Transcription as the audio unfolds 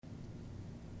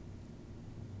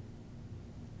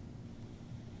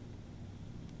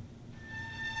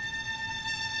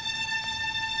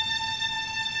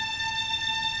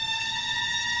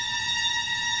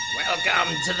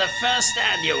welcome to the first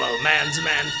annual Man's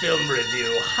Man Film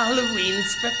Review Halloween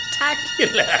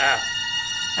Spectacular.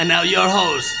 And now your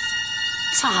hosts,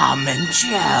 Tom and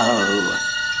Joe.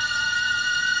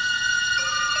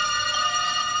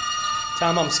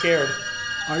 Tom, I'm scared.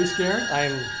 Are you scared?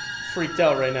 I'm freaked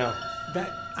out right now.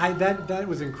 That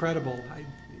was incredible.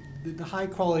 The high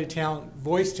quality talent,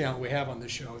 voice talent we have on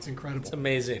this show, it's incredible. It's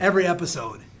amazing. Every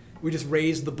episode, we just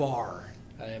raised the bar.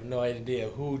 I have no idea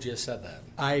who just said that.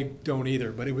 I don't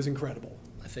either, but it was incredible.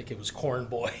 I think it was Corn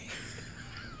Boy.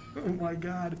 Oh my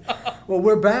God. Well,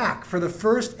 we're back for the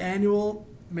first annual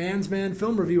Man's Man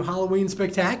Film Review Halloween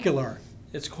Spectacular.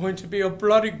 It's going to be a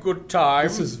bloody good time.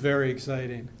 This is very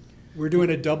exciting. We're doing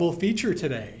a double feature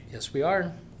today. Yes, we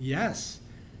are. Yes.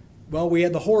 Well, we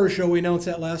had the horror show. We announced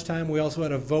that last time. We also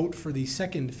had a vote for the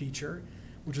second feature,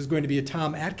 which was going to be a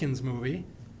Tom Atkins movie.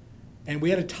 And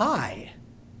we had a tie.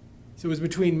 So it was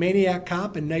between Maniac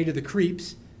Cop and Night of the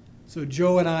Creeps. So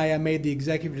Joe and I made the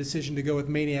executive decision to go with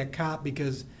Maniac Cop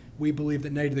because we believe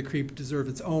that Night of the Creeps deserves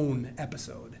its own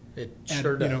episode. It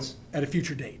sure does. At a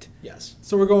future date. Yes.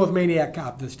 So we're going with Maniac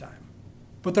Cop this time.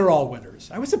 But they're all winners.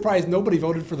 I was surprised nobody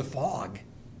voted for The Fog.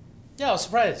 Yeah, I was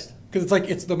surprised. Because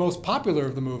it's the most popular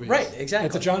of the movies. Right, exactly.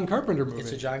 It's a John Carpenter movie.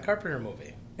 It's a John Carpenter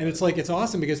movie. And it's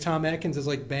awesome because Tom Atkins is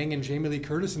like banging Jamie Lee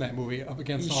Curtis in that movie up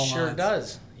against all odds. He sure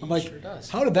does. He sure does.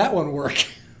 How did that one work?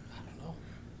 I don't know.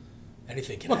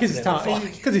 Anything can happen. Because he's Tom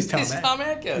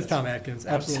Atkins. He's Tom Atkins.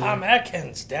 Absolutely. Tom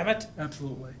Atkins, damn it.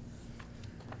 Absolutely.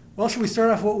 Well, should we start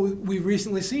off what we've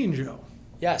recently seen, Joe?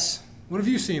 Yes. What have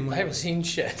you seen lately? I haven't seen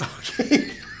shit.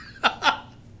 Okay.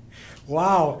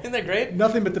 Wow. Isn't that great?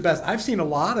 Nothing but the best. I've seen a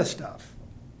lot of stuff.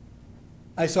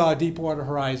 I saw Deepwater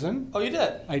Horizon. Oh, you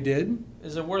did? I did.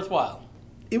 Is it worthwhile?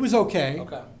 It was okay.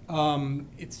 Okay.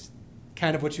 It's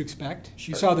kind of what you expect.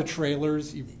 You saw the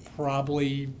trailers. You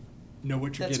probably know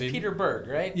what you're getting. That's Peter Berg,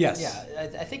 right? Yes. Yeah.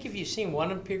 I think if you've seen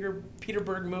one Peter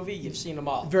Berg movie, you've seen them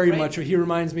all. Very right? much. He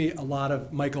reminds me a lot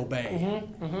of Michael Bay.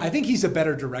 Mm-hmm, mm-hmm. I think he's a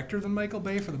better director than Michael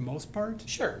Bay for the most part.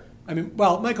 Sure. I mean,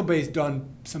 well, Michael Bay's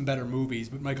done some better movies,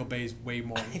 but Michael Bay's way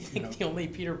more. I think the only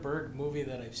Peter Berg movie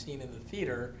that I've seen in the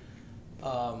theater,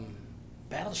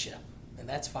 Battleship, and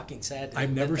that's fucking sad.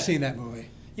 I've never seen that movie.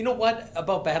 You know what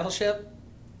about Battleship?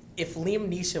 If Liam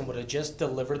Neeson would have just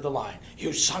delivered the line,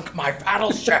 "You sunk my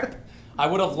battleship," I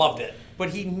would have loved it.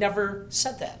 But he never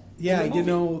said that. Yeah,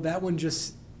 that one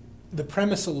just, the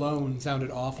premise alone sounded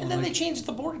awful. And then they changed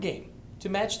the board game to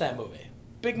match that movie.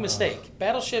 Big mistake.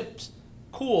 Battleship's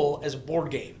cool as a board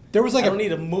game. There was I don't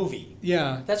need a movie.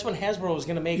 Yeah. That's when Hasbro was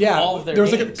going to make all of their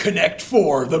games. There was a Connect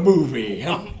 4, the movie.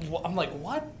 I'm like,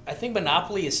 what? I think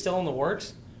Monopoly is still in the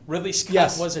works. Ridley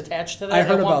Scott was attached to that I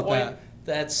heard at one about point. that.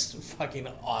 That's fucking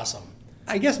awesome.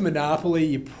 I guess Monopoly,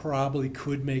 you probably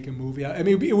could make a movie out. I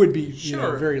mean, it would be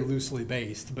sure. Very loosely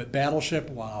based, but Battleship,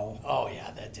 wow. Oh,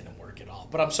 yeah, that didn't work at all.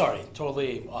 But I'm sorry,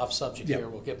 totally off subject here.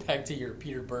 We'll get back to your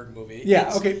Peter Berg movie.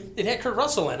 Yeah, okay. It had Kurt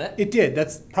Russell in it. It did.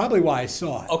 That's probably why I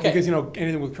saw it. Okay. Because,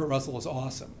 anything with Kurt Russell is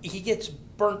awesome. He gets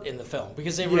burnt in the film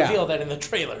because they reveal that in the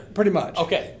trailer. Pretty much.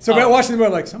 Okay. So watching the movie,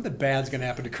 I'm like, something bad's going to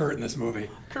happen to Kurt in this movie.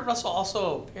 Kurt Russell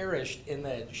also perished in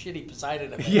that shitty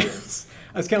Poseidon event. Yes.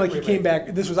 It's kind of like he came back.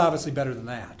 This was obviously better than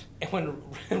that. And when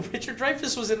Richard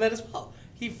Dreyfuss was in that as well,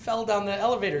 he fell down the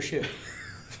elevator chute.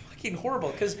 Fucking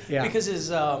horrible. Because his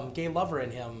gay lover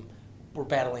and him were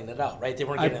battling it out, right? They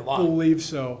weren't getting along. I believe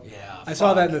so. Yeah. I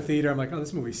saw that in the theater. I'm like, oh,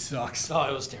 this movie sucks. Oh,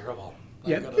 it was terrible.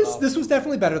 Yeah, this was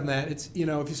definitely better than that. It's if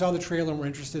you saw the trailer and were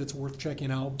interested, it's worth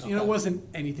checking out. Okay. It wasn't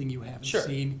anything you haven't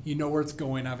seen. You know where it's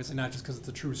going, obviously, not just because it's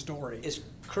a true story. Is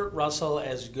Kurt Russell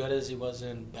as good as he was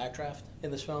in Backdraft in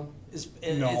this film?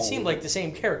 No. It seemed like the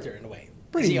same character in a way.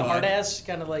 Pretty Is he a much. hard ass,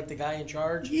 kind of like the guy in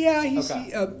charge? Yeah, he's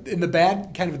in the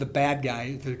bad guy.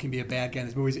 If there can be a bad guy in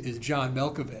this movie, is John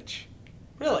Malkovich.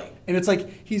 Really? And it's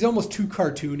like he's almost too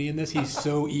cartoony in this. He's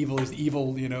so evil. He's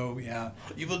evil, yeah.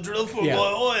 You will drill for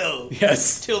more oil.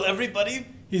 Yes. Till everybody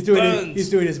He's doing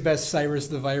his best Cyrus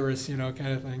the Virus, kind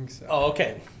of thing. So. Oh,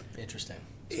 okay. Interesting.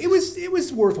 It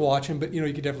was worth watching, but you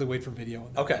could definitely wait for video.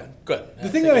 Okay, good. The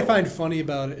thing that I find funny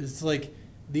about it is like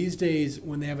these days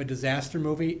when they have a disaster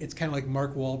movie, it's kind of like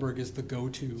Mark Wahlberg is the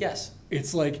go-to. Yes.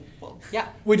 It's like, yeah.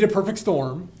 We did Perfect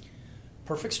Storm.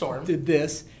 Perfect Storm. Did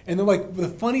this. And then, like, the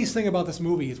funniest thing about this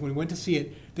movie is when we went to see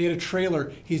it, they had a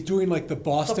trailer. He's doing, like, the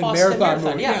Boston Marathon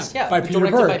movie. Yes, yeah. By Peter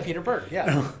Berg. Directed by Peter Berg,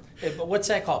 yeah. But what's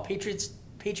that called? Patriots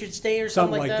Day or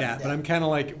something like that? Yeah. But I'm kind of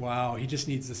like, wow, he just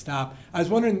needs to stop. I was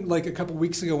wondering, like, a couple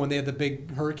weeks ago when they had the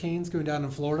big hurricanes going down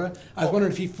in Florida, I was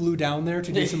wondering if he flew down there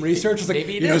to do some research. It's like,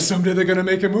 Maybe someday they're going to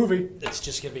make a movie. It's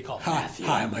just going to be called Matthew.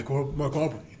 Hi, Mark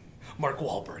Wahlberg. Mark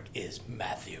Wahlberg is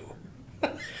Matthew.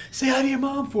 Say hi to your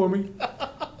mom for me.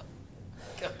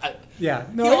 Yeah.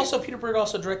 Peter Berg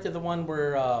also directed the one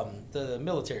where the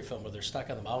military film where they're stuck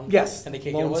on the mountain. Yes. And they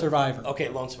can't Lone get away. Survivor. Okay,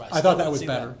 Lone Survivor. I thought that was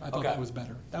better.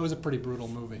 That was a pretty brutal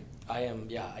movie.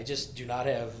 I just do not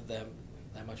have that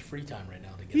much free time right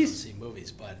now to get to see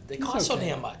movies, but they cost so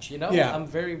damn much, you know? Yeah. I'm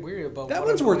very weary about that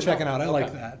one's worth checking out. I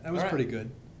like that. That was pretty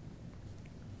good.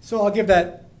 So I'll give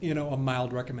that, a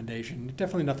mild recommendation.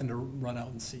 Definitely nothing to run out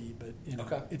and see, but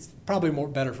it's probably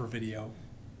better for video.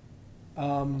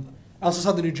 I also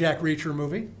saw the new Jack Reacher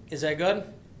movie. Is that good?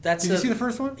 Did you see the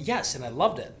first one? Yes, and I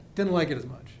loved it. Didn't like it as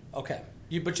much. Okay.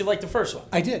 But you liked the first one?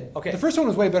 I did. Okay. The first one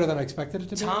was way better than I expected it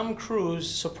to be. Tom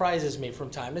Cruise surprises me from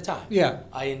time to time. Yeah.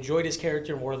 I enjoyed his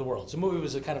character in War of the Worlds. The movie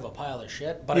was a kind of a pile of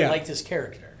shit, but I liked his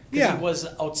character. Because he was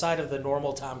outside of the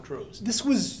normal Tom Cruise. This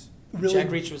was really... Jack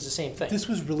Reacher was the same thing. This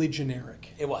was really generic.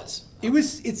 It was.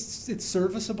 It's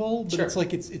serviceable, but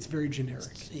it's very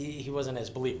generic. He wasn't as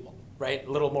believable, right?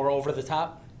 A little more over the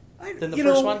top than the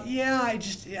first one? Yeah, I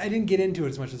didn't get into it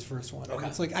as much as the first one. Okay.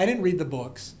 It's like, I didn't read the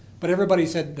books, but everybody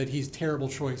said that he's a terrible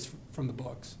choice from the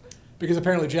books. Because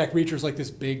apparently Jack Reacher's like this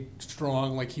big,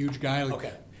 strong, like huge guy.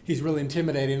 Like, he's really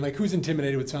intimidating. Like, who's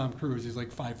intimidated with Tom Cruise? He's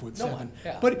like 5'7". No one.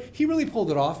 Yeah. But he really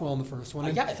pulled it off well in the first one.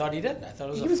 I thought he did. I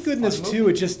thought he was good in this too.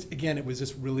 It just, again, it was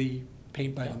just really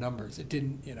paint by the numbers. It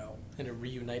didn't, And it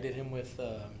reunited him with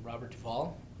Robert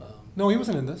Duvall. No, he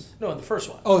wasn't in this. No, in the first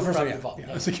one. Oh, the first one, Duvall.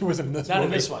 I was like, he wasn't in this Not movie.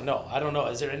 in this one, no. I don't know.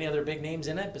 Is there any other big names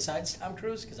in it besides Tom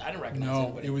Cruise? Because I didn't recognize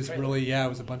anybody. No, it was really, it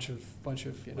was a bunch of,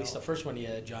 At least the first one, you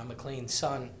had John McClane's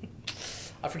son.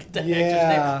 I forget the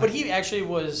actor's name. But he actually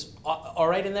was all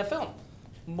right in that film.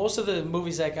 Most of the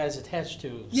movies that guy's attached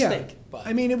to stink. But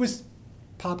I mean, it was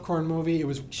popcorn movie. It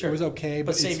was it was okay.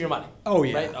 But save your money. Oh,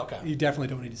 yeah. Right? Okay. You definitely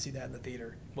don't need to see that in the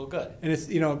theater. Well, good. And it's,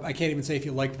 I can't even say if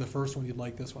you liked the first one, you'd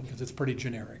like this one, because it's pretty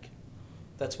generic.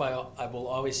 That's why I will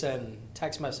always send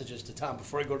text messages to Tom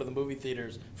before I go to the movie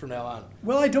theaters from now on.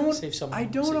 Well, I don't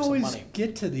always money.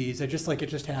 get to these. It just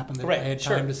happened that I had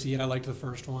time to see it. I liked the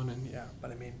first one, and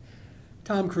but I mean,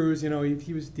 Tom Cruise,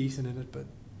 he was decent in it, but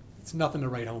it's nothing to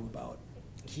write home about.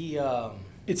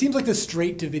 It seems like the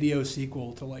straight-to-video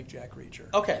sequel to like Jack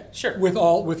Reacher. Okay, sure.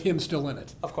 With him still in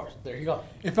it. Of course, there you go.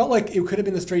 It felt like it could have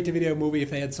been the straight-to-video movie if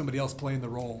they had somebody else playing the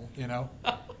role.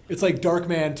 It's like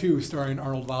Darkman 2 starring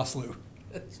Arnold Vosloo.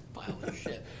 It's a pile of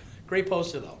shit. Great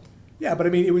poster though. Yeah, but I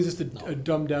mean, it was just a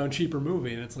dumbed-down, cheaper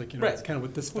movie, and it's like it's kind of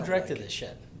what this. Who directed this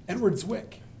shit? Edward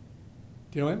Zwick.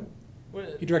 Do you know him?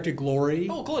 What? He directed Glory.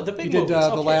 Oh, Glory, the big movie. He did movies.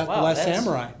 the Last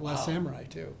Samurai. Samurai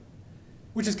too.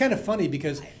 Which is kind of funny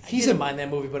because I didn't mind that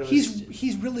movie, but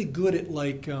he's really good at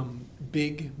like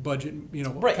big budget,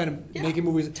 kind of making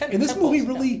movies. And this movie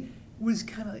really was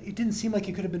kind of. It didn't seem like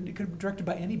it could have been directed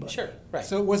by anybody. Sure, right.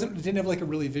 So it didn't have like a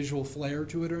really visual flair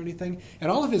to it or anything. And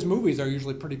all of his movies are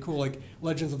usually pretty cool. Like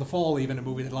Legends of the Fall, even a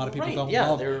movie that a lot of people don't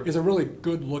love, is a really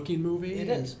good looking movie. It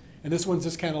is. And this one's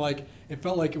just kind of like, it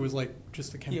felt like it was like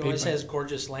just a kind of. He always has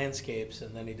gorgeous landscapes,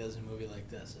 and then he does a movie like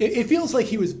this. It feels like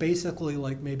he was basically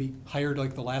like maybe hired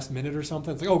like the last minute or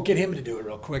something. It's like, get him to do it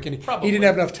real quick, and he didn't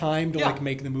have enough time to like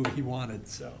make the movie he wanted.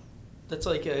 So that's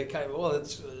like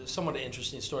it's somewhat an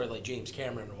interesting story, like James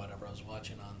Cameron or whatever. I was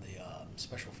watching on the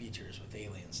special features with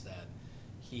Aliens that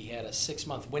he had a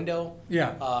 6-month window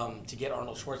to get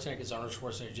Arnold Schwarzenegger, because Arnold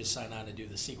Schwarzenegger just signed on to do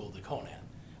the sequel to Conan.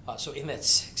 So in that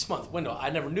 6-month window, I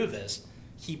never knew this,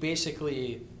 he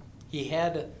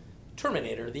had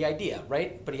Terminator, the idea,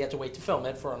 right? But he had to wait to film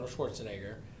it for Arnold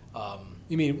Schwarzenegger.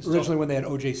 You mean originally when they had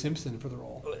O.J. Simpson for the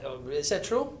role? Is that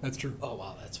true? That's true. Oh,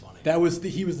 wow, that's funny.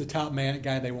 He was the top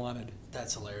guy they wanted.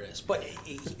 That's hilarious. But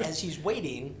as he's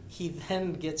waiting, he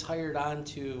then gets hired on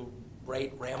to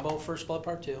write Rambo First Blood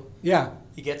Part 2. Yeah.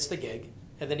 He gets the gig,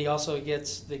 and then he also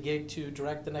gets the gig to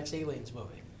direct the next Aliens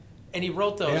movie. And he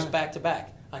wrote those back to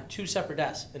back on 2 separate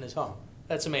desks in his home.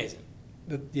 That's amazing.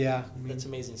 That's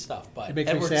amazing stuff. But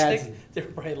Edward Zwick, they're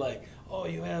probably like, oh,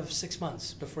 you have 6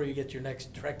 months before you get your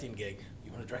next directing gig.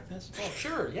 You want to direct this? Oh,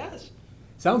 sure, yes.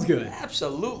 Sounds good.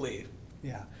 Absolutely.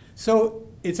 Yeah. So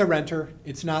it's a renter.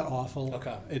 It's not awful.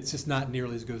 Okay. It's just not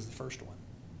nearly as good as the first one.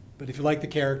 But if you like the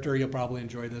character, you'll probably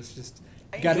enjoy this.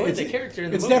 I enjoyed the character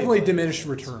in the movie. It's definitely diminished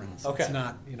returns. Okay. It's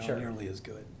not nearly as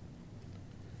good.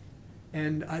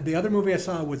 And the other movie I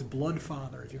saw was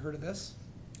Bloodfather. Have you heard of this?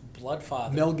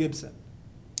 Bloodfather. Mel Gibson.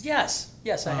 Yes,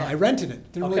 I have. I rented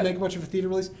it. Didn't really make much of a theater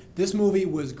release. This movie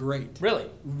was great. Really?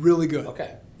 Really good.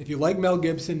 Okay. If you like Mel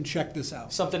Gibson, check this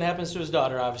out. Something happens to his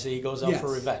daughter, obviously. He goes out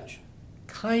for revenge.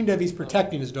 Kind of. He's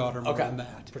protecting his daughter more than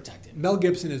that. Protecting. Mel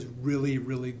Gibson is really,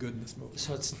 really good in this movie.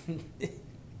 So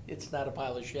it's not a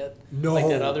pile of shit? No. Like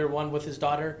that other one with his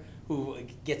daughter who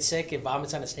gets sick and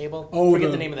vomits on his table? Oh,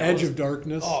 Forget the name of that Edge of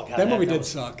Darkness. Oh, God. That movie did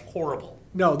suck. Horrible.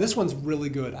 No, this one's really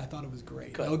good. I thought it was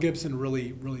great. Good. Mel Gibson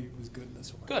really, really was good in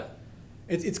this one. Good.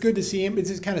 It's good to see him. It's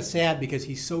just kind of sad because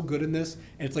he's so good in this,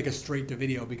 and it's like a straight to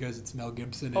video because it's Mel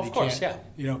Gibson. And Of course, yeah.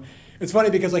 You know, it's funny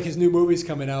because like his new movie's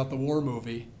coming out, the war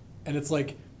movie, and it's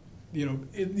like, you know,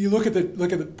 you look at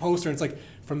the poster, and it's like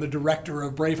from the director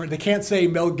of Braveheart. They can't say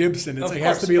Mel Gibson. It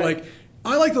has to be like,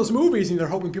 I like those movies, and they're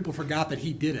hoping people forgot that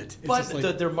he did it. It's but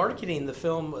like, they're marketing the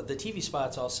film, the TV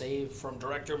spots all say from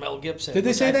director Mel Gibson. Did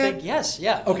they say that? Think, yes,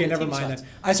 yeah. Okay, never mind that.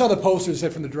 I saw the poster that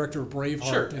said from the director of Braveheart.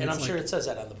 Sure, and I'm sure it says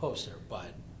that on the poster,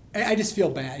 but I just feel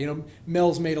bad. You know,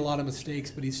 Mel's made a lot of mistakes,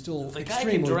 but he's still the guy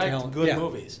extremely can direct talented. good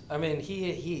movies. I mean,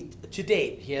 he to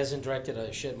date he hasn't directed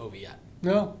a shit movie yet.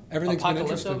 No, everything's been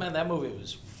interesting. Man, that movie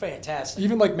was fantastic.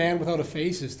 Even like Man Without a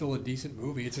Face is still a decent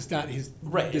movie. It's just not his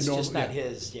right. It's just not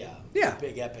his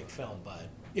big epic film, but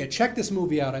yeah, check this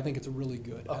movie out. I think it's really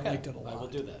good. Okay. I liked it a lot. I will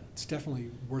do that. It's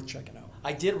definitely worth checking out.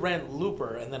 I did rent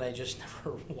Looper, and then I just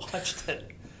never watched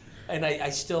it. And I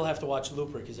still have to watch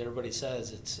Looper because everybody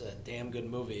says it's a damn good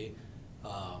movie.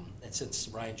 And since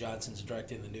Rian Johnson's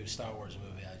directing the new Star Wars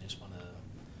movie, I just want to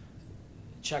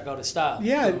check out his style.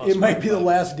 Yeah, it might be the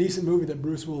last decent movie that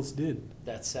Bruce Willis did.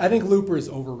 That's sad. I think Looper is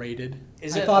overrated.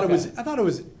 Is it? I thought it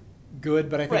was good,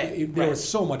 but I think there right. was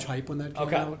so much hype when that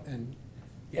came out, and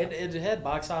it had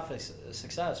box office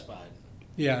success, but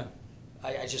yeah,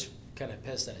 I just kind of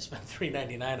pissed that I spent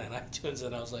 $3.99 on iTunes,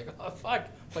 and I was like, oh fuck,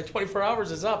 my 24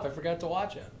 hours is up. I forgot to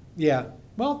watch it. Yeah.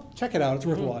 Well, check it out. It's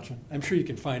worth watching. I'm sure you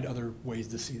can find other ways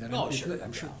to see that. Oh, sure.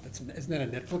 I'm sure. Isn't that a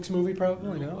Netflix movie,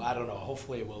 probably? No? I don't know.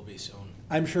 Hopefully it will be soon.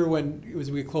 I'm sure as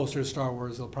we get closer to Star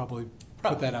Wars, they'll probably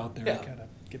put that out there and kind of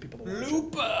get people to watch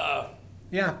Looper!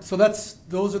 it. Yeah, so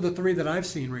those are the three that I've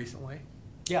seen recently.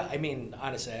 Yeah, I mean,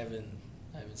 honestly, I haven't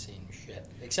seen shit.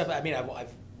 Except, I mean,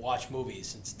 I've watched movies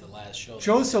since the last show.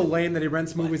 Joe's so lame that he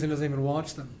rents movies and doesn't even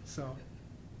watch them, so...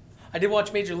 I did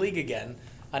watch Major League again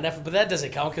on Netflix, but that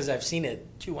doesn't count because I've seen it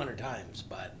 200 times.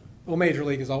 But well, Major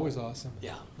League is always awesome.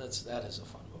 Yeah, that is a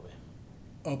fun movie.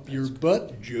 Up your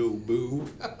butt, Joe Boo.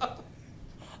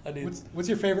 What's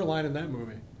your favorite line in that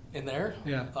movie? In there?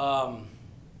 Yeah.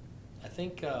 I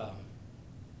think. I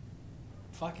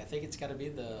think it's got to be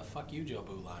the "fuck you, Joe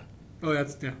Boo" line. Oh,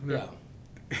 that's yeah.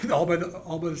 all by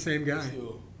the same guy.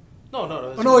 No.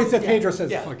 Oh no, he said Pedro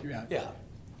says "fuck you." Yeah.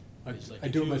 I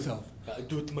do it myself. I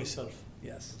do it to myself.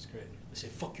 Yes. That's great. I say,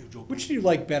 fuck you, Joe. Which do you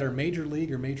like better, Major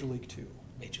League or Major League 2?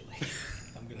 Major League.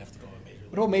 I'm going to have to go with Major League.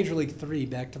 What about Major League 3,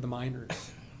 back to the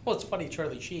minors? Well, it's funny,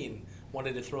 Charlie Sheen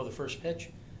wanted to throw the first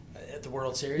pitch at the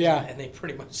World Series, and they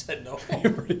pretty much said no.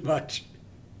 Pretty much.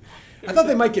 I thought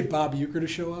they might get Bob Uecker to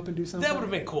show up and do something. That would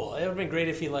have been cool. It would have been great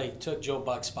if he took Joe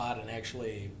Buck's spot and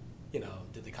actually,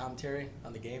 did the commentary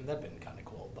on the game. That would have been kind of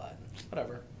cool, but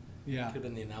whatever. Yeah. Could have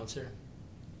been the announcer.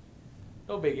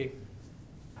 No biggie.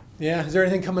 Yeah. Is there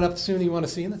anything coming up soon you want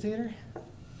to see in the theater?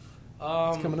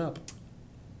 What's coming up?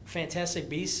 Fantastic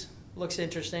Beasts looks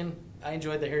interesting. I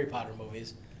enjoyed the Harry Potter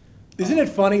movies. Isn't it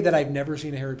funny that I've never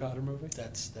seen a Harry Potter movie?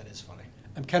 That is funny.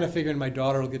 I'm kind of figuring my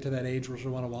daughter will get to that age where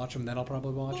she'll want to watch them, then I'll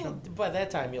probably watch them. By that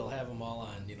time, you'll have them all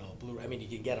on, Blu-ray. I mean, you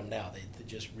can get them now. They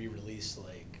just re-release,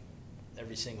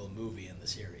 every single movie in the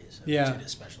series. Yeah. To a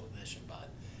special edition. But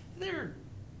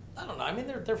I don't know. I mean,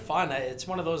 they're fun. It's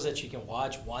one of those that you can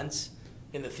watch once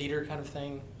in the theater kind of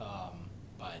thing.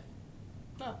 But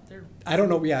no, they're. I don't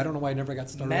know. Yeah, I don't know why I never got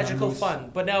started. Magical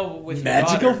fun. But now with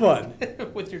magical your daughter,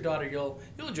 fun with your daughter, you'll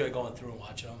enjoy going through and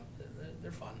watching them.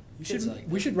 They're fun.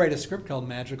 We should write a script called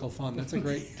Magical Fun. That's a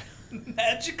great.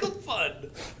 Magical Fun.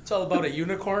 It's all about a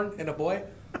unicorn and a boy.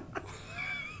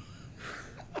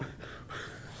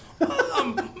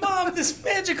 Mom, this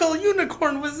magical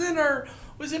unicorn was in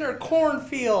our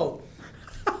cornfield.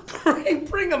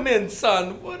 Bring him in,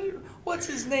 son. What's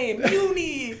his name?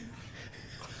 Uni.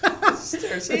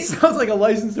 It sounds like a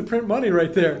license to print money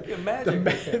right there.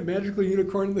 Magical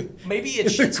unicorn. Maybe it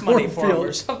shits money for him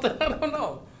or something. I don't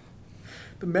know.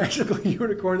 The magical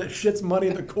unicorn that shits money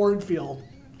in the cornfield.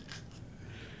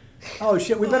 Oh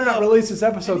shit! We better not release this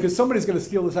episode because somebody's going to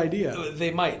steal this idea.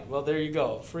 They might. Well, there you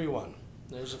go. Free one.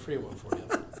 There's a free one for you.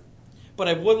 But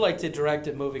I would like to direct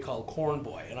a movie called Corn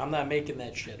Boy, and I'm not making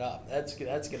that shit up. That's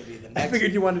going to be the next. I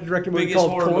figured you wanted to direct a movie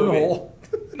called Cornhole.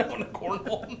 No,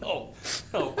 Cornhole.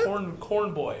 No,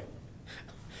 Corn Boy.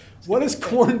 What is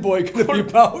Corn Boy going to be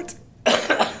about?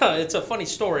 It's a funny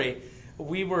story.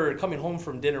 We were coming home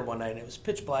from dinner one night, and it was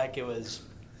pitch black. It was,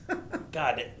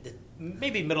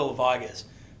 maybe middle of August.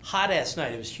 Hot-ass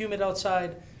night. It was humid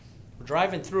outside. We're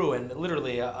driving through, and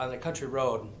literally on a country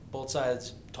road, both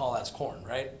sides, tall-ass corn,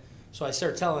 right? So I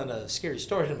started telling a scary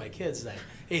story to my kids that,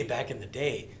 hey, back in the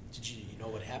day, did you know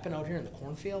what happened out here in the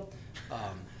cornfield?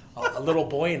 a little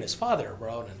boy and his father were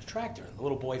out in a tractor, and the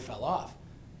little boy fell off,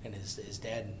 and his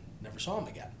dad never saw him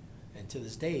again. And to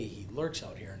this day, he lurks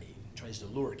out here and he tries to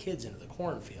lure kids into the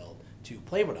cornfield to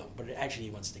play with them, but actually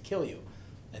he wants to kill you.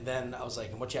 And then I was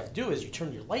like, and what you have to do is you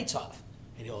turn your lights off,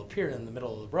 and he'll appear in the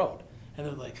middle of the road. And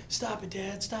they're like, stop it,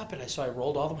 Dad, stop it. So I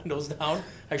rolled all the windows down,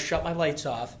 I shut my lights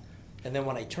off, and then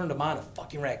when I turned them on, a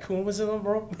fucking raccoon was in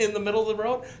the middle of the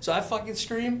road. So I fucking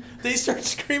screamed. They start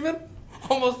screaming.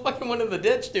 Almost fucking went in the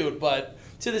ditch, dude. But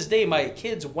to this day, my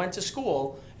kids went to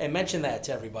school and mentioned that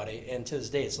to everybody. And to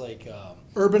this day, it's like...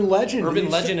 urban legend. Urban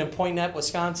legend in Poignette,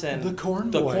 Wisconsin. The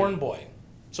corn boy. The corn boy.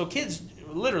 So kids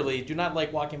literally do not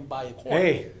like walking by a corn.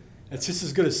 Hey, it's just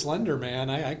as good as Slender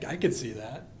Man. I could see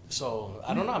that. So,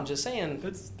 I don't know. I'm just saying.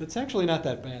 That's actually not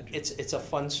that bad. It's a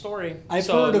fun story. I've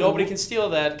so heard of nobody can steal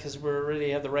that because we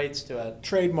already have the rights to it.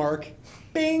 Trademark.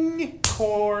 Bing!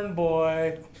 Corn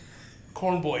boy.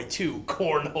 Corn boy 2.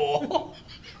 Cornhole.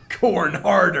 Corn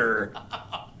harder.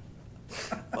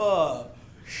 Oh,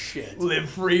 shit. Live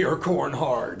free or corn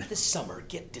hard. This summer,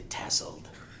 get detasseled.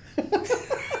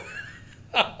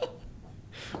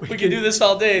 we can do this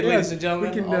all day, ladies and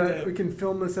gentlemen. We can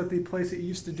film this at the place that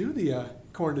used to do the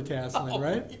corn detasseling,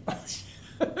 right?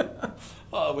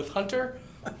 With Hunter?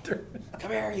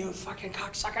 Come here, you fucking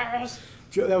cocksuckers.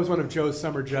 That was one of Joe's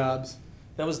summer jobs.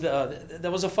 That was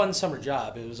a fun summer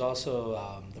job. It was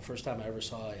also the first time I ever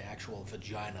saw an actual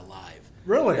vagina live.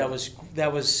 Really?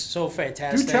 That was so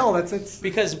fantastic. Do tell. That's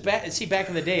because back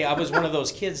in the day, I was one of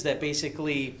those kids that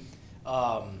basically,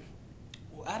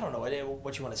 I don't know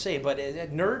what you want to say, but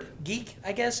nerd, geek,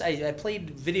 I guess. I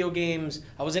played video games.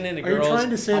 I wasn't into girls. Are you trying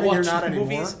to say that you're not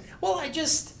movies. anymore? Well, I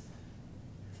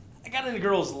got into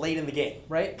girls late in the game,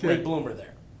 right? Okay. Late bloomer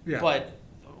there. Yeah. But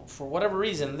for whatever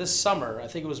reason, this summer, I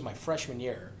think it was my freshman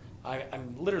year,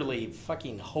 I'm literally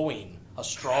fucking hoeing a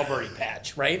strawberry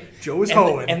patch, right? Joe was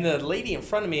hoeing. And the lady in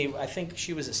front of me, I think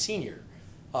she was a senior.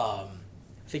 I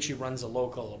think she runs a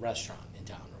local restaurant in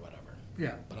town or whatever.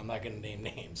 Yeah. But I'm not going to name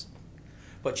names.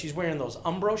 But she's wearing those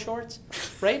Umbro shorts,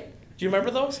 right? Do you remember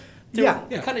those?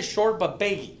 They're kind of short but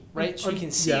baggy, right? So you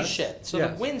can see shit. So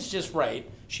the wind's just right.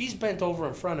 She's bent over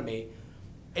in front of me,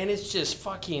 and it's just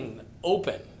fucking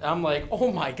open. I'm like,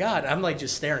 oh my God. I'm like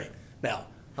just staring. Now,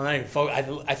 I'm not even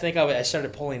focused. I think I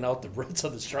started pulling out the roots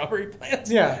of the strawberry plants.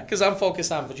 Yeah. Because I'm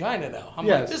focused on vagina now. I'm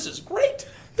like, this is great.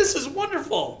 This is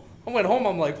wonderful. I went home.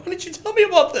 I'm like, why didn't you tell me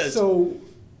about this? So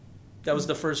that was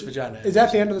the first vagina. Is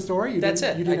that the end of the story? That's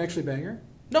it. You didn't actually bang her?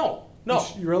 No.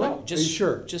 You really? No, Are you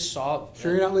sure? Just saw.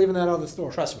 Sure, you're not leaving that out of the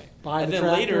store. Trust me. Behind and the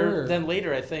then tractor,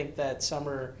 later, I think that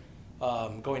summer,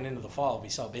 going into the fall, we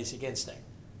saw Basic Instinct.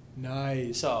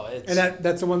 Nice. So it's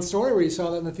that's the one story where you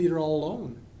saw that in the theater all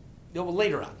alone. No, well,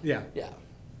 later on. Yeah. Yeah,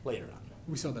 later on.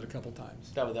 We saw that a couple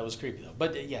times. That was creepy though.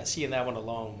 But yeah, seeing that one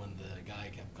alone when the guy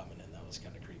kept coming in, that was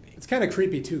kind of creepy. It's kind of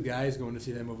creepy too, guys going to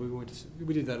see that movie.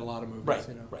 We did that in a lot of movies. Right.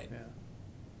 You know? Right. Yeah.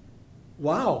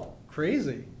 Wow,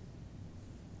 crazy.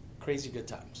 Crazy good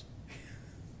times.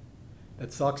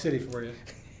 That's Sauk City for you.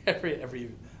 Every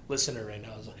listener right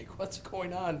now is like, what's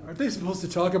going on? Aren't they supposed to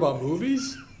talk about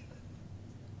movies?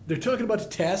 They're talking about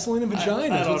tasseling and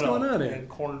vaginas. I don't What's know. going on here? And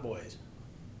corn boys.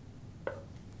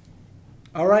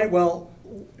 All right, well,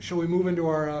 shall we move into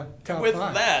our top With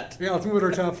five? that. Yeah, let's move into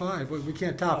our top five. We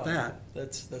can't top that.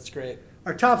 That's great.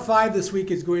 Our top five this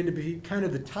week is going to be kind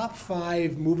of the top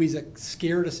 5 movies that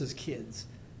scared us as kids.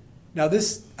 Now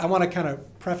this, I want to kind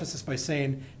of preface this by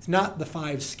saying it's not the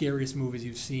 5 scariest movies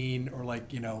you've seen or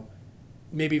like,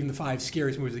 maybe even the 5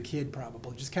 scariest movies as a kid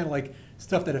probably. Just kind of like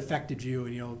stuff that affected you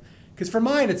and, because for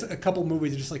mine it's a couple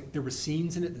movies that just like there were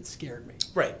scenes in it that scared me.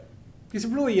 Right. Because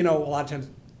really, a lot of times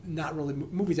not really,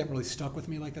 movies haven't really stuck with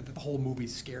me like that the whole movie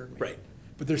scared me. Right.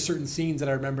 But there's certain scenes that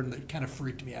I remember that kind of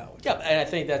freaked me out. Yeah, and I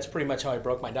think that's pretty much how I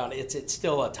broke mine down. It's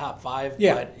still a top 5,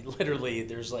 but literally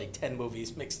there's like 10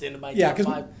 movies mixed into my top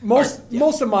 5.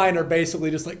 Most of mine are basically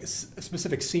just like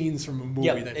specific scenes from a movie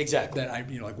exactly. that I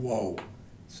like whoa.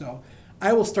 So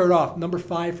I will start off. Number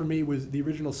 5 for me was the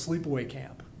original Sleepaway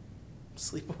Camp.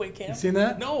 Sleepaway Camp? You seen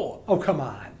that? No. Oh come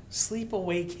on.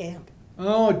 Sleepaway Camp.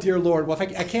 Oh dear Lord. Well,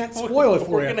 if I can't spoil it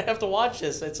for We're you. We're gonna have to watch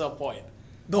this at some point.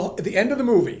 The end of the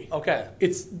movie. Okay.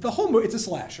 It's the whole movie. It's a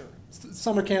slasher. It's a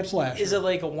summer camp slasher. Is it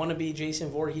like a wannabe Jason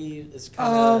Voorhees? It's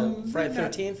kind of Friday the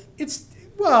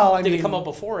 13th? Did it come out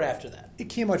before or after that? It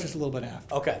came out just a little bit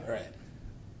after. Okay, all right.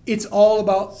 It's all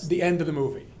about the end of the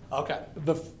movie. Okay.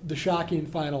 The shocking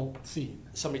final scene.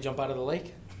 Somebody jump out of the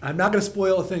lake? I'm not going to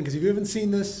spoil a thing because if you haven't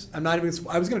seen this, I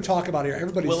was going to talk about it here.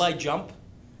 Will I jump?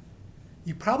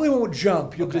 You probably won't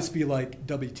jump. You'll just be like,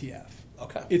 WTF.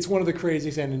 Okay. It's one of the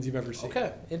craziest endings you've ever seen.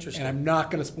 Okay, interesting. And I'm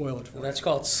not going to spoil it for you. And that's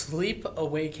called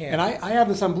Sleepaway Camp. And I have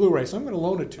this on Blu-ray, so I'm going to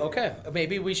loan it to you. Okay,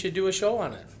 maybe we should do a show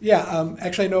on it. Yeah,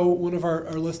 actually I know one of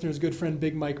our listeners, good friend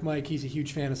Big Mike, he's a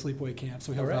huge fan of Sleepaway Camp,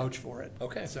 so he'll vouch for it.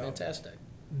 Okay, so, fantastic.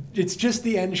 It's just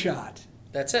the end shot.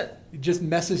 That's it? It just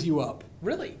messes you up.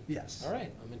 Really? Yes. All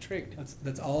right, I'm intrigued.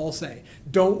 That's all I'll say.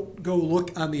 Don't go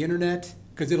look on the internet,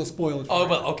 because it'll spoil it for you.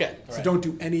 Well, okay. All right. Don't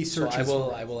do any searches.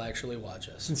 So I will actually watch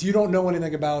this. Since you don't know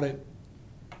anything about it,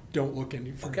 don't look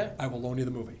any further. Okay. I will loan you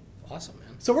the movie. Awesome,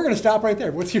 man. So we're going to stop right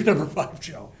there. What's your number 5,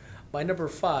 Joe? My number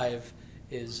 5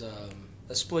 is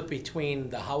a split between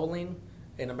The Howling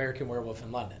and American Werewolf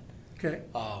in London. Okay.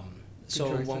 So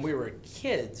when we were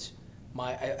kids,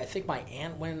 I think my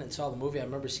aunt went and saw the movie. I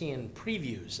remember seeing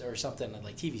previews or something,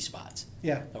 like TV spots.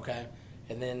 Yeah. Okay.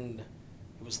 And then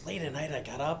it was late at night. I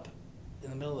got up in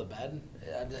the middle of the bed.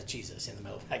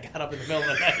 I got up in the middle of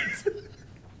the night.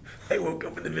 I woke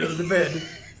up in the middle of the bed.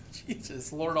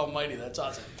 Jesus, Lord Almighty, that's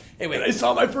awesome. Anyway, and I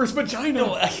saw my first vagina.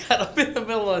 No, I got up in the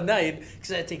middle of the night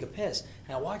because I had to take a piss,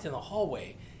 and I walked in the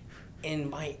hallway, and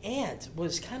my aunt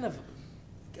was kind of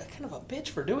a bitch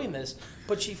for doing this,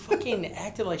 but she fucking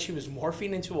acted like she was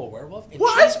morphing into a werewolf and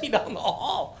chased me down the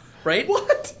hall. Right?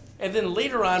 What? And then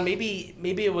later on, maybe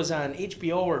it was on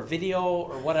HBO or video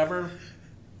or whatever.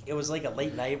 It was like a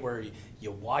late night where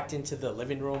you walked into the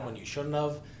living room when you shouldn't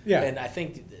have. Yeah. And I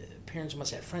think the parents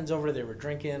must have had friends over. They were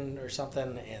drinking or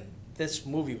something, and this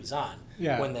movie was on.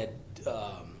 Yeah. When that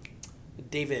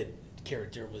David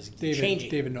character was changing.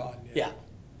 David Naughton. Yeah.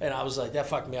 And I was like, that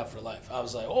fucked me up for life. I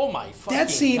was like, oh my fucking God.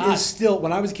 That scene God. is still,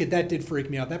 when I was a kid, that did freak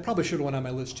me out. That probably should have went on my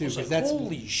list too. I was like, that's,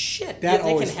 holy shit. That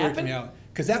always freaked me out.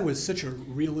 Because that was such a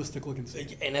realistic looking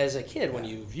scene. And as a kid, when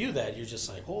you view that, you're just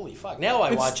like, holy fuck. Now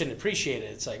I watch it and appreciate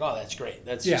it. It's like, oh, that's great.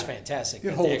 That's just fantastic.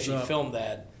 That they actually filmed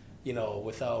that,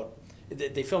 without,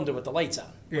 they filmed it with the lights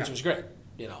on, which was great,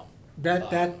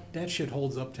 That shit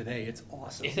holds up today. It's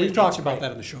awesome. We've talked about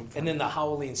that in the show before. And then the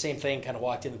Howling, same thing, kind of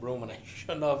walked in the room when I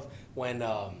shouldn't have, when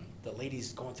the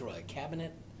lady's going through a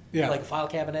cabinet, like a file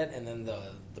cabinet, and then the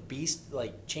beast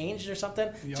like changed or something.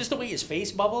 Yep. Just the way his face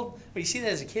bubbled. When you see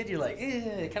that as a kid, you're like,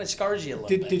 it kind of scars you a little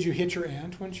bit. Did you hit your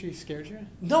aunt when she scared you?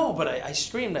 No, but I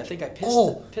screamed. I think I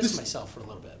pissed myself for a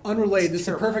little bit. Unrelated. This is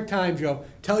the perfect time, Joe.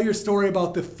 Tell your story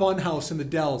about the fun house in the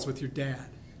Dells with your dad.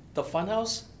 The fun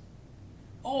house?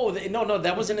 Oh, no,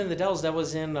 that wasn't in the Dells. That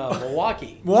was in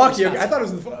Milwaukee. Milwaukee? I thought it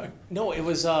was in the fun. No, it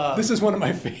was... this is one of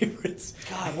my favorites.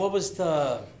 God, what was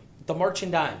the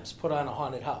Marching Dimes put on a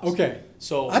haunted house? Okay.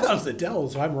 So I thought it was the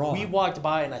Dells, so I'm wrong. We walked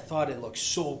by and I thought it looked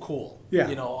so cool.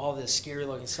 Yeah. All this scary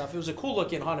looking stuff. It was a cool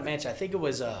looking haunted mansion. I think it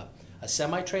was a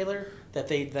semi-trailer that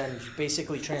they then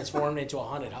basically transformed into a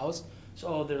haunted house.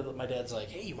 So my dad's like,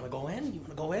 hey, you want to go in? You want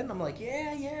to go in? I'm like,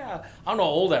 yeah. I don't know how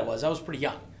old I was. I was pretty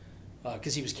young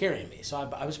because he was carrying me. So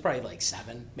I was probably like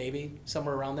 7, maybe,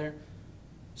 somewhere around there.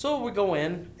 So we go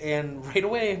in, and right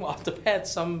away, off the bat,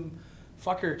 some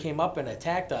fucker came up and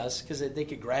attacked us because they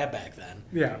could grab back then.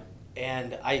 Yeah.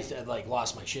 And I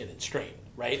lost my shit and screamed,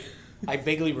 right? I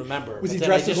vaguely remember. Was he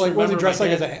dressed like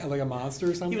a monster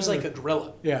or something? He was like a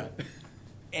gorilla. Yeah.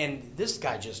 And this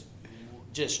guy just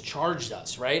charged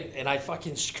us, right? And I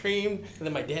fucking screamed, and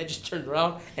then my dad just turned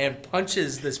around and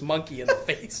punches this monkey in the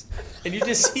face. And you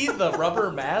just see the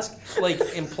rubber mask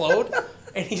implode,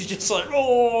 and he's just like,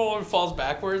 oh, and falls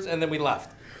backwards, and then we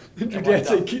left. Did your dad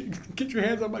say, get your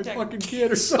hands on my fucking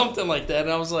kid or something like that?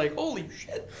 And I was like, holy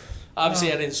shit.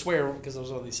 Obviously, I didn't swear because I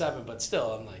was only 7, but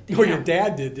still, I'm like, damn. Well, your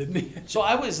dad did, didn't he? So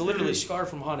I was literally scarred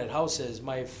from haunted houses.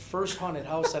 My first haunted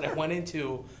house that I went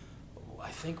into, I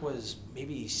think, was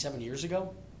maybe 7 years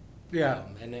ago. Yeah.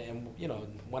 And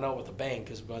went out with a bang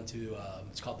because we went to,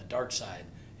 it's called the Dark Side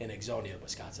in Exonia,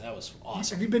 Wisconsin. That was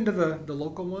awesome. Have you been to the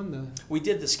local one? We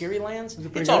did the Scary Lands.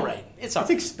 It's all right. It's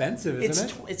expensive,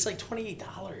 isn't it? It's like $28,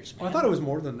 man. Well, I thought it was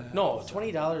more than that. No,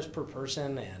 $20 per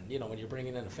person, and when you're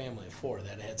bringing in a family of 4,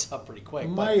 that adds up pretty quick.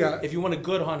 If you want a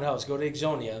good haunted house, go to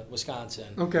Exonia,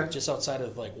 Wisconsin. Okay. Just outside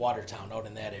of Watertown, out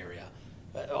in that area,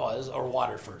 or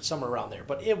Waterford, somewhere around there.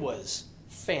 But it was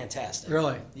fantastic.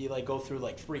 Really? You go through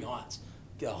 3 haunts.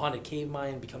 A haunted cave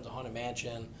mine becomes a haunted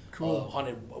mansion. Cool. A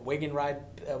haunted wagon ride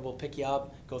will pick you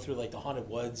up, go through the haunted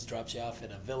woods, drops you off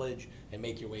at a village, and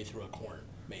make your way through a corn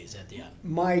maze at the end.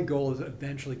 My goal is to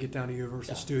eventually get down to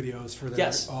Universal Studios for that.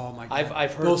 Yes. Oh my God.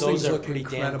 I've heard those are pretty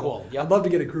incredible. Damn cool. Yep. I'd love to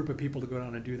get a group of people to go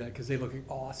down and do that because they look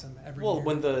awesome every year.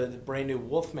 When the brand new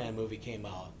Wolfman movie came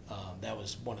out, that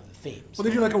was one of the themes. Well,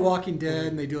 they do a Walking Dead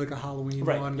and they do a Halloween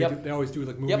one. Yep. They always do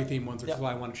movie theme ones, which is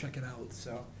why I want to check it out.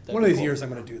 So one of these years I'm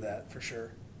going to do that for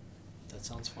sure. That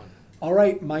sounds fun. All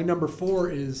right, my number 4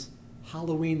 is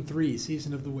Halloween 3: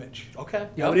 Season of the Witch. Okay.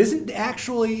 Yeah, it isn't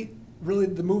actually really,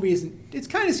 the movie isn't, it's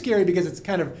kind of scary because it's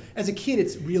kind of, as a kid,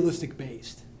 it's realistic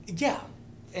based. Yeah.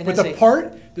 And but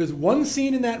there's one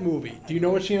scene in that movie. Do you know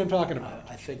what scene I'm talking about?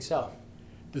 I think so.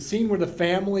 The scene where the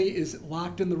family is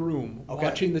locked in the room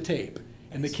watching the tape,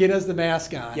 and the kid has the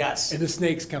mask on, yes, and the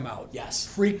snakes come out. Yes.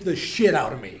 Freaked the shit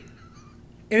out of me.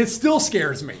 And it still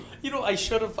scares me. You know, I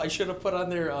should have put on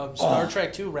there Star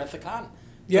Trek 2, Wrath of Khan.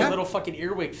 Yeah. The little fucking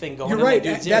earwig thing going. You're right.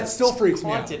 That still freaks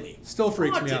me out. Still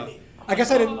freaks me out. I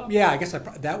guess I didn't. Yeah, I guess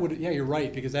that would. Yeah, you're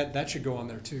right, because that should go on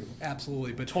there too.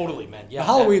 Absolutely, but totally, man. Yeah, the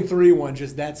Halloween 3 one,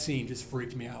 just that scene just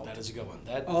freaked me out. That is a good one.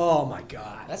 Oh my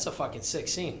god, that's a fucking sick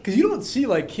scene. Because you don't see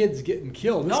like kids getting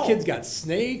killed. This kid's got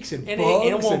snakes and bugs, and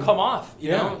it won't come off.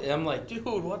 You know, and I'm like, dude,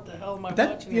 what the hell am I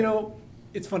watching? You know,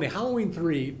 it's funny. Halloween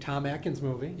 3, Tom Atkins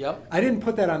movie. Yep. I didn't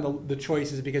put that on the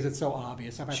choices because it's so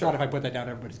obvious. I thought if I put that down,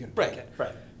 everybody's gonna pick it.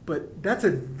 Right. But that's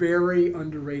a very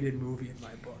underrated movie in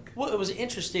my book. Well, it was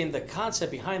interesting. The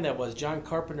concept behind that was John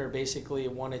Carpenter basically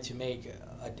wanted to make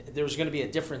there was going to be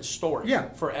a different story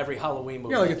for every Halloween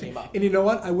movie that came out. And you know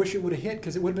what? I wish it would have hit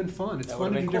because it would have been fun. It's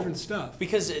fun to do different stuff.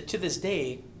 Because to this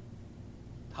day,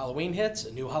 Halloween hits,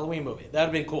 a new Halloween movie. That would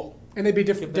have been cool. And they'd be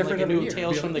different like every new year.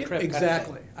 Tales from the Crypt.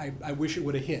 Exactly. I wish it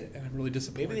would have hit, and I'm really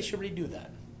disappointed. Maybe they should redo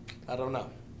that. I don't know.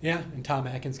 Yeah, and Tom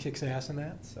Atkins kicks ass in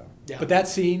that. So, yeah. But that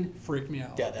scene freaked me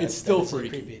out. Yeah, it's still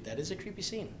freaky. That is a creepy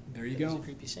scene. There you go. That is a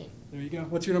creepy scene. There you go.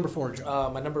 What's your number 4,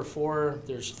 Joe? My number 4.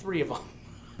 There's 3 of them.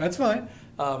 That's fine.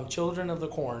 Children of the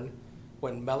Corn.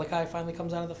 When Malachi finally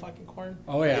comes out of the fucking corn.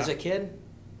 Oh yeah. As a kid,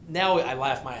 now I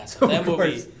laugh my ass off. That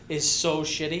movie is so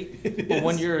shitty. But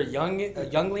when you're a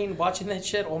youngling watching that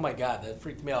shit, oh my god, that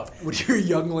freaked me out. When you're a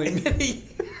youngling.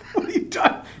 What are you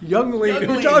talking? Youngling.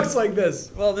 Who talks like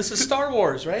this? Well, this is Star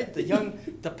Wars, right? The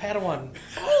Padawan.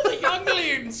 Oh, the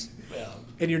younglings. Yeah.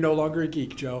 And you're no longer a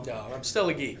geek, Joe. No, I'm still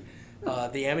a geek. The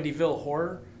Amityville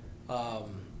Horror.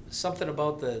 Something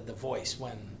about the voice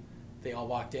when they all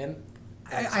walked in.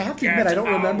 I have to admit, I don't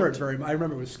remember it very much. I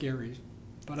remember it was scary,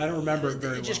 but I don't remember it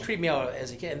very well. It just creeped me out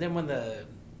as a kid. And then when the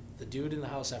dude in the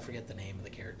house, I forget the name of the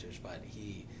characters, but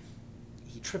he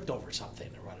tripped over something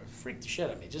or whatever. Freaked the shit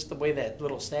out of me. Just the way that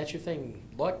little statue thing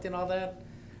looked and all that.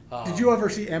 Did you ever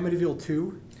see Amityville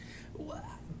 2?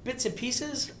 Bits and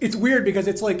pieces. It's weird because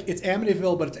it's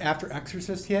Amityville, but it's after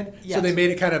Exorcist hit. Yes. So they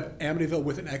made it kind of Amityville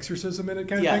with an exorcism in it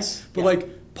kind of thing. But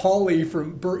like Paulie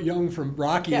from Burt Young from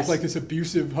Rocky is like this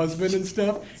abusive husband and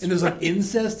stuff. And there's like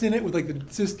incest in it with like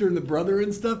the sister and the brother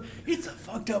and stuff. It's a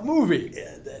fucked up movie.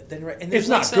 Yeah, and there's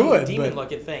it's not good, demon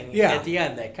looking thing at the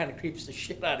end that kind of creeps the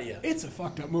shit out of you. It's a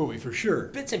fucked up movie for sure.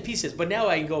 Bits and pieces. But now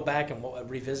I can go back and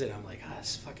revisit it. I'm like,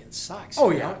 this fucking sucks.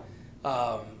 Oh yeah.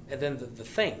 And then the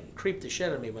thing creeped the shit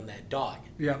out of me when that dog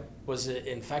was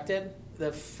infected.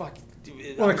 The fuck.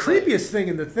 Well, the creepiest thing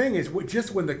in the thing is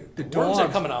just when the dogs are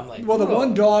coming out. I'm like, well, the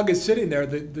one dog is sitting there.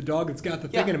 The dog that's got the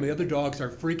thing in him. The other dogs are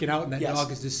freaking out, and that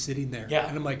dog is just sitting there. Yeah.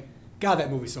 And I'm like, God,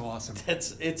 that movie's so awesome.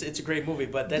 It's a great movie,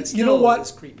 but that's you know what?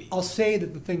 Is creepy. I'll say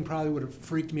that the thing probably would have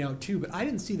freaked me out too, but I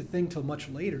didn't see the thing till much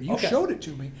later. You showed it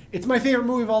to me. It's my favorite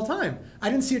movie of all time.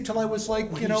 I didn't see it till I was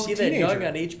like, when you see teenager. That Young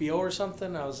on HBO or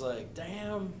something, I was like,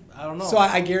 damn, I don't know. So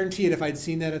I guarantee it. If I'd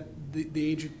seen that at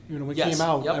the age, when it came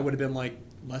out, I would have been like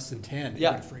less than 10. It would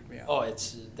have freaked me out. Oh,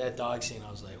 it's that dog scene. I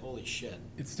was like, holy shit.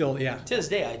 It's still, To this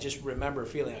day, I just remember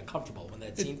feeling uncomfortable when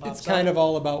that scene pops up. It's kind of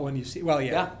all about when you see. Well,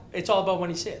 yeah. Yeah, it's all about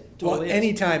when you see it. Totally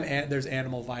anytime there's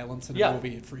animal violence in a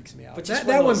movie, it freaks me out. But just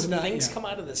that one's not. Things come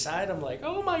out of the side. I'm like,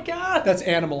 oh my god. That's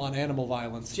animal on animal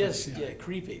violence. Just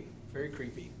creepy, very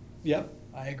creepy. Yep,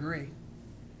 I agree.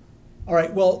 All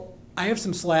right, well, I have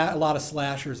a lot of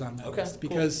slashers on my list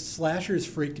because slashers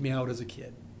freaked me out as a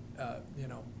kid.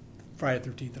 Friday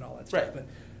the 13th and all that stuff. Right.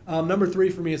 But number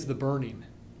 3 for me is The Burning.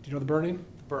 Do you know The Burning?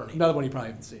 The Burning. Another one you probably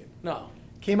haven't seen. No.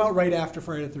 Came out right after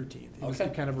Friday the 13th. It was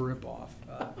kind of a ripoff.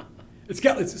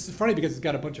 It's funny because it's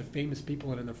got a bunch of famous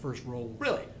people in their first roles.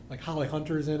 Really? Like Holly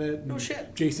Hunter's in it. No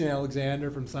shit. Jason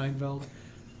Alexander from Seinfeld.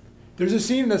 There's a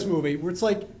scene in this movie where it's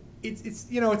like it's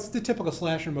the typical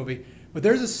slasher movie, but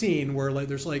there's a scene where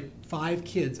there's 5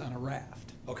 kids on a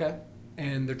raft. Okay.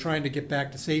 And they're trying to get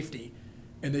back to safety,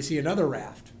 and they see another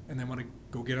raft. And they want to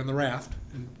go get on the raft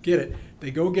and get it. They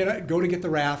go to get the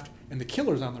raft, and the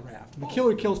killer's on the raft. And the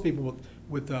killer kills people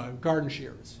with garden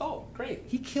shears. Oh, great!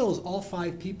 He kills all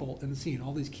 5 people in the scene,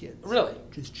 all these kids. Really?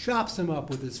 Just chops them up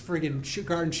with his friggin'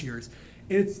 garden shears.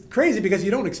 It's crazy because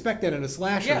you don't expect that in a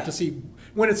slasher to see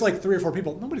when it's like 3 or 4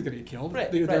 people. Nobody's going to get killed.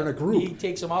 Right, They're in a group. He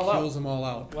takes them all out. Kills them all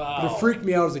out. Wow. But it freaked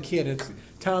me out as a kid.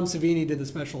 Tom Savini did the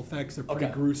special effects. They're pretty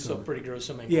gruesome. So pretty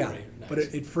gruesome and gory. Nice. But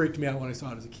it freaked me out when I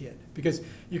saw it as a kid because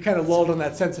you're kind of lulled on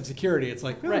that sense of security. It's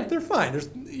like, they're fine. There's,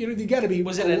 you got to be.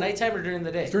 Was it at nighttime or during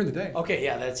the day? It's during the day. Okay,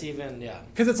 yeah, that's even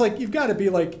Because it's like you've got to be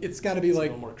like it's got to be like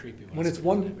a little more creepy when it's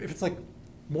one. If it's like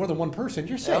more than one person,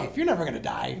 you're safe. Yep. You're never going to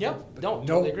die. Yep.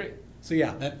 Totally agree. So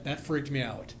yeah, that freaked me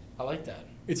out. I like that.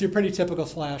 It's your pretty typical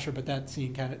slasher, but that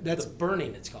scene that's The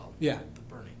Burning. It's called. Yeah. The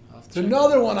Burning. It's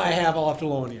another one I have. I'll have to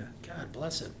loan you. God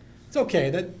bless it. It's okay.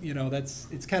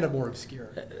 It's kind of more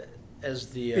obscure.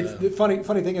 The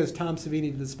funny thing is Tom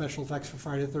Savini did the special effects for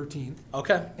Friday the 13th.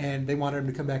 Okay. And they wanted him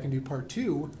to come back and do part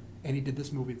 2, and he did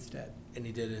this movie instead. And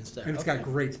he did it instead. And it's got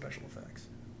great special effects.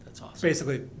 That's awesome. It's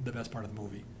basically the best part of the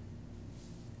movie.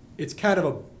 It's kind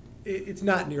of it's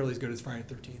not nearly as good as Friday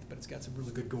the 13th, but it's got some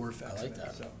really good gore effects. I like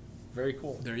that. So. Very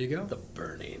cool. There you go. The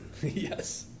Burning.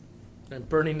 Yes. I'm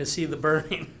burning to see the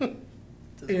burning. Doesn't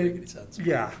make any sense.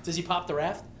 Yeah. Does he pop the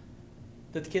raft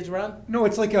that the kids were on? No,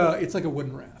 it's like a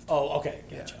wooden raft. Oh, okay.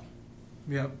 Gotcha.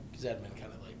 Yeah. Because that'd been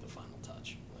kind of like the final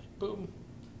touch. Like, boom,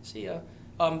 see ya.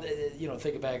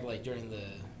 Think back like during the,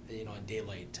 in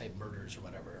daylight type murders or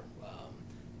whatever.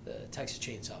 The Texas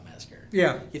Chainsaw Massacre.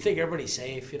 Yeah. You think everybody's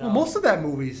safe, Well, most of that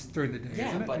movie's during the day. Yeah,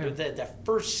 isn't it? but that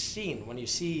first scene when you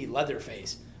see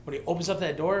Leatherface, when he opens up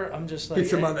that door, I'm just like...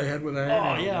 Hits him on the head with a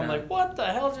hammer. Oh, yeah. I'm like, what the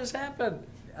hell just happened?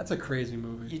 That's a crazy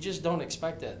movie. You just don't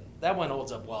expect it. That one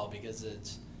holds up well because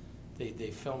they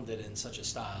filmed it in such a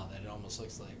style that it almost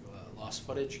looks like lost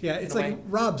footage. Yeah, it's like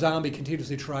Rob Zombie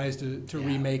continuously tries to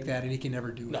remake that, and he can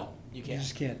never do it. No, you can't. You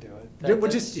just can't do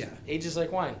it. Age is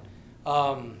like wine.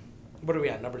 What are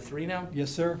we on, number 3 now? Yes,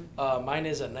 sir. Mine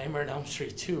is A Nightmare on Elm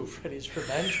Street 2, Freddy's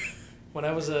Revenge. When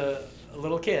I was a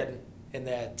little kid, and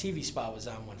that TV spot was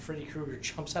on when Freddy Krueger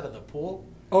jumps out of the pool.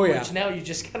 Oh, yeah. Which now you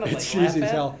just kind of laugh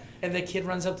at. Hell. And the kid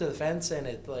runs up to the fence, and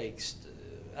it I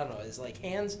don't know, his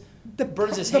hands,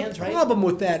 burns his hands, right? The problem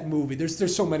with that movie,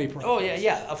 there's so many problems. Oh,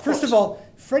 yeah, of course. First of all,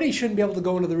 Freddy shouldn't be able to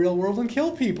go into the real world and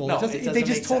kill people. No, they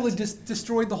just totally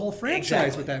destroyed the whole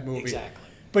franchise with that movie. Exactly.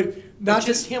 But not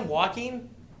just him walking...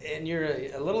 And you're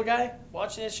a little guy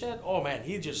watching that shit? Oh, man,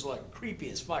 he just looked creepy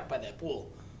as fuck by that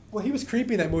pool. Well, he was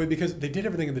creepy in that movie because they did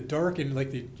everything in the dark and,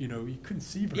 you couldn't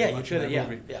see very much in that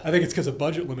movie. Yeah. I think it's because of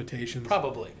budget limitations.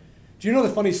 Probably. Do you know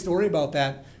the funny story about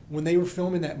that? When they were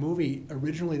filming that movie,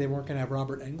 originally they weren't going to have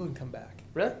Robert Englund come back.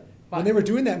 Really? Why? When they were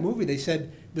doing that movie, they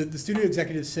said, the studio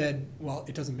executives said, well,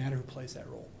 it doesn't matter who plays that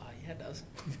role. Yeah, it does.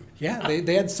 Yeah,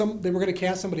 they were going to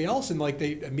cast somebody else, and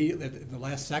they immediately at the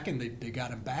last second they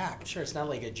got him back. I'm sure it's not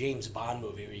like a James Bond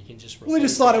movie where you can just. Well, they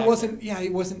just thought it wasn't. Yeah, he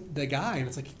wasn't the guy, and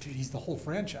it's like, dude, he's the whole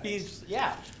franchise.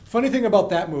 Yeah. Funny thing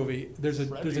about that movie, there's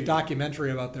a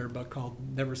documentary about there called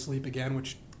Never Sleep Again,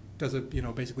 which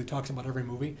basically talks about every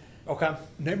movie. Okay.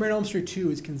 Nightmare on Elm Street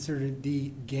 2 is considered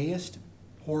the gayest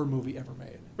horror movie ever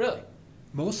made. Really?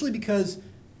 Mostly because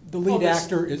the lead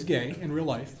actor is gay in real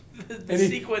life. The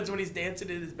sequence when he's dancing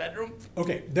in his bedroom.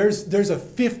 Okay, there's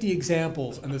 50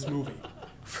 examples in this movie.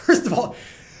 First of all,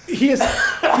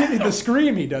 the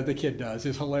scream the kid does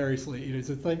is hilariously.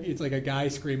 It's like a guy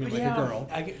screaming like a girl.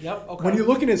 Yep. Okay. When you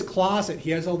look in his closet,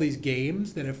 he has all these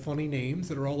games that have funny names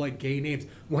that are all like gay names.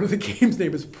 One of the games'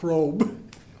 name is Probe.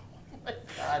 Oh my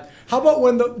God. How about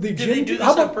when the did gym? They do this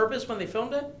on purpose when they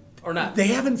filmed it? Or not? They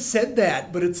haven't said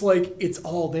that, but it's like it's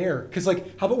all there. Because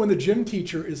how about when the gym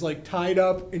teacher is tied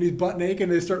up and he's butt naked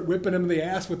and they start whipping him in the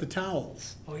ass with the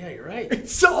towels? Oh yeah, you're right.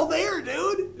 It's all there,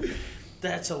 dude.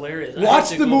 That's hilarious. Watch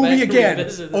the movie again.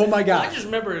 Oh my God. I just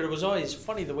remember it was always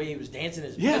funny the way he was dancing in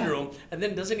his bedroom, and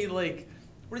then doesn't he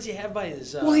what does he have by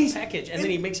his package? And then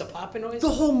he makes a popping noise? The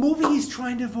whole movie he's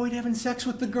trying to avoid having sex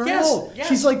with the girl. Yes.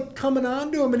 She's coming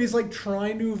on to him and he's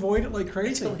trying to avoid it like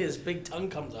crazy. Until his big tongue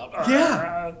comes up.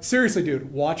 Yeah. Seriously,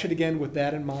 dude, watch it again with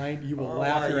that in mind. You will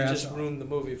laugh your ass off. You just ruined the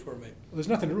movie for me. Well, there's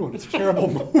nothing to ruin. It's a terrible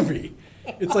movie.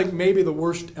 It's maybe the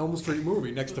worst Elm Street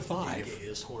movie next to 5. The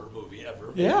gayest horror movie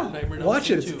ever. Yeah.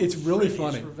 Watch it. It's really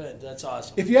funny. Revenge. That's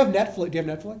awesome. If you have Netflix, do you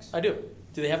have Netflix? I do.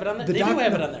 Do they have it on there? They do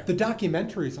have it on there. The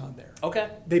documentary's on there. Okay.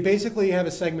 They basically have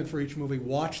a segment for each movie.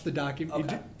 Watch the documentary.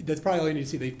 Okay. That's probably all you need to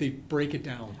see. They break it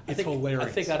down. It's hilarious. I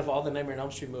think out of all the Nightmare on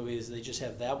Elm Street movies, they just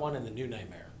have that one and the New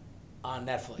Nightmare on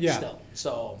Netflix still.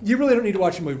 So you really don't need to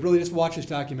watch the movie. Really just watch this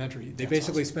documentary. They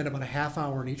basically awesome. spend about a half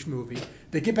hour in each movie.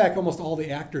 They get back almost all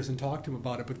the actors and talk to them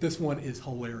about it, but this one is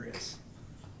hilarious.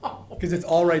 Because it's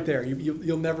all right there.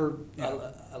 You'll never...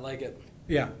 I like it.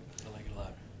 Yeah. I like it a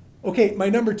lot. Okay, my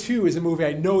number 2 is a movie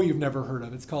I know you've never heard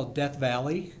of. It's called Death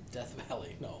Valley. Death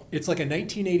Valley, no. It's like a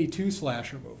 1982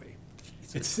 slasher movie.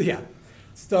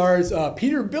 Stars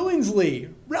Peter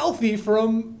Billingsley, Ralphie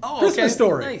from Christmas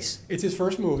Story. Nice. It's his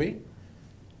first movie.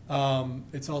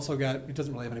 It's also it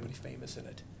doesn't really have anybody famous in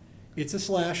it. It's a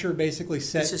slasher, basically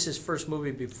set. This is his first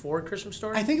movie before Christmas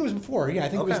Story? I think it was before. Yeah, I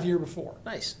think it was the year before.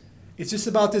 Nice. It's just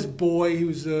about this boy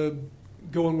who's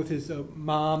going with his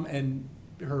mom and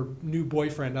her new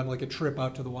boyfriend on like a trip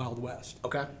out to the Wild West.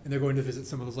 Okay. And they're going to visit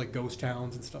some of those like ghost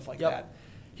towns and stuff like that.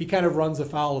 He kind of runs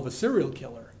afoul of a serial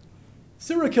killer.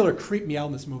 Serial killer creeped me out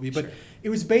in this movie, but it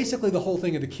was basically the whole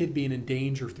thing of the kid being in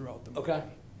danger throughout the movie. Okay.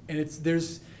 And it's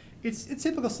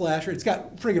typical slasher. It's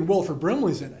got friggin' Wilford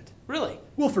Brimley's in it. Really?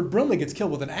 Wilford Brimley gets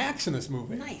killed with an axe in this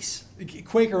movie. Nice.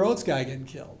 Quaker Oats guy getting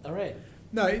killed. All right.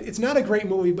 No, it's not a great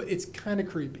movie, but it's kind of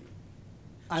creepy.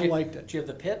 I liked it. Do you have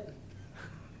The Pit?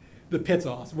 The Pit's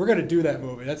awesome. We're going to do that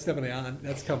movie. That's definitely on.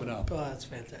 That's coming up. Oh, that's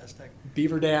fantastic.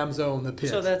 Beaver Dam Zone, The Pit.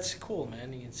 So that's cool,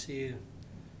 man. You can see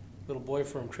little boy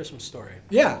from Christmas Story.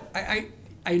 Yeah, I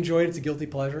enjoyed it. It's a guilty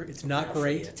pleasure. It's not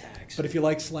great, attacks. But if you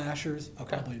like slashers, you'll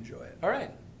probably enjoy it. All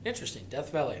right. Interesting.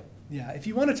 Death Valley. Yeah, if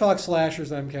you want to talk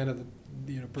slashers, I'm kind of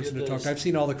the person to talk to. I've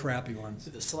seen all the crappy ones.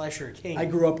 The slasher king. I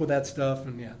grew up with that stuff,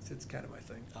 and it's kind of my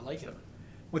thing. I like it.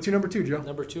 What's your number 2, Joe?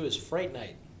 Number 2 is Fright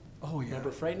Night. Oh, yeah.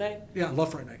 Remember Fright Night? Yeah, I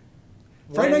love Fright Night.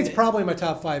 Fright Night's probably my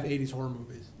top 5 80s horror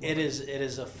movies. It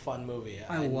is a fun movie.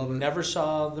 I love it. I never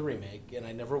saw the remake, and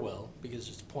I never will, because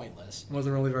it's pointless. It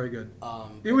wasn't really very good.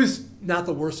 It was not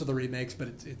the worst of the remakes, but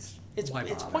it's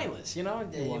pointless, you know?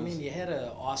 I mean, you had an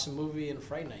awesome movie in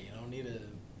Fright Night. You don't need to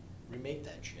remake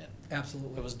that shit.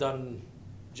 Absolutely. It was done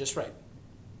just right.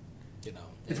 You know?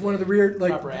 It's one of the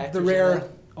rare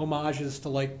homages to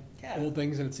old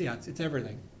things, and it's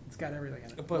everything. It's got everything in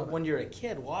it. But when you're a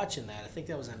kid watching that, I think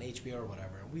that was on HBO or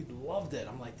whatever, and we loved it.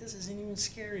 I'm like, this isn't even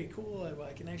scary. Cool.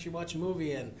 I can actually watch a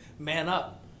movie and man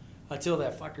up until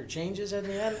that fucker changes at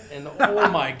the end. And oh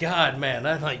my God, man,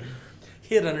 I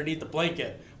hid underneath the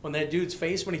blanket when that dude's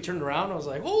face, when he turned around, I was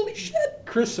like, holy shit.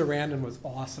 Chris Sarandon was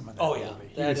awesome in that movie.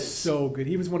 He was so good.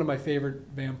 He was one of my favorite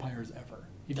vampires ever.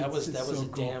 That was so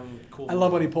cool. Damn cool. I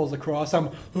love when he pulls the cross.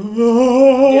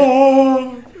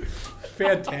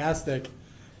 Fantastic.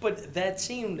 But that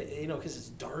seemed, because it's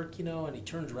dark, and he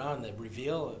turns around and the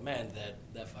reveal, man,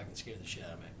 that fucking scared the shit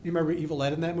out of me. You remember Evil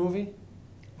Ed in that movie?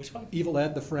 Which one? Evil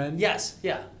Ed, the friend? Yes,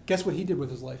 yeah. Guess what he did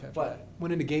with his life after that?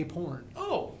 Went into gay porn.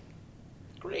 Oh,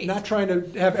 great. Not trying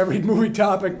to have every movie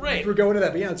topic we're going to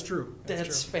that, but yeah, it's true.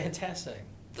 That's fantastic.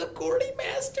 The Gordy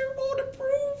Master won't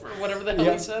approve, or whatever the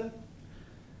hell he said.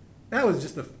 That was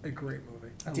just a great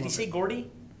movie. Did he say Gordy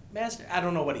Master? I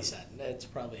don't know what he said. It's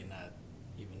probably not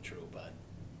even true, but...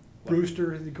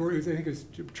 Brewster, I think it was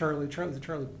Charlie, what's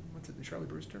it, Charlie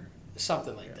Brewster?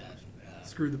 Something like that.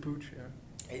 Screw the pooch, yeah.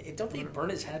 Don't they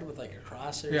burn his head with a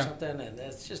cross or something? And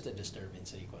that's just a disturbing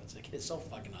sequence. It's so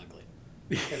fucking ugly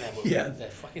in that movie.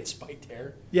 That fucking spiked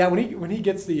hair. Yeah, when he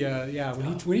gets the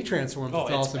when he transforms,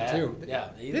 it's awesome bad. too. Yeah,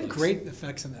 they have great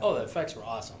effects in that. Oh, the effects were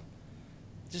awesome.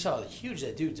 Just how huge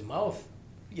that dude's mouth,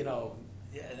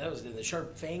 that was the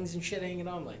sharp fangs and shit hanging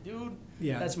on. I'm like, dude,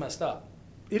 that's messed up.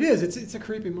 It is. It's a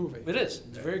creepy movie. It is.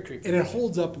 It's very creepy. And it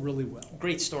holds up really well.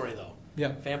 Great story, though.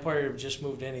 Yeah. Vampire just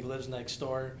moved in. He lives next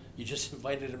door. You just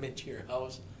invited him into your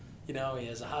house. He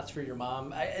has a hots for your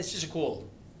mom. It's just a cool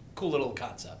little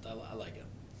concept. I like it.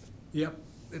 Yep.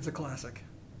 It's a classic.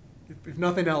 If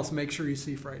nothing else, make sure you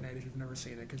see Fright Night if you've never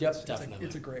seen it. Definitely.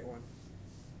 It's a great one.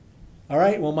 All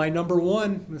right. Well, my number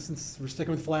 1, since we're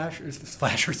sticking with slashers.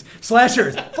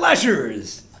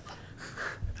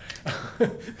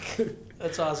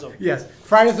 That's awesome. Yes.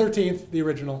 Friday the 13th, the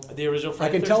original. The original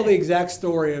Friday I can tell the exact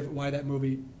story of why that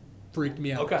movie freaked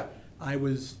me out. Okay. I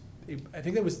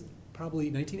think that was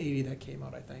probably 1980 that came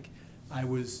out, I think. I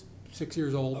was 6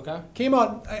 years old. Okay. Came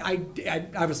out, I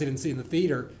obviously didn't see it in the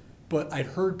theater, but I'd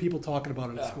heard people talking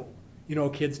about it at school.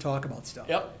 Kids talk about stuff.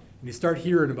 Yep. And you start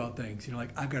hearing about things.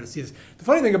 I've got to see this. The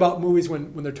funny thing about movies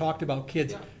when they're talked about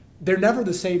kids, they're never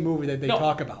the same movie that they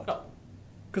talk about. No.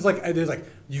 Because there's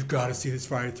you've got to see this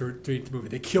Friday the 13th movie.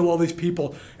 They kill all these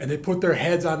people and they put their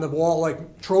heads on the wall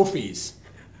like trophies.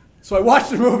 So I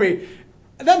watched the movie,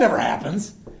 and that never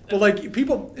happens. But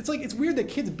people, it's weird that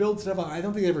kids build stuff out. I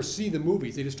don't think they ever see the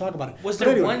movies. They just talk about it. Was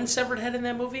there one severed head in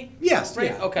that movie? Yes.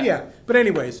 Right. Yeah, okay. Yeah. But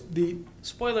anyways,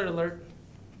 spoiler alert.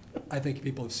 I think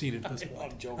people have seen it at this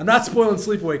point. I'm not spoiling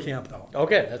Sleepaway Camp though.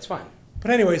 Okay, that's fine. But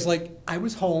anyways, I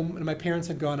was home and my parents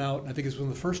had gone out. And I think it was one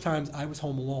of the first times I was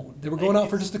home alone. They were going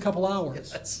out for just a couple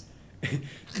hours. Yes.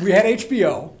 We had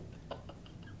HBO.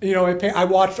 I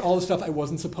watched all the stuff I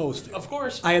wasn't supposed to. Of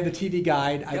course. I had the TV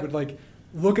guide. Yep. I would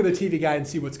look at the TV guide and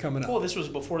see what's coming up. Well, this was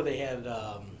before they had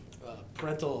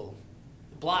parental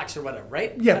blocks or whatever,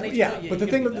 right? Yeah, yeah. But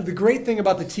the great thing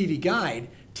about the TV Guide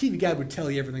would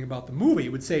tell you everything about the movie.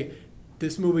 It would say,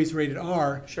 this movie's rated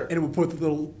R, sure, and it would put the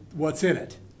little what's in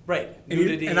it. Right.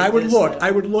 And I would look.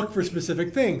 I would look for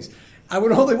specific things. I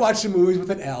would only watch the movies with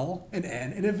an L, an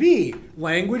N, and a V.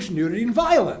 Language, nudity, and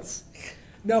violence.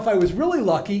 Now, if I was really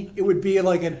lucky, it would be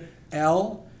like an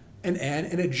L, an N,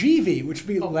 and a GV, which would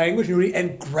be language, nudity,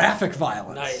 and graphic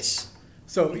violence. Nice.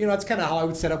 So, that's kind of how I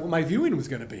would set up what my viewing was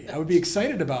going to be. I would be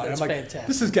excited about it. I'm like, fantastic.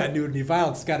 This has got nudity,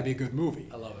 violence. It's got to be a good movie.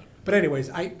 I love it. But anyways,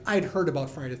 I'd heard about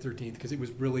Friday the 13th because it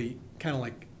was really kind of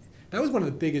like, that was one of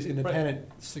the biggest independent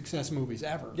success movies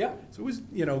ever. Yeah. So it was,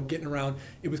 getting around.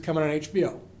 It was coming on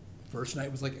HBO. First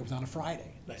night was it was on a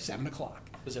Friday, nice. 7 o'clock.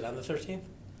 Was it on the 13th? It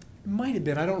might have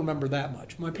been. I don't remember that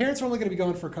much. My parents were only going to be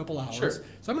gone for a couple hours. Sure.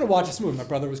 So I'm going to watch this movie. My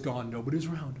brother was gone. Nobody was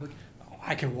around. I'm like,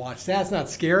 I can watch that. It's not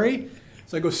scary.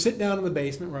 So I go sit down in the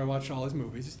basement where I watch all his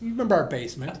movies. You remember our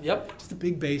basement? Yep. Just a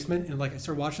big basement. And I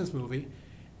started watching this movie,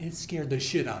 and it scared the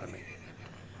shit out of me.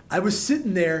 I was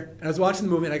sitting there, and I was watching the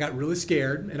movie, and I got really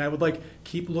scared, and I would,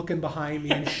 keep looking behind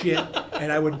me and shit,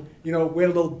 and I would, wait a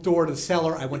little door to the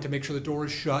cellar. I went to make sure the door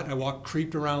was shut. I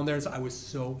creeped around there, so I was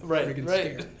so freaking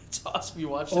scared. It's awesome. You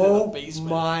watched it in the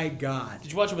basement. Oh, my God.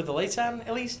 Did you watch it with the lights on,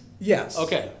 at least? Yes.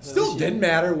 Okay. Still didn't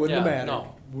matter. Wouldn't have mattered.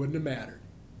 No. Wouldn't have mattered.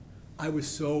 I was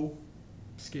so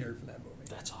scared for that movie.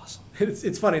 That's awesome.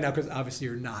 It's funny now, because obviously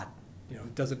you're not.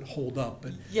 It doesn't hold up,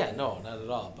 but yeah, no, not at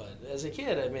all. But as a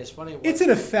kid, I mean, it's funny. It's an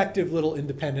effective little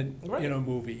independent,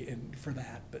 movie, and for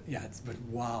that. But yeah, but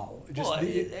wow.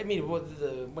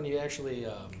 When you actually,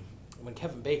 when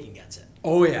Kevin Bacon gets it.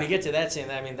 Oh yeah. When you get to that scene,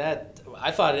 I mean,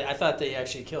 I thought they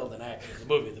actually killed an actor in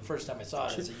the movie the first time I saw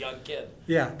it as a young kid.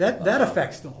 Yeah, that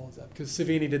effect still holds up because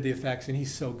Savini did the effects, and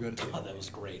he's so good at it. Oh, that was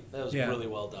great. That was really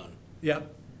well done.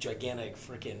 Yep. Gigantic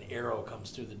freaking arrow comes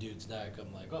through the dude's neck.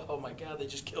 I'm like, oh my God, they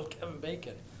just killed Kevin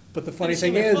Bacon. But the funny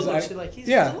thing is, he's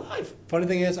alive. Funny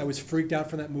thing is, I was freaked out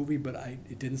for that movie, but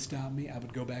it didn't stop me. I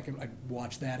would go back and I'd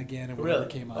watch that again and whatever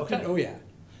came out. Okay. Oh yeah.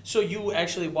 So you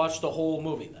actually watched the whole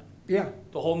movie then? Yeah.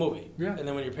 The whole movie. Yeah. And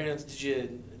then when your parents, did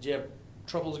you have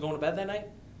troubles going to bed that night?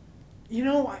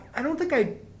 I don't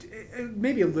think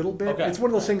maybe a little bit. Okay. It's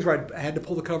one of those things where I had to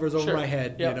pull the covers over my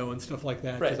head, and stuff like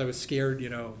that because I was scared.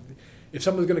 If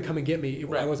someone was going to come and get me,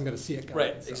 I wasn't going to see it coming.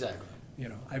 Right, so, exactly.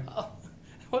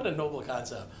 What a noble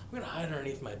concept. I'm going to hide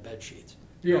underneath my bed sheets.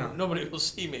 Yeah. Nobody will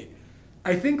see me.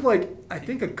 I don't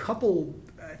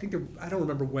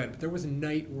remember when, but there was a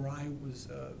night where I was,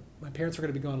 my parents were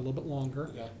going to be gone a little bit longer,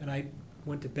 and I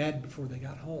went to bed before they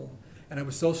got home. And I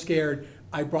was so scared,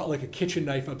 I brought a kitchen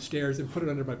knife upstairs and put it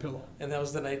under my pillow. And that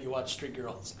was the night you watched Street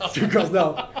Girls. Street Girls,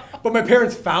 no. But my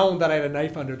parents found that I had a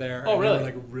knife under there. Oh, really?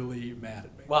 They were really mad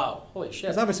at me. Wow, holy shit.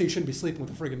 Because obviously you shouldn't be sleeping with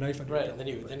a friggin' knife under your pillow.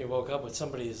 Right, and then you woke up with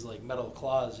somebody's metal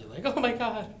claws. You're like, oh my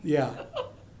God. Yeah.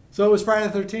 So it was Friday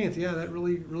the 13th. Yeah, that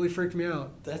really, really freaked me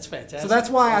out. That's fantastic. So that's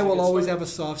why I will always have a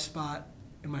soft spot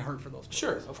in my heart for those movies.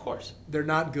 Sure, of course. They're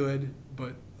not good,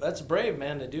 but... That's brave,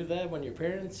 man, to do that when your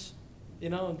parents...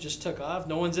 just took off.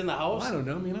 No one's in the house. Well, I don't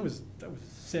know. I mean, I was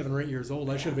 7 or 8 years old.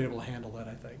 I should have been able to handle that,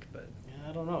 I think. But yeah,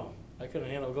 I don't know. I couldn't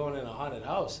handle going in a haunted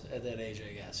house at that age,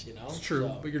 I guess. It's true.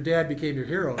 So. But your dad became your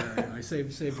hero there. I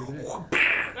saved your day.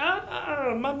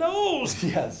 My nose.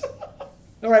 Yes.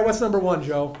 All right. What's number one,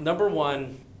 Joe? Number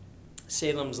one,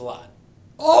 Salem's Lot.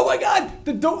 Oh my God!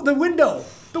 The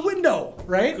window,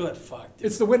 right? Good fuck. Dude.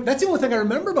 It's the window. That's the only thing I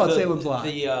remember about Salem's Lot.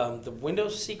 The window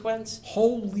sequence.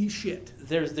 Holy shit!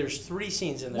 There's 3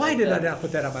 scenes in there. Why did I not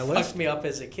put that on my list? Fucked me up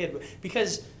as a kid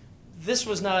because this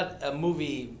was not a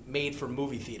movie made for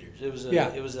movie theaters. It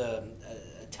was a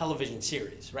television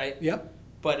series, right? Yep.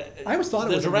 But I always thought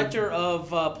the director of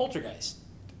Poltergeist,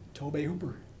 Tobe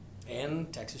Hooper,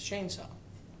 and Texas Chainsaw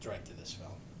directed this film.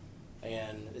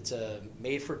 And it's a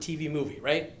made-for-TV movie,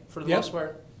 right? For the most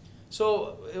part.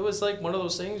 So it was like one of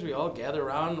those things. We all gather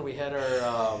around and we had our...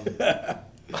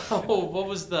 what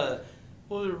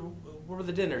were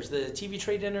the dinners? The TV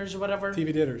tray dinners or whatever?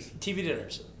 TV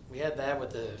dinners. We had that with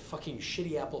the fucking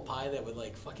shitty apple pie that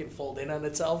would fucking fold in on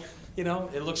itself. It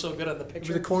looked so good on the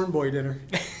picture. It was a corn boy dinner.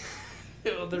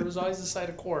 There was always a side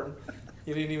of corn.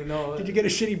 You didn't even know. Did you get a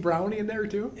shitty brownie in there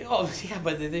too? Oh yeah,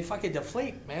 but they fucking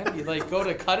deflate, man. You go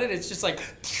to cut it, it's just like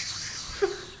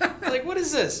what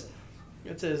is this?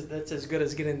 That's as good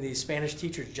as getting the Spanish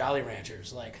teacher's Jolly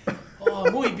Ranchers.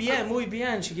 Muy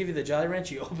bien. She give you the Jolly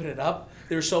Rancher, you open it up.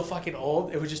 They were so fucking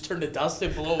old, it would just turn to dust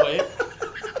and blow away.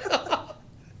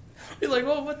 You're like,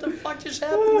 well, what the fuck just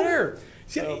happened there?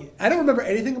 See, I don't remember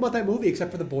anything about that movie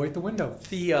except for the boy at the window.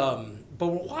 But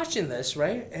we're watching this,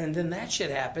 right? And then that shit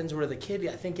happens where the kid,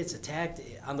 I think, gets attacked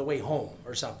on the way home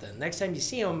or something. Next time you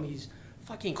see him, he's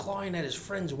fucking clawing at his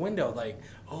friend's window, like,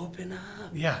 open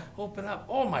up. Yeah. Open up.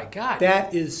 Oh, my God.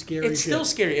 That is scary. It's still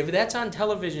scary. If that's on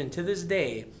television to this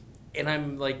day, and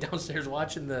I'm, like, downstairs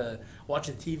watching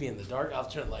TV in the dark, I'll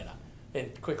turn the light on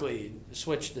and quickly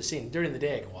switch the scene. During the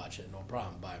day, I can watch it, no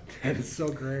problem. But that is so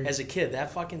great. As a kid,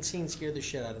 that fucking scene scared the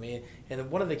shit out of me. And then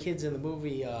one of the kids in the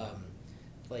movie,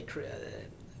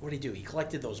 what did he do? He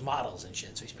collected those models and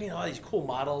shit. So he's painting all these cool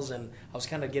models, and I was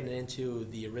kind of getting into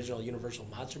the original Universal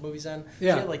Monster movies then.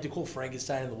 Yeah. So he had, like, the cool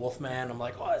Frankenstein and the Wolfman. I'm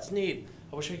like, oh, that's neat.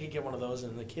 I wish I could get one of those.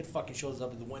 And the kid fucking shows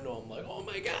up at the window. I'm like, oh,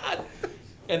 my God.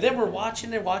 And then we're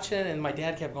watching it, and my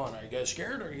dad kept going, are you guys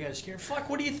scared? Are you guys scared? Fuck,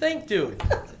 what do you think, dude?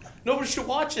 Nobody should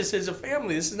watch this as a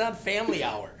family. This is not family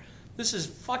hour. This is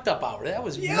fucked up hour. That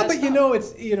was but up.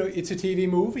 it's a TV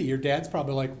movie. Your dad's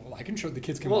probably like, well, I can show the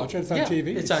kids can watch it. It's on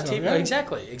TV. It's on TV. Yeah.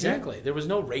 Exactly. Yeah. There was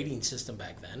no rating system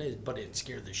back then, but it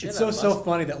scared the shit It's out of us. so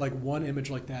funny that like one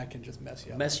image like that can just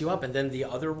mess you up. And then the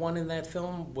other one in that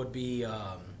film would be,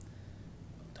 I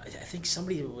think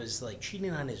somebody was like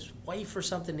cheating on his wife or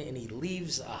something, and he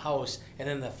leaves a house, and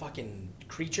then the fucking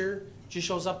creature just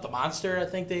shows up. The monster, I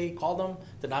think they called him,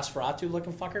 the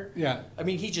Nosferatu-looking fucker. Yeah. I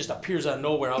mean, he just appears out of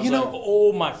nowhere. I was like,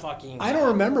 oh my fucking God. I don't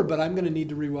remember, but I'm going to need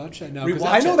to rewatch that now. Rewatch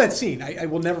I know it. that scene. I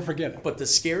will never forget it. But the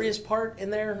scariest part in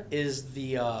there is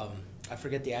the, I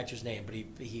forget the actor's name, but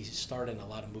he starred in a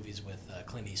lot of movies with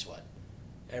Clint Eastwood.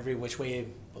 Every Which Way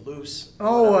But Loose.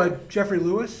 Jeffrey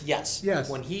Lewis? Yes. Yes.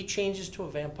 When he changes to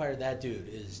a vampire, that dude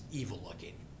is evil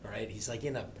looking. All right, he's like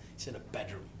in a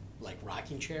bedroom, like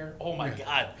rocking chair. Oh my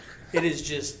God, it is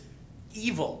just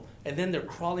evil. And then they're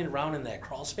crawling around in that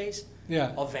crawl space.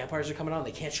 Yeah. All the vampires are coming out.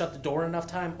 They can't shut the door enough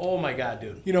time. Oh my God,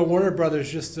 dude. Warner Brothers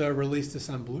just released this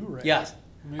on Blu-ray. Yes.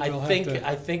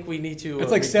 I think we need to.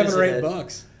 It's like $7 or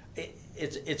 $8.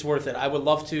 It's worth it. I would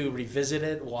love to revisit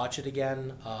it, watch it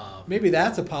again. Maybe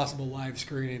that's a possible live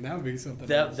screening. That would be something.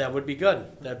 That would be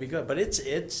good. That'd be good. But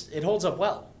it holds up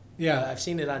well. Yeah, I've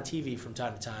seen it on TV from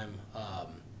time to time.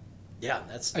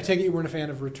 I take it you weren't a fan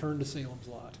of Return to Salem's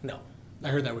Lot. No, I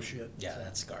heard that was shit. Yeah,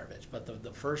 that's garbage. But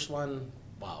the first one,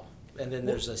 wow. And then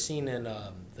there's a scene in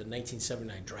the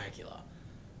 1979 Dracula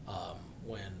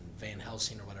when Van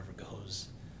Helsing or whatever goes.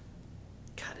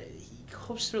 God, he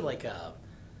goes through like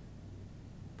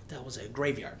that was a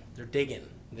graveyard. They're digging.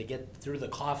 They get through the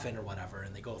coffin or whatever,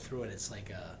 and they go through it. It's like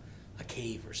a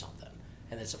cave or something.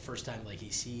 And it's the first time like he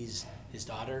sees his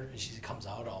daughter, and she comes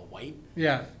out all white.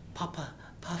 Yeah. Papa.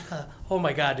 Oh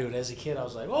my God, dude! As a kid, I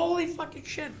was like, holy fucking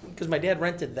shit, because my dad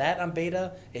rented that on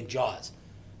Beta and Jaws,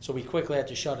 so we quickly had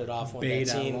to shut it off when that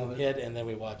scene hit, and then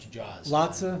we watched Jaws.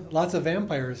 Lots of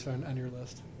vampires on your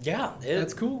list. Yeah,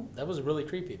 that's cool. That was really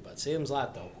creepy, but Salem's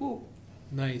Lot though. Whew.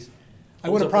 Nice. I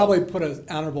would have probably put an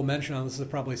honorable mention on this. Is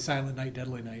probably Silent Night,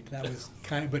 Deadly Night. That was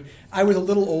but I was a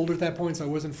little older at that point, so I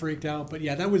wasn't freaked out. But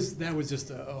yeah, that was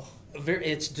just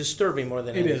it's disturbing more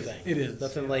than anything. It is.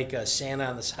 Nothing like Santa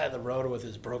on the side of the road with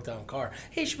his broke down car.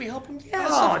 Hey, should we help him?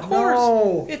 Yes, of course.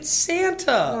 No. It's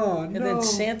Santa. Oh, and no. then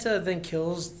Santa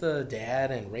kills the dad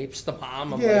and rapes the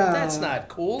mom. I'm like, that's not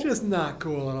cool. Just not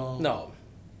cool at all. No.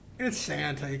 It's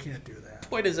Santa. You can't do that.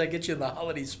 Boy, does that get you in the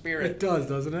holiday spirit. It does,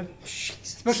 doesn't it?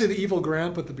 Jesus. Especially the evil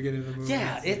grandpa at the beginning of the movie.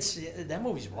 Yeah, that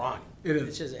movie's wrong. It is.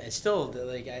 It's just, it's still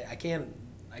like I can't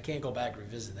go back and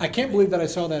revisit that. I can't believe that I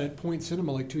saw that at Point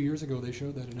Cinema like 2 years ago. They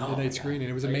showed that in a midnight screening.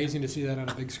 It was amazing to see that on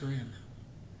a big screen.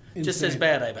 Insane. Just as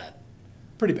bad, I bet.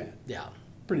 Pretty bad. Yeah.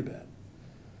 Pretty bad.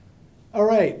 All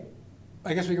right.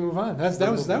 I guess we can move on. That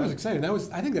was exciting.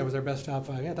 I think that was our best top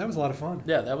 5. Yeah, that was a lot of fun.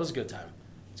 Yeah, that was a good time.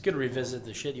 It's good to revisit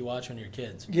the shit you watch when you're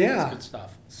kids. Yeah. It's good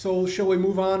stuff. So shall we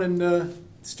move on and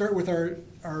start with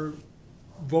our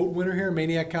vote winner here,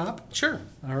 Maniac Cop? Sure.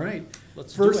 All right.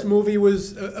 Let's First movie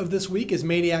of this week is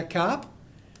Maniac Cop,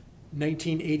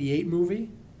 1988 movie,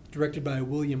 directed by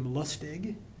William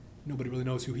Lustig. Nobody really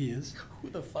knows who he is. Who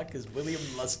the fuck is William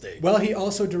Lustig? Well, he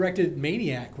also directed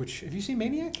Maniac, which, have you seen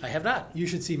Maniac? I have not. You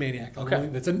should see Maniac. Okay. I'm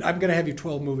going to have you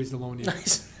 12 movies to loan you.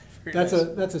 Nice. That's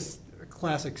a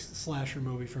classic slasher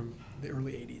movie from the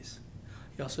early 80s.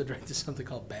 He also directed something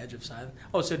called Badge of Silence.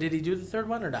 Oh, so did he do the third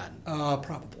one or not?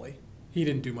 Probably. He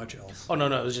didn't do much else. Oh, no,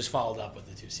 it was just followed up with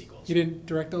the 2 sequels. He didn't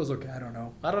direct those? Okay, I don't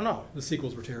know. I don't know. The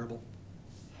sequels were terrible.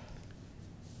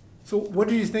 So what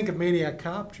did you think of Maniac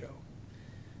Cop, Joe?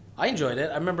 I enjoyed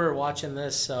it. I remember watching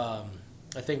this, I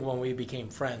think when we became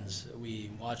friends,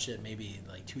 we watched it maybe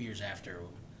like 2 years after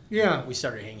we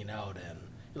started hanging out. And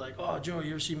you're like, oh, Joe,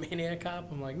 you ever see Maniac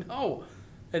Cop? I'm like, no.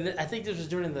 And I think this was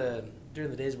during the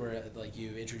days where like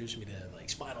you introduced me to like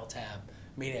Spinal Tap,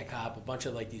 Maniac Cop, a bunch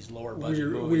of like these lower budget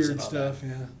movies. Weird stuff,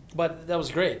 yeah. But that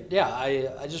was great. Yeah,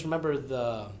 I just remember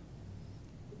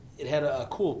it had a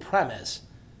cool premise.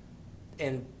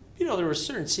 And there were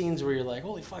certain scenes where you're like,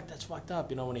 holy fuck, that's fucked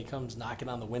up. When he comes knocking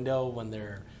on the window when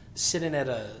they're sitting at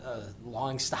a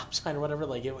long stop sign or whatever,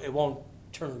 like it won't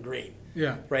turn green.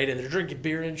 Yeah. Right? And they're drinking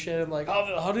beer and shit. I'm like,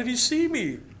 how did he see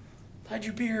me? Hide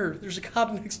your beer. There's a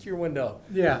cop next to your window.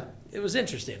 Yeah. It was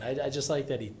interesting. I just like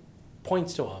that he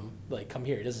points to him, like, come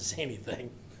here. He doesn't say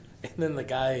anything. And then the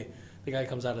guy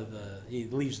comes out of he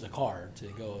leaves the car to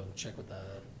go and check with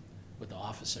the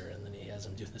officer, and then he has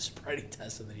him do the sobriety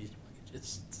test, and then he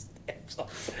just stamps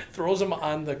off, throws him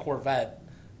on the Corvette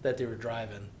that they were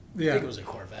driving. Yeah. I think it was a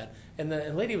Corvette. And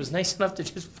the lady was nice enough to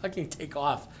just fucking take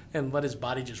off and let his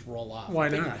body just roll off. Why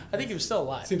not? I think he was still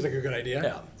alive. Seems like a good idea.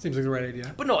 Yeah. Seems like the right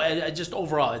idea. But no, I just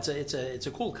overall, it's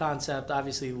a cool concept.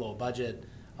 Obviously, low budget,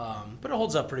 but it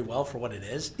holds up pretty well for what it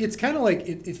is. It's kind of like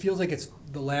it feels like it's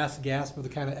the last gasp of the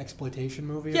kind of exploitation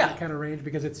movie of that kind of range,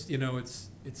 because it's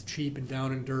it's cheap and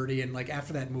down and dirty, and like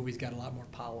after that movie's got a lot more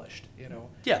polished.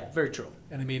 Yeah, very true.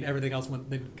 And I mean, everything else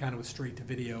kind of was straight to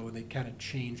video, and they kind of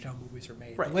changed how movies are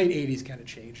made. Right. The late '80s kind of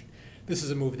changed. This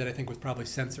is a movie that I think was probably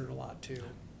censored a lot too.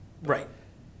 Right.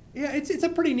 Yeah, it's a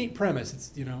pretty neat premise.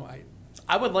 It's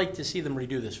I would like to see them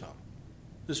redo this film.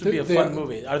 This would be a fun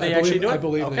movie. Are they actually doing it? I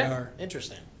believe they are.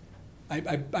 Interesting.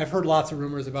 I've heard lots of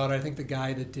rumors about it. I think the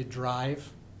guy that did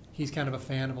Drive, he's kind of a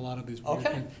fan of a lot of these weird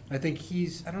things. I think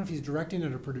I don't know if he's directing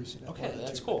it or producing it. Okay,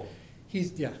 that's cool.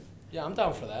 Yeah, I'm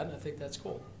down for that. I think that's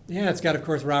cool. Yeah, it's got, of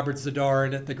course, Robert Zadar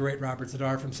in it. The great Robert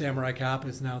Zadar from Samurai Cop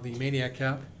is now the Maniac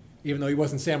Cop, even though he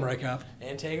wasn't Samurai Cop.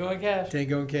 And Tango and Cash.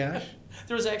 Tango and Cash.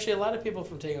 There was actually a lot of people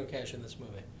from Tango and Cash in this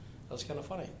movie. That was kind of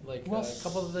funny. Like a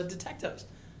couple of the detectives.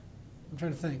 I'm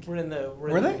trying to think.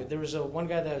 Were they? There was one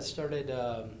guy that started.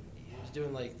 He was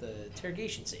doing like the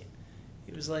interrogation scene.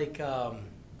 He was like.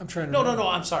 I'm trying to. No.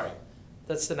 I'm sorry.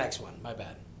 That's the next one. My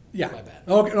bad. Yeah. My bad.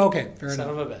 Okay. Fair enough. Son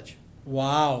of a bitch.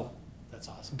 Wow. That's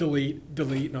awesome.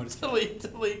 Delete. No, just delete.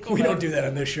 We don't do that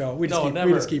on this show. We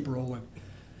just keep rolling.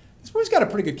 This movie's got a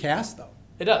pretty good cast, though.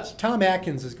 It does. Tom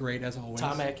Atkins is great, as always.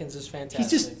 Tom Atkins is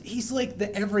fantastic. He's like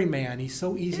the everyman. He's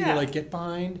so easy to like get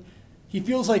behind. He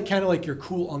feels like kind of like your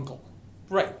cool uncle.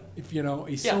 Right. If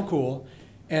he's so cool.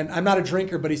 And I'm not a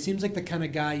drinker, but he seems like the kind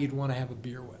of guy you'd want to have a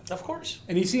beer with. Of course.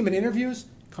 And you see him in interviews,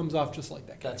 comes off just like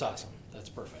that guy. That's awesome. That's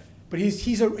perfect. But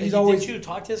he's always. Did you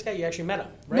talk to this guy? You actually met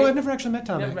him, right? No, I've never actually met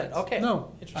Tom. Okay.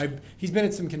 No. He's been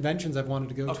at some conventions I've wanted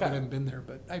to go to. I haven't been there,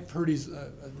 but I've heard he's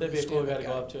that'd be a cool guy to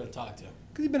go up to and talk to.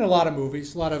 Because he's been in a lot of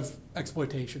movies, a lot of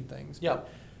exploitation things. Yeah.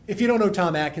 If you don't know who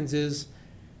Tom Atkins is,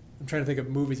 I'm trying to think of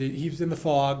movies. He was in The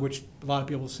Fog, which a lot of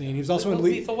people have seen. He was also in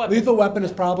Lethal Weapon. Lethal Weapon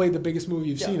is probably the biggest movie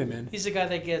you've seen him in. He's the guy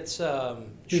that gets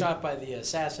shot by the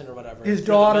assassin or whatever. His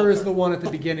daughter is the one at the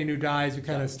beginning who dies, who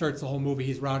kind of starts the whole movie.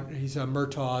 He's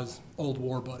Murtaugh's old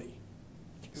war buddy.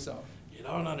 So you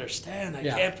don't understand. I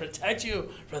can't protect you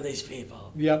from these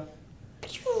people. Yep.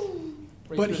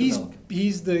 But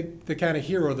he's the kind of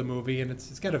hero of the movie, and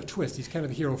it's got a twist. He's kind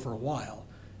of the hero for a while.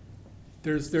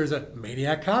 There's a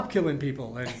maniac cop killing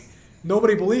people, and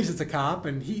nobody believes it's a cop.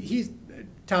 And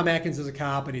Tom Atkins is a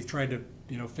cop, and he's trying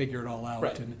to figure it all out.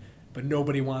 Right. But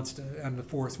nobody wants to, and the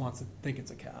force wants to think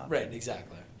it's a cop. Right.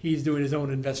 Exactly. He's doing his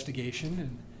own investigation,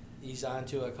 and he's on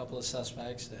to a couple of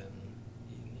suspects, and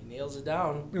he nails it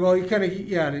down. Well,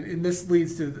 and this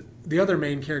leads to the other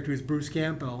main character, who's Bruce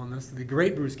Campbell, and the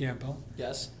great Bruce Campbell.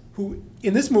 Yes. Who,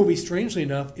 in this movie, strangely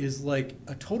enough, is like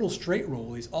a total straight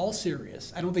role. He's all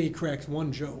serious. I don't think he cracks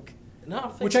one joke.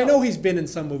 No, I know he's been in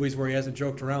some movies where he hasn't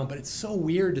joked around, but it's so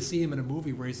weird to see him in a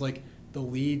movie where he's like the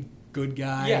lead good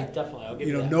guy. Yeah, definitely. I'll give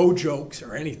you that. No jokes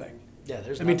or anything. Yeah,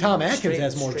 there's. Tom Atkins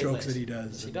has more jokes than he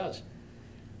does. Yes, he does.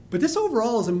 But this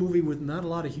overall is a movie with not a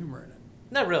lot of humor in it.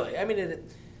 Not really. I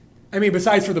mean,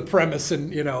 besides for the premise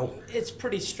and it's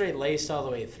pretty straight laced all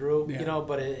the way through.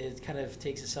 But it kind of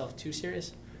takes itself too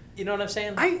serious. You know what I'm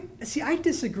saying? I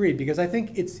disagree, because I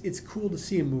think it's cool to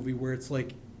see a movie where it's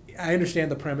like, I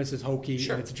understand the premise is hokey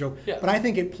and it's a joke, but I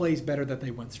think it plays better that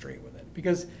they went straight with it,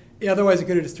 because otherwise it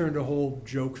could have just turned into a whole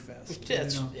joke fest.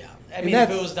 Yeah. I mean, if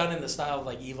it was done in the style of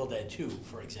like Evil Dead 2,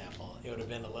 for example, it would have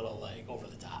been a little like over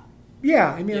the top. Yeah,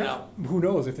 I mean, who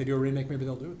knows, if they do a remake, maybe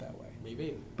they'll do it that way.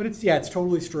 Maybe. But it's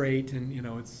totally straight, and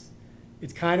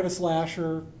it's kind of a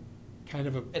slasher.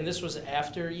 And this was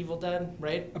after Evil Dead,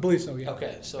 right? I believe so, yeah.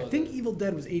 Okay, so... I think Evil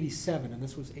Dead was 87, and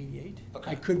this was 88.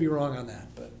 Okay. I could be wrong on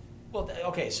that, but... Well,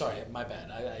 okay, sorry, my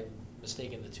bad. I'm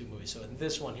mistaken the two movies. So in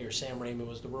this one here, Sam Raimi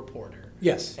was the reporter.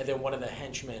 Yes. And then one of the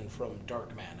henchmen from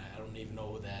Darkman. I don't even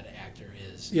know who that actor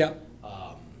is. Yeah.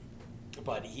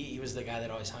 But he was the guy that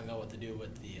always hung out with the dude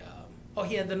with the Oh,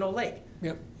 he had the no leg.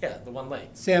 Yep. Yeah, the one leg.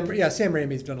 Sam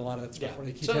Raimi's done a lot of that stuff.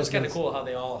 Yeah. So it was kind of cool how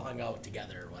they all hung out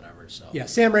together or whatever. So yeah,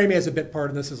 Sam Raimi has a bit part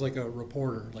in this as like a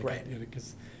reporter, like right?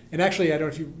 And actually, I don't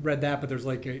know if you read that, but there's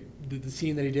like the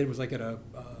scene that he did was like at a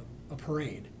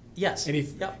parade. Yes. And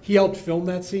he helped film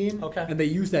that scene. Okay. And they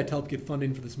used that to help get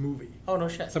funding for this movie. Oh, no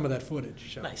shit. Some of that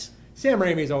footage. So. Nice. Sam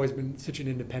Raimi's always been such an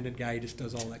independent guy. He just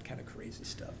does all that kind of crazy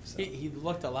stuff. So. He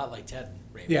looked a lot like Ted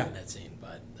Raimi in that scene,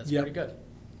 but that's pretty good.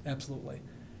 Absolutely.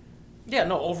 Yeah,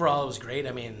 no, overall it was great.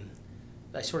 I mean,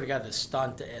 I sort of got the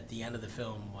stunt at the end of the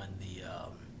film when the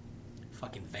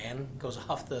fucking van goes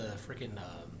off the freaking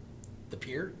the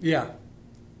pier. Yeah.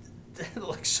 It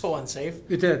looks so unsafe.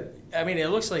 It did. I mean, it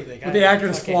looks like the guy. With the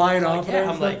actors flying off.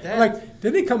 Yeah, I'm like that. I'm like,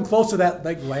 didn't he come close to that,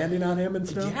 like landing on him and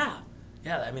stuff? Yeah.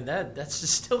 Yeah, I mean, that's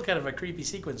still kind of a creepy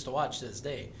sequence to watch to this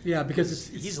day. Yeah, because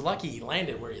he's lucky he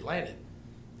landed where he landed.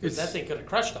 Because that thing could have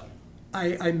crushed him.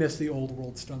 I miss the old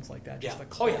world stunts like that. Just yeah. the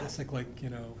classic, like,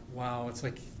 wow. It's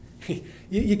like,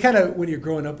 you kind of, when you're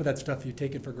growing up with that stuff, you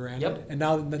take it for granted. Yep. And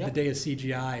now the day of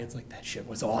CGI, it's like, that shit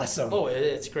was awesome. Oh,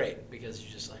 it's great because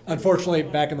you're just like... Unfortunately,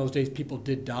 back in those days, people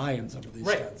did die in some of these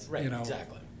stunts. Right,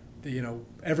 exactly.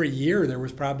 Every year there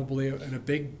was probably in a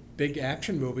big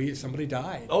action movie, somebody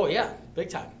died. Oh, yeah, big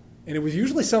time. And it was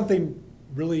usually something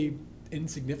really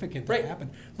insignificant that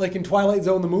happened. Like in Twilight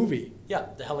Zone, the movie. Yeah,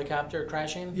 the helicopter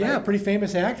crashing. Yeah, right? Pretty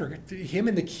famous actor. Him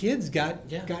and the kids got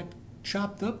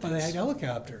chopped up by the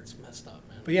helicopter. It's messed up,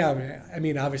 man. But yeah, I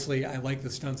mean, obviously, I like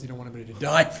the stunts. You don't want anybody to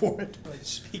die for it. But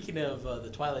speaking of the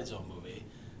Twilight Zone movie,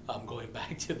 going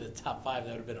back to the top 5, that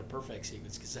would have been a perfect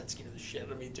sequence because that scared the shit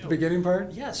out of me too. The beginning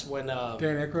part? Yes, when Dan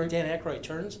Aykroyd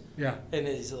turns. Yeah. And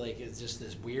it's like, it's just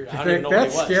this weird... I don't even know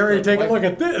that's what he was, scary. Take a look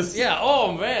at this. Yeah,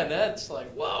 oh man, that's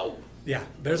like, whoa. Yeah,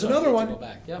 there's another one. Go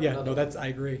back. Yeah, no, that's, I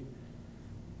agree.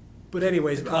 But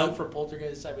anyways... The clown for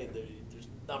Poltergeist, I mean, there's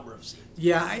a number of scenes.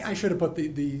 Yeah, I should have put the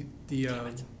Damn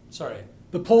it. Sorry.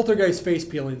 The Poltergeist face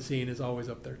peeling scene is always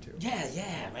up there too.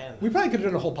 Yeah, man. We probably could have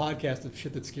done a whole podcast of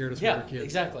shit that scared us when we were kids. Yeah,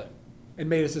 exactly. And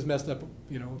made us as messed up,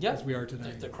 as we are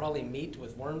today. The crawly meat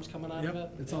with worms coming out of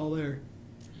it. It's all there.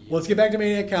 Well, let's get back to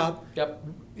Maniac Cop. Yep.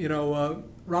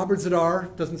 Robert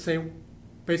Z'Dar doesn't say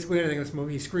basically anything in this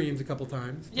movie. He screams a couple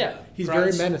times. Yeah. He's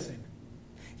very menacing.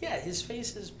 Yeah, his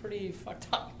face is pretty fucked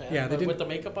up, man. Yeah, with the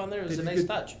makeup on there, it was a nice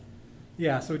touch.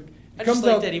 Yeah, so I just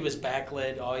like that he was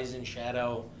backlit, always in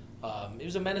shadow. He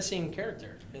was a menacing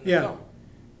character in the film.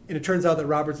 And it turns out that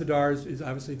Robert Z'Dar is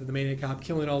obviously the Maniac Cop,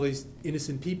 killing all these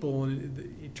innocent people.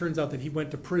 And it turns out that he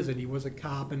went to prison. He was a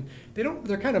cop, and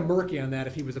they're kind of murky on that.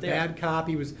 If he was a bad cop,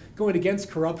 he was going against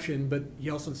corruption, but he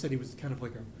also said he was kind of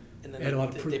like had a lot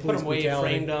of they put him away,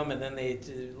 framed him, and then they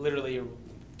literally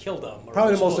killed him.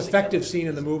 Probably the most effective scene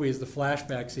in the movie is the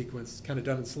flashback sequence, kind of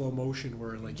done in slow motion,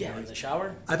 where in the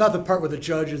shower. I thought the part where the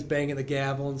judge is banging the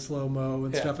gavel in slow mo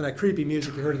and stuff, and that creepy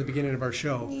music you heard at the beginning of our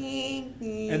show.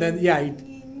 And then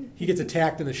he gets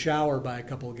attacked in the shower by a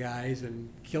couple of guys and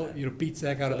beats the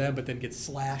heck out of them, but then gets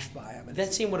slashed by them.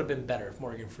 That scene would have been better if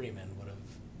Morgan Freeman would have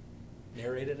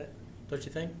narrated it, don't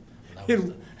you think?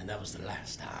 And that was the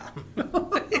last time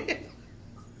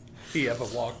he ever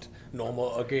walked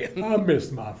normal again. I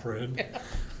miss my friend.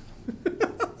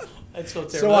 That's so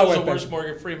terrible. That was the worst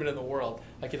Morgan Freeman in the world.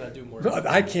 I cannot do Morgan Freeman.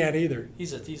 I can't either.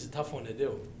 He's a tough one to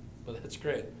do, but that's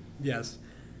great. Yes.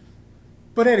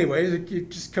 But anyways, it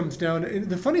just comes down. And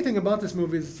the funny thing about this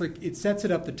movie is it's like it sets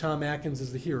it up that Tom Atkins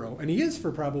is the hero, and he is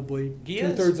for probably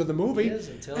 2/3 of the movie.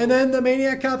 And then the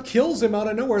Maniac Cop kills him out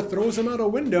of nowhere, throws him out a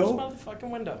window. Throws him out the fucking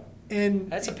window. And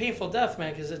that's a painful death,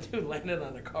 man, because the dude landed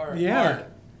on the car. Yeah. Hard,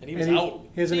 and he was out.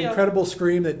 He has an incredible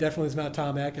scream that definitely is not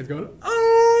Tom Atkins going,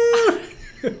 oh!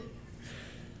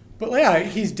 But yeah,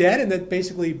 he's dead, and that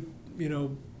basically,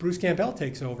 Bruce Campbell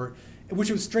takes over, which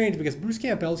was strange because Bruce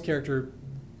Campbell's character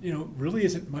really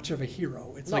isn't much of a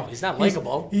hero. He's not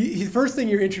likable. He first thing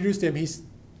you're introduced to him, he's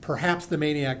perhaps the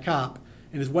Maniac Cop,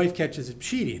 and his wife catches him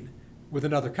cheating with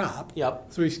another cop. Yep.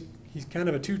 So he's kind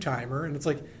of a two-timer, and it's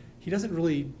like he doesn't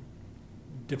really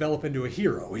develop into a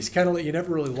hero. He's kind of like, you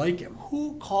never really like him.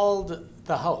 Who called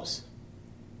the house?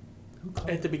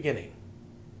 At the beginning?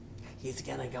 He's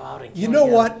gonna go out and kill you know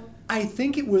what? I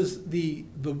think it was the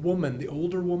woman, the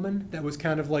older woman, that was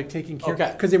kind of like taking care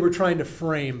because they were trying to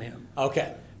frame him.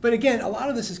 Okay. But again, a lot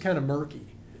of this is kind of murky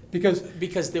because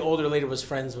the older lady was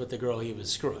friends with the girl he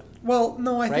was screwing. Well,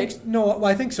 no, I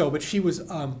think so. But she was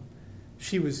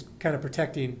kind of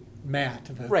protecting Matt,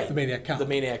 the Maniac Cop. The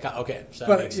Maniac Cop. Okay, so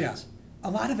that makes sense. A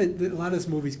lot of this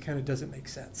movie kind of doesn't make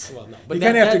sense. Well, no, but you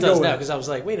kind of have to go now because I was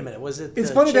like, wait a minute, was it?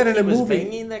 It's funny that in a movie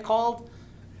banging that called.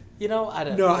 I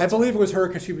don't. No, I believe it was her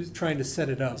because she was trying to set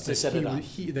it up. To set it up.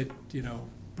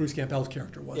 Bruce Campbell's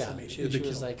character was. Yeah, she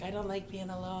was like, I don't like being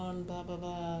alone, blah, blah,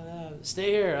 blah.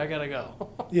 Stay here, I gotta go.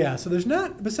 Yeah, so there's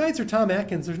not, besides for Tom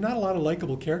Atkins, there's not a lot of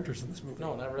likable characters in this movie.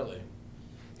 No, not really.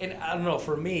 And I don't know,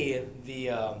 for me, the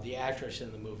actress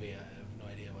in the movie, I have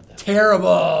no idea what that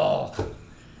Terrible!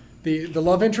 The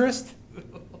love interest?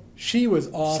 She was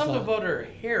awful. Something about her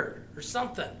hair or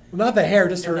something. Well, not the hair,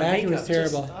 just her acting was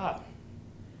terrible.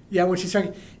 Yeah, when she's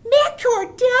talking, Matt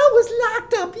Cordell was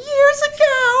locked up years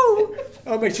ago.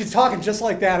 Oh, but she's talking just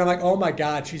like that. I'm like, oh my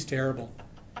God, she's terrible.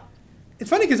 It's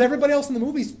funny because everybody else in the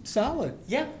movie's solid.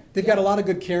 Yeah. They've got a lot of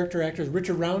good character actors.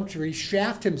 Richard Roundtree,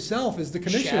 Shaft himself is the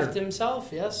commissioner. Shaft himself,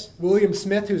 yes. William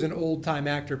Smith, who's an old-time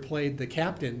actor, played the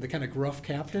captain, the kind of gruff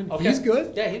captain. Okay. He's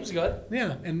good. Yeah, he was good.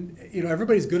 Yeah, and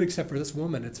everybody's good except for this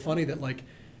woman. It's funny that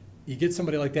you get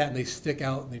somebody like that and they stick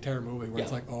out in the entire movie where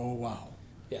it's like, oh wow.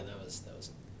 Yeah, that wasn't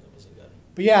good.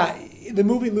 But yeah, the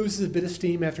movie loses a bit of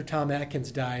steam after Tom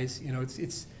Atkins dies.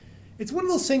 It's one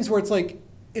of those things where it's like,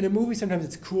 in a movie, sometimes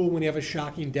it's cool when you have a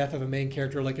shocking death of a main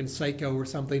character, like in Psycho or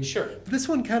something. Sure. But this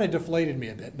one kind of deflated me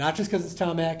a bit. Not just because it's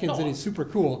Tom Atkins and he's super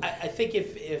cool. I think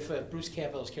if Bruce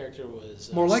Campbell's character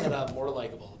was more set up more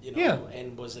likable,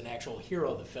 and was an actual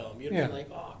hero of the film, you'd be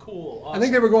like, oh, cool, awesome. I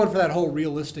think they were going for that whole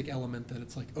realistic element that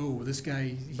it's like, oh, this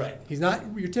guy, right. He's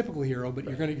not your typical hero, but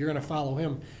you're gonna follow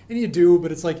him, and you do.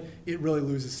 But it's like it really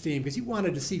loses steam because you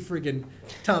wanted to see friggin'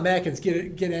 Tom Atkins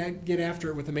get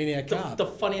after it with the maniac cop. The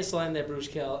funniest line that Bruce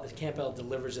Campbell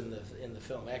delivers in the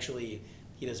film, actually,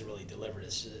 he doesn't really deliver it.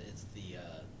 It's the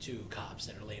two cops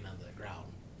that are laying on the ground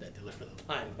that deliver the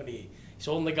line. When he's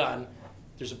holding the gun,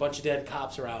 there's a bunch of dead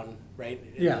cops around, right?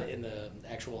 In the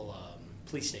actual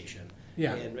police station.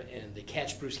 Yeah. And they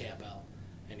catch Bruce Campbell,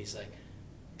 and he's like,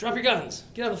 "Drop your guns,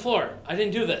 get on the floor. I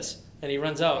didn't do this." And he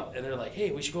runs out, and they're like,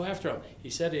 "Hey, we should go after him. He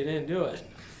said he didn't do it."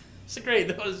 It's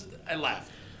great. I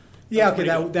laughed. Yeah, okay,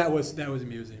 that was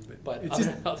amusing, but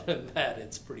other than that,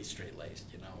 it's pretty straight laced,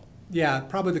 Yeah,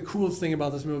 probably the coolest thing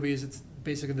about this movie is it's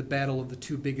basically the battle of the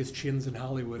two biggest chins in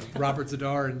Hollywood, Robert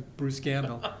Zadar and Bruce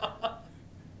Campbell.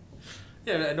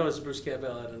 Yeah, I noticed Bruce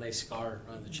Campbell had a nice scar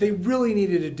on the chin. They really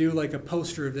needed to do like a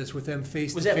poster of this with them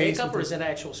face to face. Was that makeup or is that an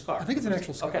actual scar? I think it's an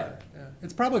actual scar. Okay. Yeah.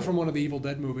 It's probably from one of the Evil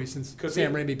Dead movies since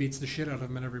Sam Raimi beats the shit out of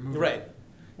him in every movie. Right.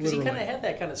 Because he kind of had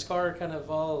that kind of scar kind of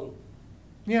all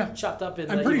chopped up in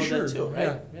I'm the pretty Evil sure. Dead too,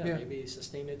 right? Yeah. Maybe he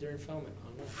sustained it during filming.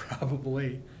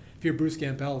 Probably. If you're Bruce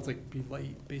Campbell, it's like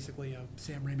basically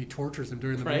Sam Raimi tortures him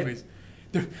during the movies.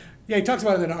 He talks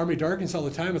about it in Army Darkness all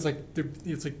the time. It's like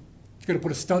he's going to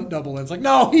put a stunt double in. It's like,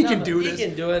 no, he can do this. He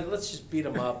can do it. Let's just beat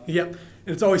him up. Yep. And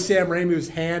it's always Sam Raimi's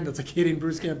hand that's like hitting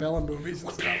Bruce Campbell in movies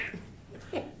and stuff.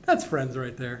 That's friends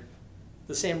right there.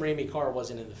 The Sam Raimi car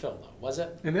wasn't in the film, though, was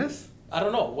it? In this? I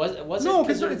don't know. Was it? No,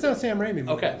 because it's not a Sam Raimi movie.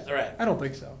 Okay, all right. I don't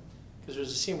think so. Because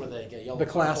there's a scene where the yellow the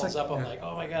car classic? pulls up. I'm like,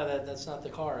 oh my God, that's not the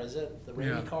car, is it? The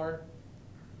Raimi car?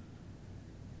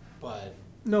 But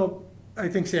no, I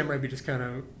think Sam Raimi just kind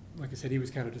of, like I said, he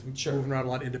was kind of just moving around a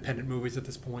lot of independent movies at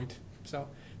this point. So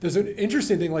there's an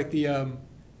interesting thing, like the.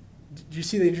 Did you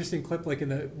see the interesting clip, like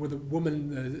where the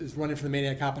woman is running from the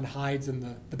maniac cop and hides in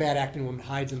the bad acting woman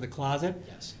hides in the closet?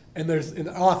 Yes. And there's in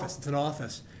the office. It's an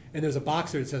office, and there's a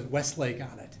box there that says Westlake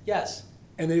on it. Yes.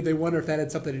 And they wonder if that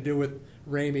had something to do with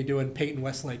Raimi doing Peyton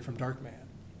Westlake from Darkman.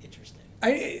 Interesting.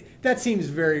 That seems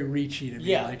very reachy to me.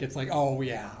 Yeah. Like it's like, oh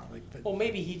yeah. Well,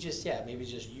 maybe he just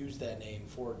used that name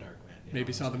for Darkman.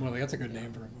 Maybe saw the movie. That's a good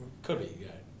name for a movie. Could be.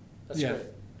 Yeah. That's great.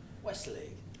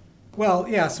 Westlake. Well,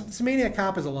 yeah, so Maniac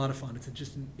Cop is a lot of fun. It's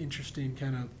just an interesting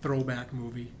kind of throwback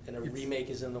movie. And a remake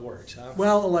is in the works, huh?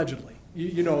 Well, allegedly.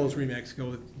 You know those remakes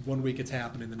go, 1 week it's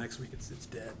happening, the next week it's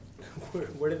dead.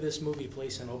 Where did this movie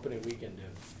place on opening weekend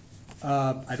in?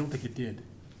 I don't think it did.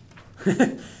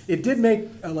 It did make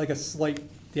a slight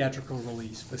theatrical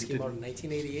release. But this came out in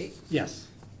 1988? Yes.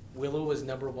 Willow was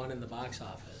 #1 in the box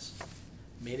office.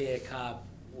 Maniac Cop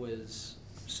was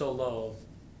so low.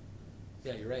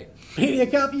 Yeah, you're right.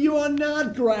 Maniac Cop, you are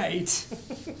not great.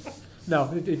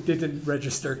 No, it didn't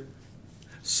register.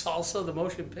 Salsa, the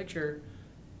motion picture.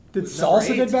 Did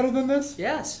Salsa did better than this?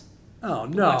 Yes. Oh,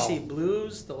 no. Biloxi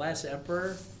Blues, The Last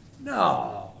Emperor.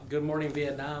 No. Good Morning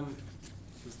Vietnam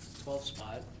was the 12th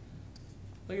spot.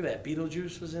 Look at that.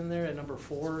 Beetlejuice was in there at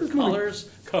 #4. Colors.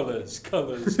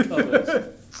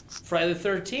 Friday the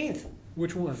 13th.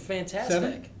 Which one? Fantastic.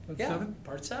 7? Yeah, 7?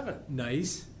 part 7.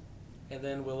 Nice. And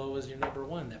then Willow was your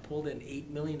 #1. That pulled in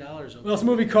 $8 million. Well, this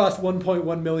movie cost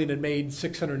 $1.1 million and made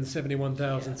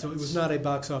 $671,000, so it was not a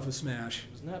box office smash.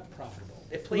 It was not profitable.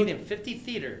 It played in 50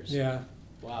 theaters. Yeah.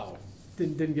 Wow.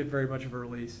 Didn't get very much of a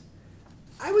release.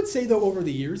 I would say, though, over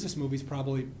the years, this movie's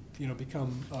probably,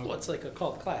 become... well, it's like a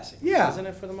cult classic, yeah, isn't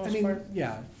it, for the most part?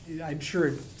 Yeah. I'm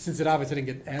sure, since it obviously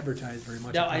didn't get advertised very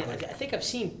much. Now, I think I've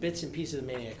seen bits and pieces of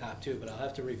Maniac Cop, too, but I'll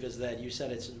have to revisit that. You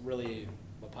said it's really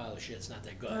a pile of shit. It's not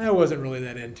that good. I wasn't really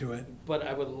that into it. But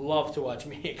I would love to watch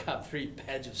Maniac Cop 3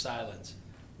 Badge of Silence,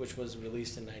 which was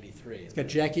released in '93. It's got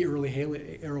Jackie Earl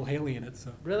Haley in it,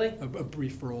 so... Really? A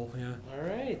brief role, yeah. All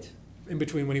right. In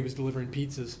between when he was delivering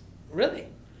pizzas. Really?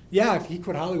 Yeah, he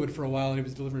quit Hollywood for a while and he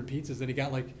was delivering pizzas. Then he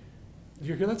got like... Did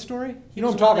you hear that story? He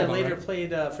was what I'm talking about, later right? Played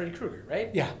Freddy Krueger,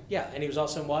 right? Yeah. Yeah, and he was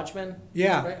also in Watchmen?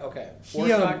 Yeah. Right? Okay.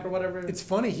 Warstock or whatever? It's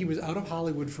funny, he was out of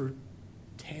Hollywood for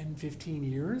 10, 15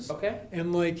 years. Okay.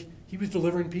 And like, he was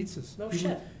delivering pizzas. No he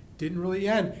shit. Didn't really,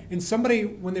 yeah. And somebody,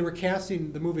 when they were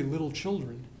casting the movie Little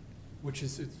Children, which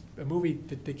is it's a movie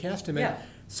that they cast him in,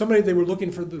 they were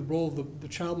looking for the role of the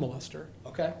child molester.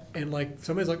 Okay. And like,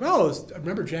 somebody's like, oh, I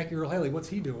remember Jackie Earl Haley, what's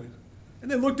he doing? And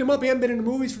they looked him up. He hadn't been in the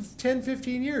movies for 10,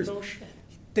 15 years. No shit.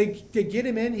 They get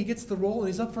him in. He gets the role, and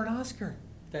he's up for an Oscar.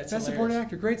 That's Best supporting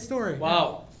actor. Great story.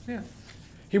 Wow. Yeah.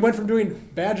 He went from doing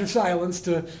Badge of Silence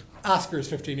to Oscars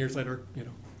 15 years later.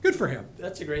 Good for him.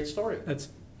 That's a great story. That's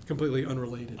completely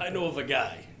unrelated. I know of a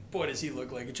guy. Boy, does he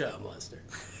look like a child molester.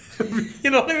 You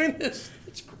know what I mean? It's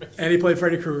great. And he played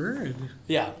Freddy Krueger.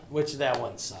 Yeah, which that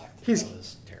one sucked. That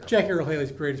was terrible. Jackie Earl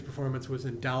Haley's greatest performance was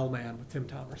in Doll Man with Tim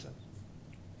Thomerson.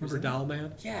 Remember Doll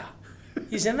Man? Yeah.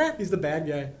 He's in that? He's the bad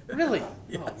guy. Really?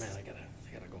 Yes. Oh, man, I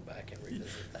gotta go back and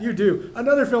revisit that. You do.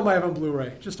 Another film I have on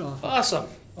Blu-ray. Just awesome.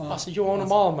 Awesome. You own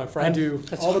them all, my friend. I do.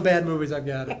 All the bad movies, I've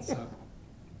got it. So.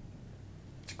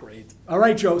 It's great. All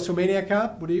right, Joe. So Maniac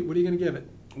Cop, what are you going to give it?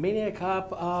 Maniac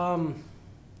Cop,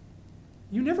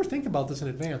 You never think about this in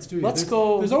advance, do you? Let's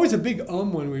go. There's always a big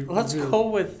when we. Let's go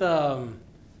with some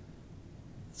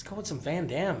Van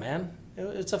Damme, man.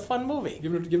 It's a fun movie.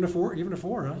 Give it a 4. Give it a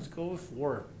 4, huh? Let's go with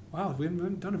 4. Wow, we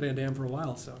haven't done a Van Damme for a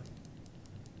while, so.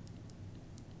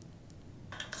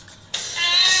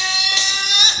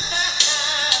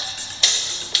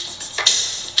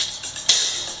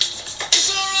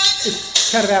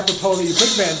 It's kind of apropos that you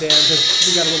picked Van Damme because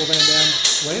we got a little Van Damme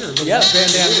later. Yes, Van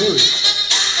Damme news.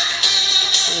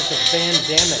 It's a Van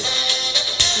Damme.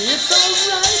 It's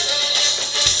alright.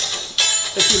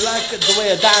 If you like the way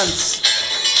I dance,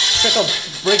 check out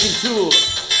Breaking 2,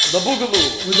 The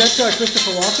Boogaloo. Was that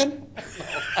Christopher Walken?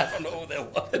 I don't know who that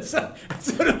was. It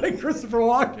sounded like Christopher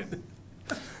Walken.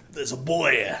 There's a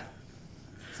boy here.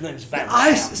 His name's Van Damme.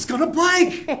 Ice is gonna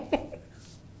break.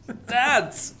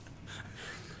 Dance.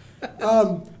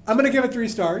 I'm gonna give it 3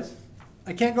 stars.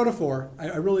 I can't go to 4.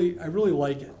 I really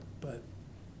like it, but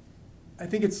I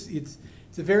think it's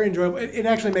a very enjoyable. It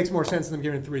actually makes more sense than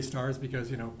giving it 3 stars because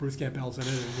Bruce Campbell's in it,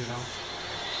 and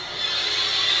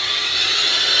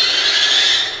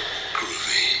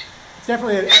Groovy. It's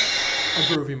definitely a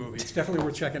groovy movie. It's definitely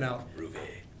worth checking out.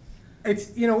 Groovy.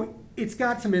 It's it's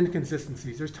got some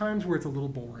inconsistencies. There's times where it's a little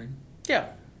boring. Yeah.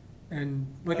 And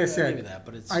like I said, that,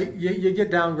 but it's you get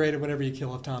downgraded whenever you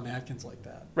kill off Tom Atkins like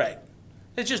that. right.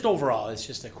 It's just overall, it's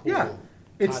just a cool. Yeah,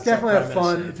 it's definitely a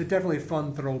fun. It's a definitely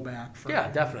fun throwback for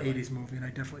an definitely 80s movie, and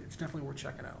it's definitely worth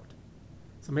checking out.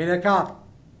 So Maniac Cop,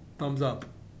 thumbs up.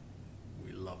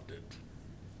 We loved it.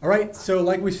 All right, so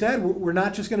like we said, we're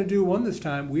not just going to do one this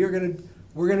time. We're going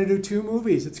to do 2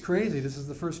 movies. It's crazy. This is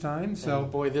the first time. So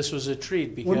boy, this was a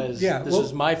treat because this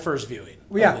was my first viewing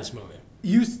of this movie.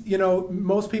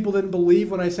 Most people didn't believe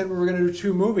when I said we were going to do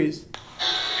 2 movies.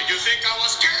 Did you think I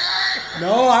was kidding?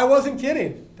 No, I wasn't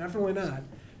kidding. Definitely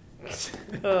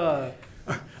not.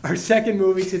 Our second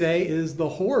movie today is The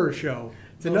Horror Show.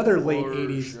 It's another late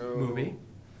 80s movie.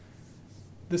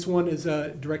 This one is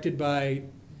directed by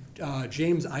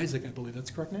James Isaac, I believe. That's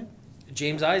the correct name?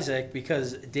 James Isaac,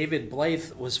 because David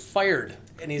Blythe was fired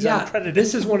and he's uncredited.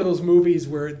 This is one of those movies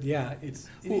where,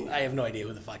 I have no idea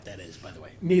who the fuck that is, by the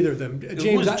way. Neither of them.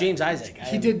 Who's James Isaac?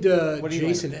 He did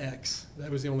Jason X. That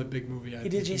was the only big movie He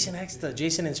did Jason X, the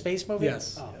Jason in Space movie?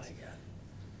 Yes. Oh, my God.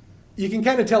 You can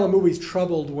kind of tell a movie's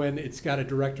troubled when it's got a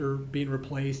director being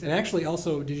replaced. And actually,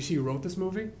 also, did you see who wrote this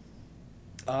movie?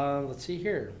 Let's see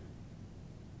here.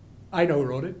 I know who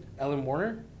wrote it. Ellen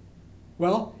Warner?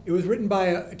 Well, it was written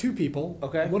by 2 people.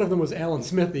 Okay. One of them was Alan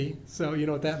Smithy, so you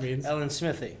know what that means. Alan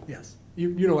Smithy. Yes.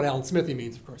 You know what Alan Smithy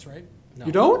means, of course, right? No.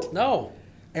 You don't? No.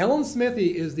 Alan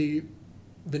Smithy is the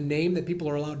name that people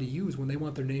are allowed to use when they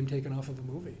want their name taken off of a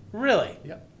movie. Really?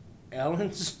 Yep.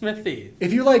 Alan Smithy.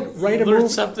 If you write a movie, learn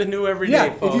something new every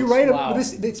day, folks. if you write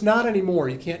it's not anymore.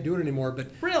 You can't do it anymore. But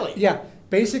really, yeah.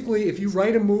 Basically, if you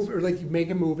write a movie or you make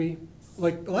a movie, a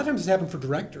lot of times it's happened for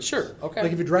directors. Sure. Okay.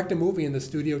 Like if you direct a movie and the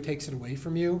studio takes it away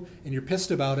from you and you're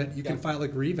pissed about it, you can file a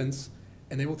grievance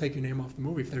and they will take your name off the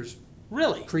movie if there's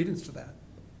Really? credence to that.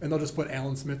 And they'll just put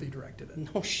Alan Smithy directed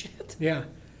it. No shit. Yeah.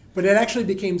 But it actually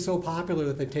became so popular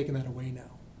that they've taken that away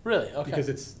now. Really? Okay. Because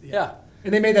it's... Yeah.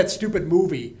 And they made that stupid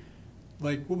movie,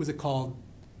 like, what was it called?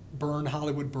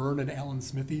 Hollywood Burn, an Alan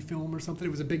Smithy film or something. It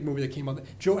was a big movie that came out.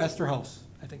 Joe Esterhaus,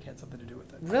 I think, had something to do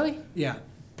with it. Really? Yeah.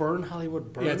 Burn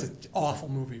Hollywood Burn? Yeah, it's an awful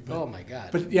movie. But, oh, my God.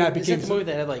 But, yeah, it became... Is that the movie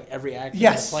that had, like, every actor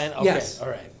Yes. on the planet? Okay. Yes. All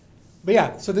right. But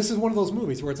yeah, so this is one of those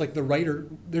movies where it's like the writer...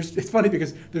 It's funny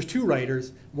because there's two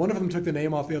writers. One of them took the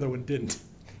name off, the other one didn't.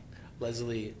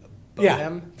 Leslie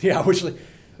Bohem? Yeah, which...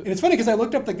 And it's funny because I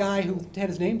looked up the guy who had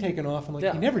his name taken off, and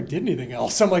he never did anything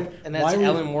else. I'm like, and that's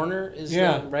Alan Warner,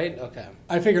 right? Okay.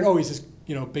 I figured, he's this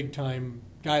big time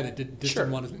guy that didn't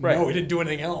want to. Right. No, he didn't do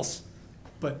anything else.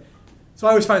 But so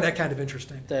I always find that kind of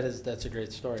interesting. That's a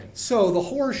great story. So the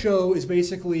horror show is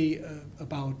basically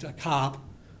about a cop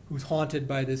who's haunted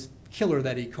by this killer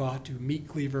that he caught, meat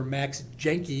cleaver Max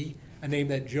Jenke, a name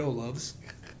that Joe loves.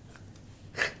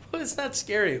 Well, it's not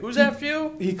scary. Who's after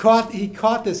you? He caught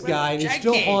this guy, and he's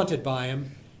still haunted by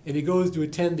him. And he goes to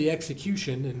attend the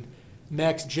execution. And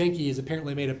Max Jenke has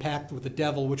apparently made a pact with the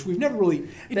devil, which we've never really.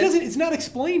 It's not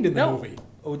explained in the movie.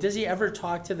 Oh, does he ever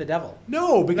talk to the devil?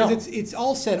 No, because it's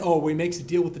all said. Oh, he makes a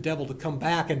deal with the devil to come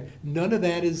back, and none of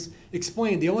that is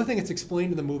explained. The only thing that's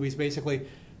explained in the movie is basically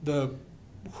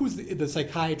who's the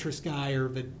psychiatrist guy or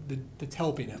that's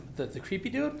helping him? The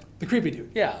creepy dude? The creepy dude.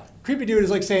 Yeah. Creepy dude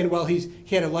is like saying, well, he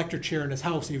had an electric chair in his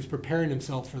house and he was preparing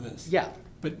himself for this. Yeah.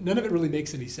 But none of it really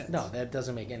makes any sense. No, that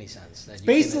doesn't make any sense. That it's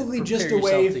basically just a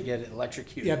way to get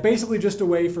electrocuted. Yeah, basically just a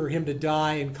way for him to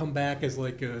die and come back as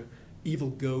like a evil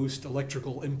ghost,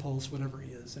 electrical impulse, whatever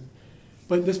he is.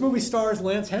 But this movie stars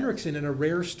Lance Henriksen in a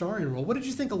rare starring role. What did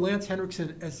you think of Lance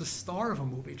Henriksen as the star of a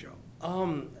movie, Joe?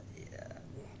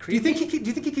 Do you think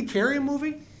he could carry a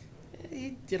movie?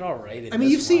 He did all right.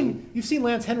 You've seen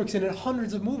Lance Henriksen in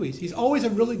hundreds of movies. He's always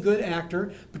a really good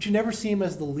actor, but you never see him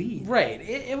as the lead. Right.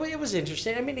 It was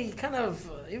interesting.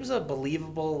 He was a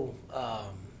believable,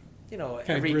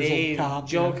 everyday cop,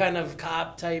 Joe kind of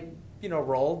cop type,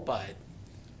 role. But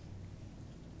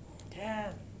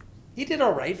yeah, he did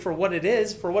all right for what it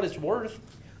is, for what it's worth.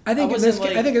 I think in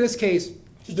this case.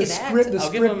 The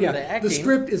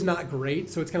script is not great,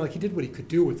 so it's kind of like he did what he could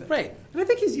do with it. Right. And I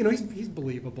think he's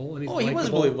believable. And he was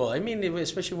believable.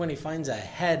 Especially when he finds a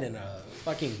head in a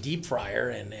fucking deep fryer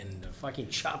and fucking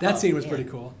chop. That scene was pretty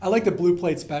cool. I like the blue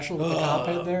plate special with the cop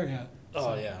head there. Yeah.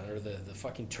 Oh yeah, or the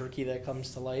fucking turkey that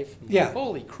comes to life. Yeah.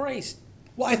 Holy Christ.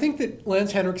 Well, I think that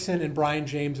Lance Henriksen and Brian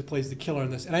James, who plays the killer in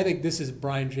this, and I think this is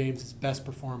Brian James' best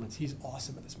performance. He's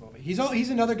awesome in this movie. He's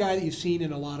another guy that you've seen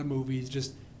in a lot of movies,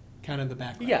 just kind of in the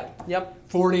background. Yeah, yep.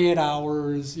 48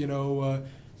 Hours, Blade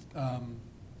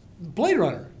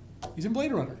Runner. He's in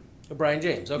Blade Runner. Brian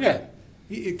James, okay.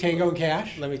 Yeah. Tango and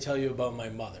Cash. Let me tell you about my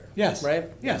mother. Yes.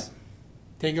 Right? Yes.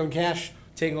 Tango and Cash.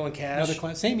 Another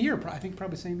class. Same year, I think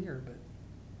probably same year. But.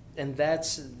 And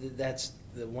that's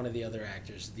one of the other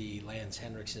actors, the Lance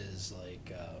Henriksen's,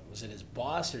 was it his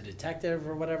boss or detective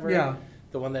or whatever? Yeah.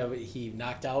 The one that he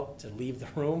knocked out to leave the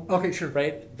room. Okay, sure.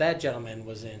 Right? That gentleman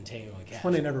was in Tango and Cash. It's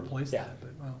funny they never placed that, but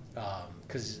wow.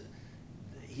 Because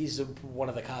he's one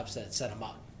of the cops that set him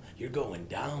up. You're going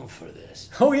down for this.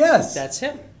 Oh, yes. That's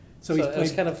him. So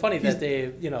it's kind of funny that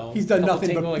they, he's done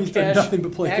nothing but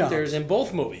play actors cops. in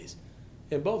both movies.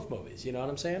 You know what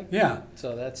I'm saying? Yeah.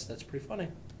 So that's pretty funny.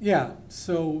 Yeah.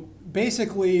 So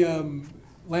basically,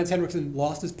 Lance Henriksen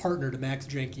lost his partner to Max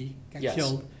Jenke, got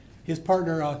killed. His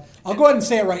partner, I'll go ahead and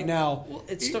say it right now. Well,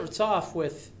 it starts off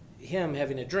with him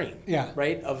having a dream. Yeah.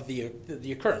 Right? Of the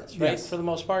occurrence, right? Yes. For the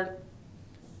most part.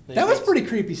 That was a pretty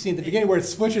creepy scene at the beginning where it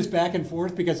switches back and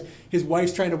forth because his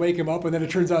wife's trying to wake him up, and then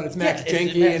it turns out it's Max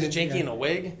Jenke. Max Jenke in a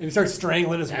wig. And he starts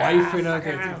strangling his wife.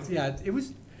 It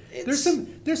was. There's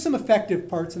some effective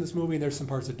parts in this movie, and there's some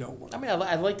parts that don't work.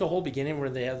 I like the whole beginning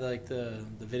where they have the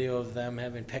video of them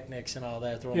having picnics and all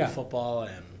that, throwing the football,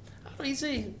 and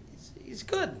he's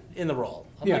good in the role.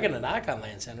 I'm not going to knock on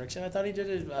Lance Henriksen. I thought he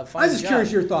did a fine job. I was just curious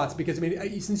your thoughts because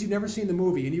since you've never seen the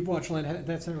movie and you've watched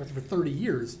Lance Henriksen for 30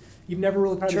 years, you've never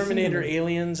really probably Terminator, seen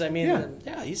Aliens.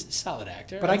 He's a solid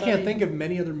actor. But I can't think of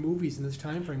many other movies in this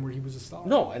time frame where he was a star.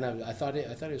 No, and I thought it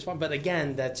was fun. But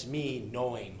again, that's me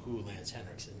knowing who Lance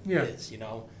Henriksen is.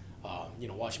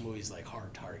 Watch movies like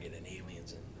Hard Target and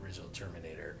Aliens and the original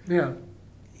Terminator. Yeah.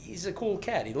 He's a cool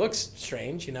cat. He looks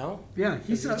strange, Yeah,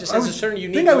 he just has a certain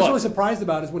unique thing I was look. really surprised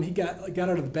about is when he got out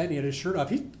of the bed and he had his shirt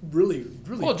off. He's really,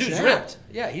 really dude's jacked. ripped.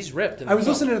 Yeah, he's ripped. I was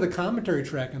listening to the commentary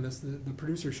track on this. The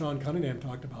producer, Sean Cunningham,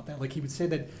 talked about that. Like, he would say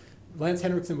that Lance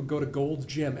Henriksen would go to Gold's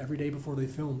Gym every day before they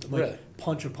filmed and,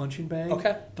 punch a punching bag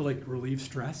to, relieve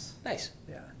stress. Nice.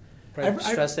 Yeah. Probably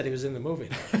stressed that he was in the movie.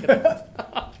 Yeah.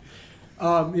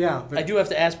 But I do have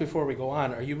to ask before we go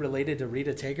on, are you related to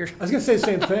Rita Taggart? I was going to say the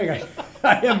same thing.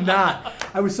 I am not.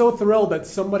 I was so thrilled that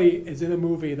somebody is in a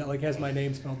movie that like has my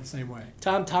name spelled the same way.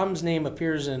 Tom's name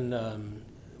appears in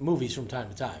movies from time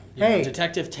to time. Hey,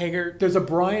 Detective Taggart. There's a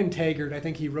Brian Taggart. I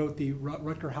think he wrote the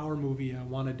Rutger Hauer movie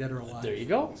Wanted Dead or Alive. There you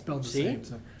go. Spelled the same.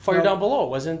 So. Fire Down Below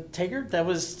wasn't Taggart? That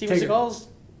was Steven Seagal's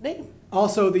name.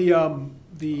 Also, the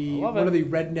one of the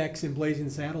rednecks in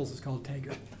Blazing Saddles is called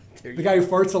Taggart. The guy who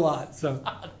farts a lot. So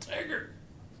Taggart.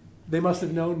 They must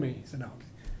have known me. So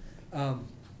no.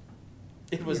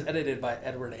 It was edited by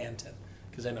Edward Anton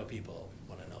because I know people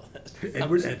want to know that.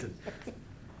 Edward Anton.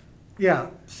 Yeah,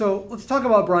 so let's talk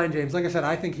about Brian James. Like I said,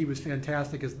 I think he was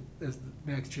fantastic as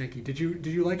Max Jenke. Did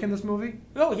you like him in this movie?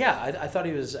 Oh yeah, I thought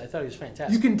he was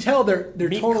fantastic. You can tell they're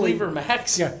Meet totally Cleaver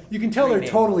Max. Yeah, you can tell they're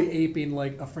totally aping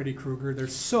like a Freddy Krueger. They're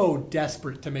so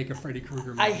desperate to make a Freddy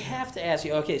Krueger movie. I have to ask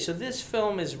you. Okay, so this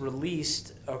film is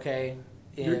released. Okay,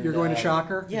 you're going to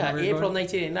Shocker? Yeah, April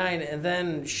 1989, and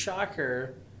then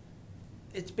Shocker.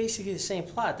 It's basically the same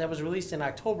plot. That was released in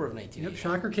October of 1989. Yep,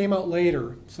 Shocker came out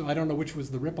later, so I don't know which was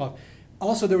the ripoff.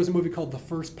 Also, there was a movie called The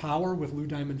First Power with Lou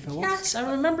Diamond Phillips. Yes, I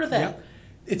remember that. Yep.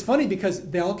 It's funny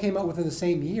because they all came out within the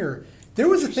same year. There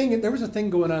was a thing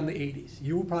going on in the 80s.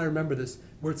 You will probably remember this,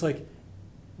 where it's like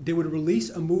they would release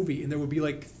a movie and there would be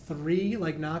like 3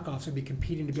 like knockoffs would be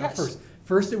competing to be out first.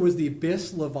 First, it was The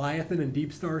Abyss, Leviathan, and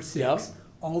Deep Star 6. Yep.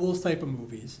 All those type of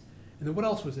movies. And then what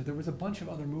else was there? There was a bunch of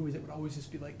other movies that would always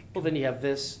just be like... Well, then you have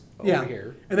this over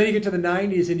here. And then you get to the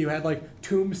 90s and you had like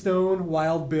Tombstone,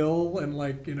 Wild Bill, and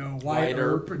like, Wyatt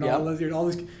Earp and all those.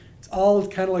 It's all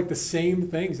kind of like the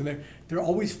same things. And they're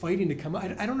always fighting to come out.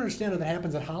 I don't understand how that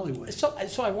happens in Hollywood. So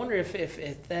I wonder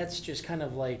if that's just kind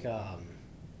of like a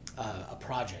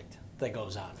project that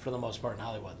goes on for the most part in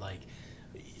Hollywood. Like,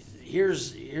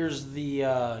 here's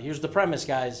the premise,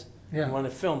 guys. Yeah. You want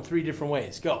to film 3 different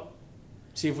ways. Go.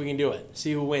 See if we can do it.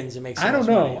 See who wins and makes the I don't most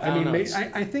know. money.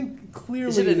 I think clearly...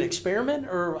 Is it an experiment,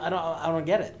 or I don't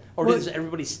get it? Or does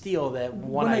everybody steal that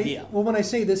one idea? When I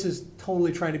say this is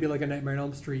totally trying to be like a Nightmare on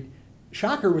Elm Street,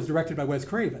 Shocker was directed by Wes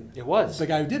Craven. It was. The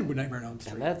guy who did Nightmare on Elm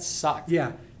Street. And that sucked.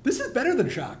 Yeah. This is better than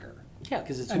Shocker. Yeah,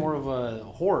 because it's more of a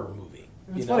horror movie.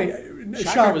 It's funny.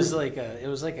 Shocker was like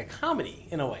a comedy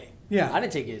in a way. Yeah. I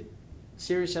didn't take it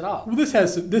serious at all. Well, this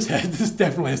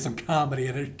definitely has some comedy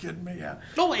in it. Are you kidding me? Yeah.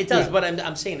 No, it does. Yeah. But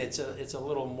I'm saying it's a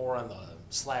little more on the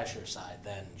slasher side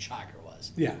than Shocker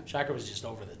was. Yeah. Shocker was just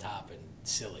over the top and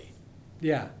silly.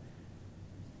 Yeah.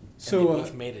 So and they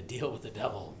both made a deal with the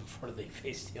devil before they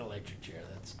faced the electric chair.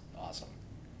 That's awesome.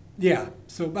 Yeah.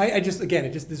 So I just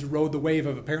this rode the wave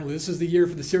of apparently this is the year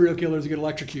for the serial killers to get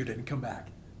electrocuted and come back.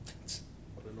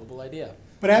 What a noble idea.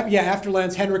 But after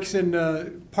Lance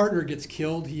Henriksen partner gets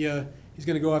killed, he's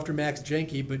going to go after Max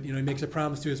Jenke, but he makes a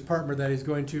promise to his partner that he's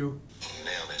going to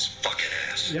nail his fucking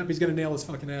ass. Yep, he's going to nail his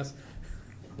fucking ass.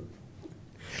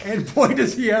 And boy,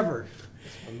 does he ever!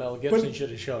 Mel Gibson should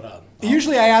have showed up.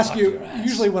 Usually, I ask you.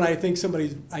 Usually, when I think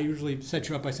I usually set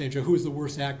you up by saying, "Joe, who is the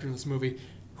worst actor in this movie?"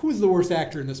 Who is the worst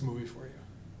actor in this movie for you?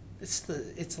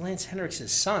 It's Lance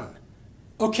Henriksen's son.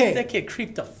 Okay. That kid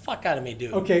creeped the fuck out of me,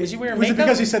 dude. Okay. Was he wearing makeup? Was it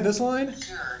because he said this line?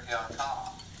 Sure,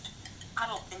 I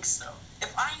don't think so.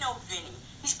 If I know Vinny,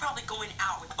 he's probably going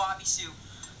out with Bobby Sue.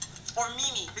 Or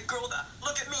Mimi, the girl that,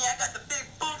 look at me, I got the big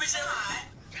boobies and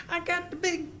I got the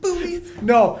big boobies.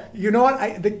 No, you know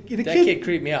what? The kid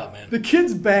creeped me out, man. The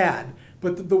kid's bad,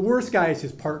 but the worst guy is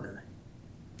his partner.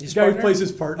 The guy who plays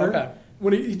his partner. Okay.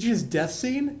 When he his death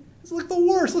scene, it's like the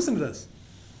worst. Listen to this.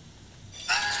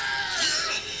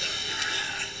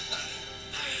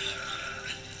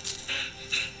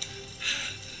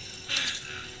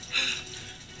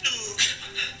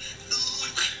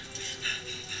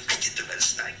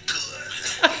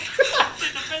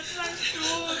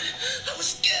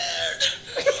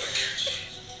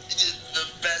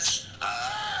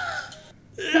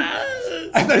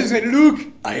 I thought he was saying,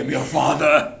 "Luke, I am your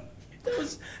father."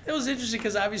 That was interesting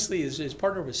because obviously his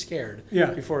partner was scared.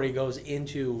 Yeah. Before he goes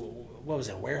into what was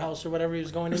it, a warehouse or whatever he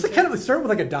was going into. It started with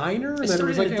like a diner, and then it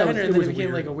was like a diner, and then it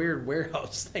became like a weird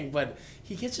warehouse thing. But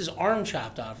he gets his arm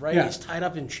chopped off, right? Yeah. He's tied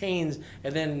up in chains,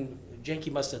 and then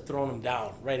Jenke must have thrown him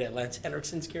down right at Lance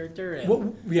Henriksen's character. And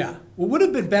what would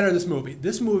have been better in this movie?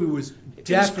 This movie was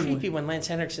definitely... It was creepy when Lance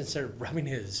Henriksen started rubbing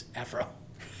his afro.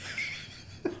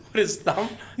 With his thumb.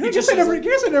 I guess I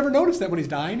never noticed that when he's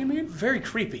dying, you mean? Very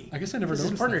creepy. I guess I never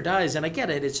noticed his partner dies, and I get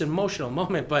it. It's an emotional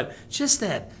moment, but just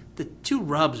the 2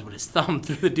 rubs with his thumb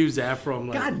through the dude's afro. I'm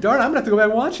like, God darn, I'm going to have to go back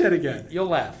and watch that again. You'll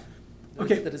laugh.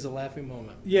 Okay. That is a laughing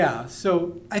moment. Yeah,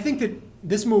 so I think that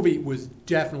this movie was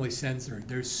definitely censored.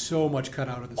 There's so much cut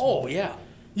out of this movie. Oh, yeah.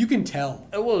 You can tell.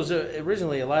 Well, it was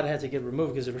originally a lot had to get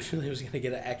removed because originally it was going to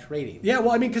get an X rating. Yeah,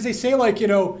 well, I mean, because they say, like, you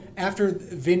know, after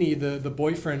Vinny, the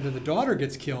boyfriend of the daughter,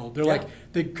 gets killed, they're like,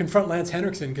 they confront Lance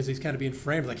Henriksen because he's kind of being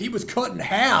framed. Like, he was cut in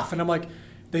half. And I'm like,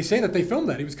 they say that they filmed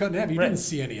that. He was cut in half. You didn't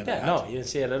see any of that. No, you didn't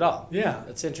see it at all. Yeah.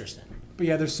 That's interesting. But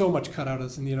yeah, there's so much cut out of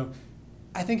this. And, you know,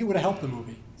 I think it would have helped the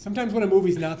movie. Sometimes when a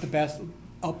movie's not the best,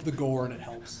 up the gore and it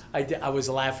helps. I was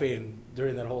laughing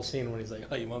during that whole scene when he's like,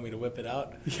 "Oh, you want me to whip it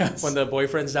out?" Yes. When the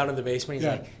boyfriend's down in the basement, he's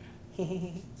like,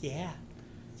 "Yeah,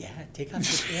 take out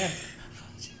the pan."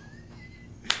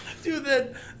 Dude,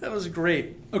 that was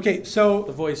great. Okay, so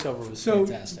The voiceover was so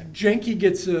fantastic. Janky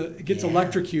gets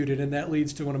electrocuted, and that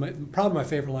leads to probably my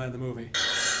favorite line of the movie.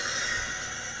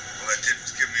 All that did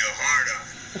was give me a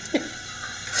hard on.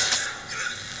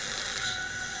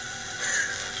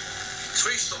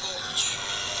 Trace the voltage.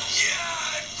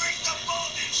 Yeah, break the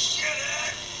voltage,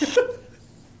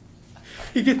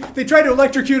 shithead. They try to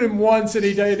electrocute him once, and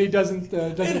he doesn't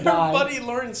And die. our buddy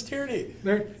Lawrence Tierney.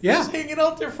 Yeah. He's hanging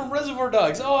out there from Reservoir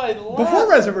Dogs. Oh, I love Before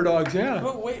Reservoir Dogs, yeah.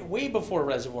 But way before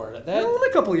Reservoir. Only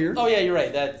a couple of years. Oh yeah, you're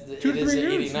right. That 2 it to 3 is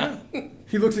years. 89. Yeah.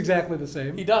 He looks exactly the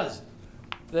same. He does.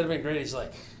 That'd have been great. He's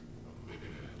like,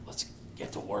 let's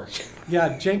get to work.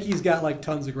 Yeah, Janky's got like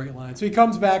tons of great lines. So he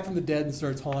comes back from the dead and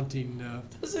starts haunting.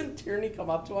 Doesn't Tierney come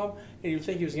up to him and you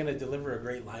think he was going to deliver a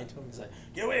great line to him? He's like,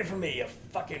 "Get away from me, you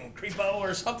fucking creepo,"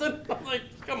 or something. I'm like,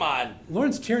 come on.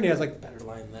 Lawrence Tierney has like Better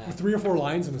line than that. 3 or 4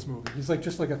 lines in this movie. He's like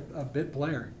just like a bit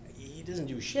player. He doesn't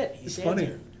do shit. He It's stands funny.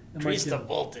 here. I'm Increase like, the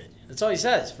voltage. That's all he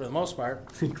says for the most part.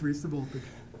 Increase the voltage.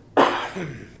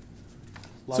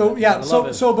 Love So it. yeah, I love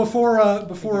it. so before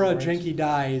words. Janky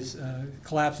dies,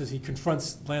 collapses, he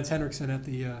confronts Lance Henriksen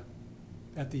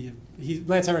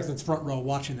Lance Henriksen's front row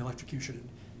watching the electrocution. And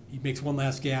he makes one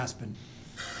last gasp and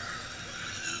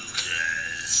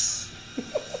Lucas, I'm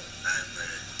gonna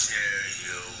tear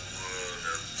your world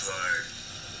apart.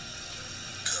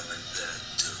 Coming back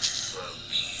to fuck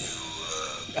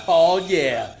you up. Oh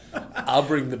yeah, I'll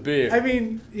bring the beer. I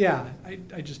mean, yeah,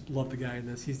 I just love the guy in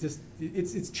this. He's just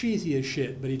it's cheesy as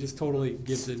shit, but he just totally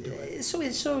gives into it.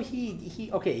 So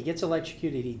he gets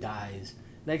electrocuted. He dies.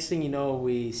 Next thing you know,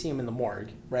 we see him in the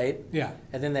morgue, right? Yeah.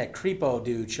 And then that creepo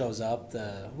dude shows up.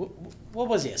 What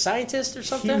was he? A scientist or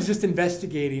something? He was just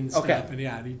investigating stuff, Okay. and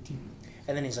yeah,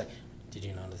 And then he's like, "Did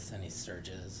you notice any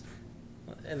surges?"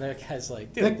 And the guy's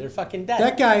like, "Dude, they're fucking dead."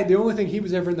 That guy, the only thing he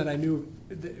was ever in that I knew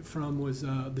from was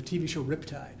the TV show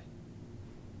Riptide.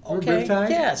 Remember Okay, Riptide?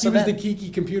 yeah, so he was that- the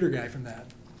geeky computer guy from that.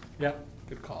 Yep.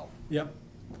 Good call. Yep.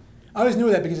 I always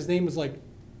knew that because his name was like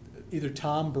either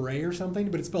Tom Bray or something,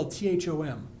 but it's spelled Thom. So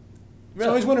I Really?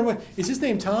 always wondered, is his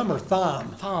name Tom or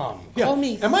Thom? Tom. Yeah. Call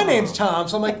me. And my Thom. name's Tom,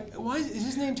 so I'm like, why is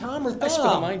his name Tom or Thom? I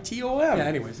spell mine Tom. Yeah.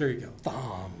 Anyways, there you go.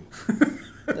 Thom.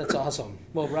 That's awesome.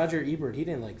 Well, Roger Ebert, he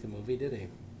didn't like the movie, did he?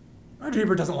 Roger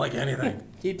Ebert doesn't like anything.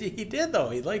 He did though.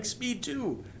 He liked Speed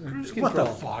 2. Cruise What the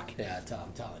Control. fuck? Yeah, Tom,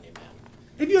 I'm telling you, man.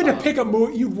 If you had to pick a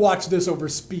movie, you'd watch this over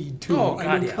Speed 2. Oh, I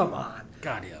God, mean, yeah. come on.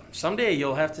 God, yeah. Someday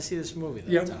you'll have to see this movie,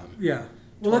 though, Yeah, Tom. yeah.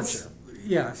 Well, Torture.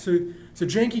 So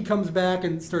Janky comes back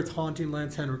and starts haunting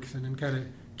Lance Henriksen and kind of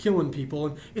killing people,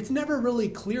 and it's never really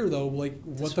clear though, like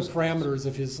what the parameters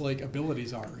of his like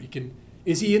abilities are.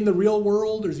 Is he in the real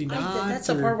world or is he not? That's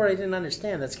the part where I didn't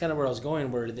understand. That's kind of where I was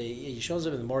going, where he shows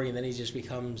up in the morgue and then he just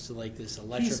becomes like this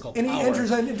electrical and power.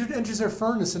 he enters their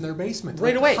furnace in their basement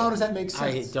Right Like, away. How does that make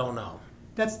sense? I don't know.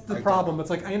 That's the problem.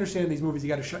 It's like I understand these movies. You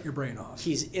got to shut your brain off.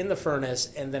 He's in the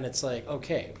furnace, and then it's like,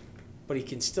 okay, but he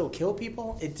can still kill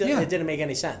people? It Yeah. didn't make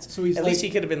any sense. So he's At like- least he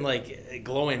could have been like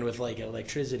glowing with like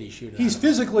electricity shooting. He's out of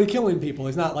physically killing people.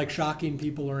 He's not like shocking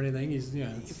people or anything. He's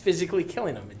him. physically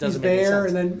killing him. It he's doesn't make any there,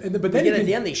 sense. but then Again, he at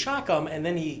the can, end they shock him, and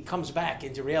then he comes back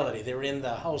into reality. They were in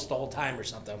the house the whole time or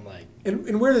something. I'm like,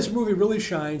 and where this movie really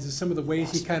shines is some of the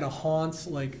ways he kind of haunts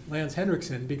like Lance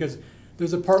Henriksen, because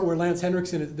there's a part where Lance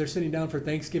Henriksen, they're sitting down for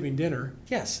Thanksgiving dinner,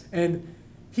 yes. and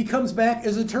he comes back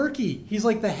as a turkey. He's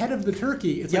like the head of the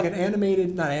turkey. It's Yep. like an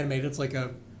animated, not animated. It's like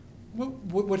a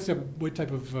what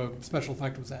type of special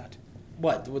effect was that?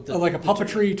 What? With the, Like a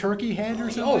puppetry turkey head or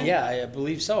something? Oh yeah, I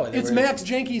believe so. They It's were- Max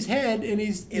Janky's head, and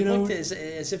he's It looked as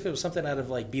if it was something out of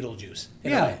like Beetlejuice.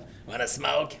 in a Yeah. way. Want to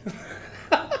smoke?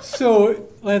 So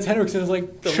Lance Henriksen is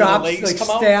like The little chops, legs like come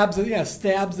out?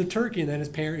 stabs the turkey, and then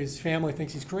his family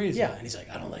thinks he's crazy. Yeah, and he's like,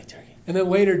 I don't like turkey. And then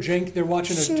later, they're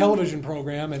watching a television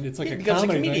program, and it's like He a becomes a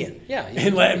comedy comedian. thing. Yeah, he's a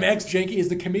And comedian. Max Janky is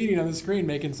the comedian on the screen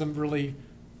making some really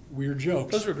weird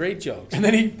jokes. Those were great jokes. And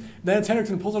then Lance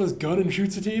Henriksen pulls out his gun and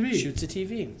shoots the TV. Shoots a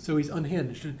TV. So he's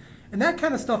unhinged. And that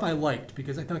kind of stuff I liked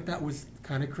because I thought that was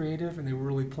kind of creative and they were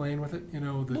really playing with it.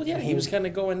 Well, yeah, he was kind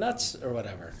of going nuts or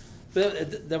whatever.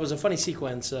 But there was a funny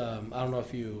sequence. I don't know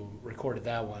if you recorded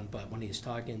that one, but when he's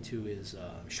talking to his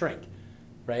shrink,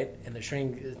 right? And the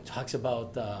shrink talks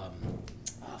about,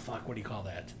 what do you call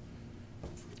that?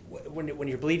 When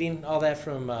you're bleeding, all that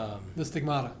from... the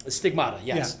stigmata. The stigmata,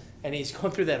 yes. Yeah. And he's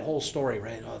going through that whole story,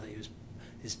 right? Oh,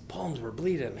 his palms were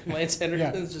bleeding. Lance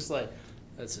Henriksen's just like,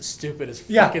 that's the stupidest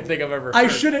fucking thing I've ever heard. I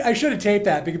should have taped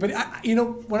that, but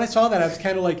when I saw that, I was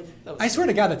kind of like, I swear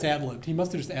to God, that's ad-libbed. He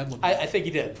must have just ad-libbed. I think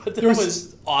he did, but that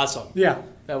was awesome. Yeah.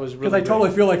 That was really because I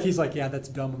totally feel like he's like, yeah, that's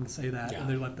dumb. I'm going to say that, and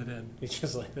they left it in. He's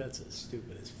just like, that's the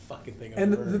stupidest fucking thing I've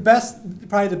ever heard. And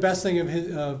probably the best thing of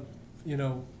his,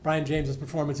 Brian James's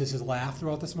performance is his laugh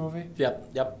throughout this movie.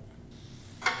 Yep.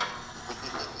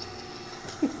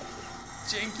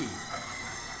 Janky.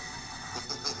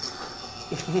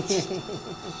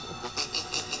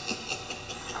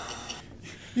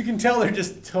 You can tell they're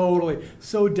just totally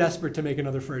so desperate to make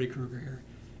another Freddy Krueger here.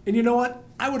 And you know what?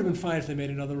 I would have been fine if they made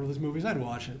another one of those movies. I'd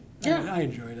watch it. Yeah. I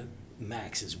enjoyed it.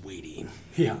 Max is waiting.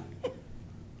 Yeah.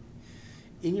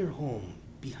 In your home,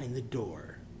 behind the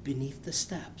door, beneath the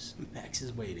steps, Max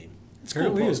is waiting. It's a cool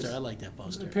Apparently poster. is. I like that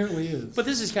poster. It apparently is. But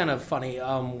this is kind of funny,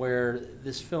 where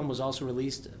this film was also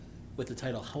released with the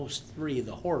title House 3,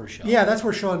 the horror show. Yeah, that's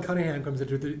where Sean Cunningham comes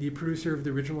into it, the producer of the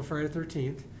original Friday the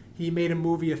 13th. He made a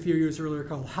movie a few years earlier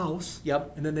called House.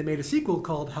 Yep. And then they made a sequel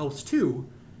called House 2.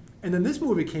 And then this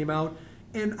movie came out,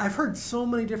 and I've heard so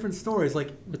many different stories.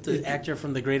 Like with the actor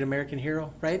from The Great American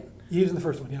Hero, right? He was in the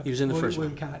first one, yeah. He was in the first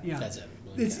William one. Cott, yeah. That's it.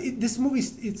 This movie,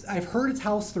 I've heard it's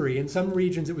House 3. In some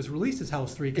regions, it was released as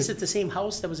House 3. Is it the same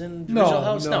house that was in the original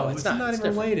house? No, it's not. It's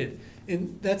even related.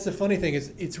 And that's the funny thing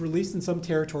is it's released in some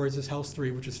territories as House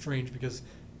 3, which is strange because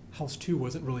House 2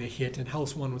 wasn't really a hit and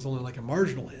House 1 was only like a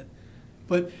marginal hit.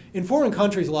 But in foreign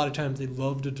countries, a lot of times they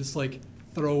love to just like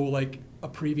throw like a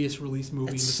previous release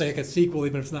movie and say like a sequel,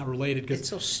 even if it's not related. It's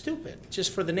so stupid,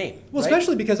 just for the name. Well, right?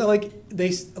 especially because a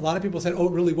lot of people said, oh,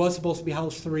 it really was supposed to be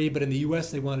House 3, but in the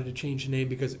U.S. they wanted to change the name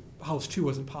because House 2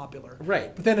 wasn't popular.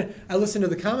 Right. But then I listened to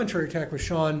the commentary track with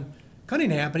Sean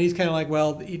Cunningham, and he's kind of like,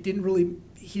 well, he didn't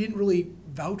really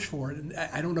vouch for it, and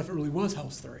I don't know if it really was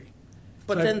House 3.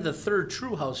 But then the third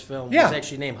True House film was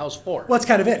actually named House 4. Well, that's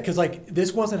kind of it, because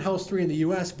this wasn't House 3 in the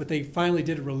U.S., but they finally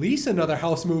did release another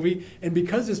House movie, and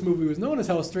because this movie was known as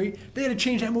House 3, they had to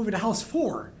change that movie to House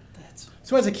 4.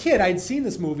 So as a kid, I'd seen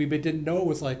this movie, but didn't know it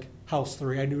was like House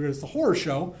 3. I knew it was the horror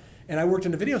show, and I worked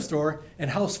in a video store, and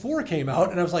House 4 came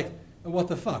out, and I was like, what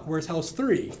the fuck? Where's House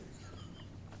 3?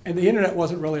 And the internet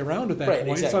wasn't really around at that point,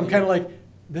 exactly. So I'm kind of like,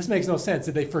 this makes no sense.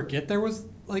 Did they forget there was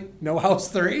no House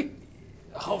 3?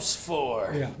 House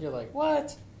 4. Yeah. You're like,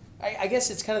 what? I guess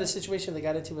it's kind of the situation they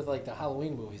got into with the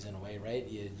Halloween movies in a way, right?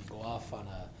 You go off on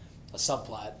a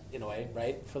subplot in a way,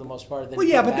 right? For the most part. Then but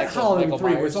the Halloween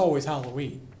 3 was always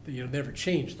Halloween. Never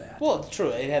changed that. Well, true.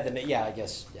 It had I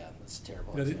guess, that's a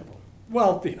terrible example.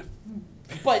 Well, yeah.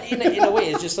 But in a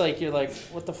way, it's just like, you're like,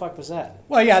 what the fuck was that?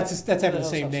 Well, yeah, that's having the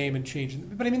same name and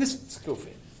changing. But I mean, it's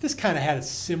goofy. This kind of had a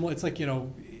similar, it's like,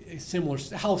 a similar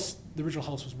house. The original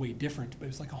house was way different, but it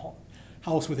was like a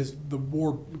house with the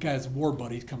war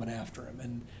buddies coming after him,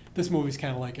 and this movie's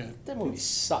kind of like that movie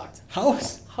sucked.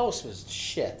 House was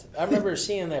shit. I remember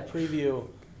seeing that preview.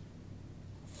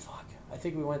 Fuck, I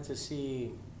think we went to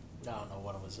see, I don't know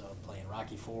what it was playing,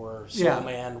 Rocky IV, Soul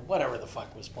Man, whatever the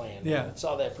fuck was playing. Yeah, I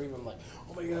saw that preview. I'm like,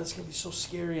 oh my god, it's gonna be so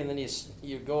scary. And then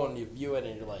you go and you view it,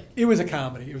 and you're like, it was a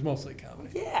comedy. It was mostly a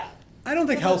comedy. Yeah. I don't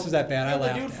think House was that bad. I laughed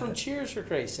at it. The dude from Cheers, for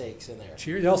Christ's sakes, in there.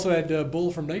 Cheers. They also had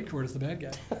Bull from Night Court as the bad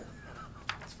guy.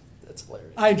 That's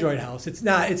hilarious. I enjoyed House. It's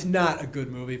not a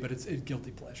good movie, but it's a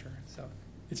guilty pleasure. So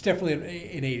it's definitely an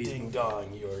 80s movie. Ding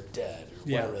dong, you're dead,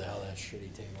 or whatever the hell that shitty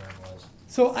tagline was.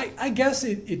 So I guess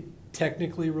it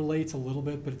technically relates a little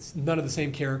bit, but it's none of the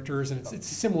same characters, and it's a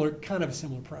similar premise,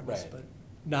 right. But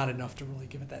not enough to really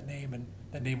give it that name, and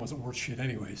that name wasn't worth shit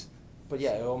anyways. But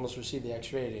yeah, it almost received the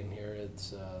X rating here.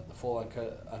 It's the full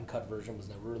uncut version was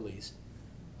never released,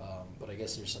 but I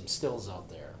guess there's some stills out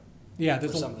there. Yeah, for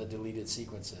some of the deleted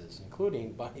sequences,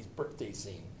 including Bonnie's birthday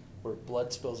scene, where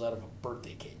blood spills out of a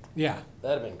birthday cake. Yeah,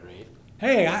 that'd have been great.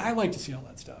 Hey, I like to see all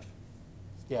that stuff.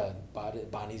 Yeah,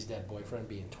 Bonnie's dead boyfriend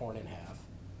being torn in half,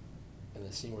 and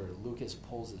the scene where Lucas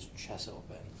pulls his chest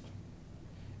open,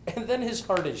 and then his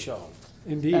heart is shown.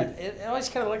 Indeed, it always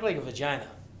kind of looked like a vagina.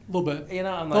 A little bit.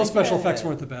 I'm those special effects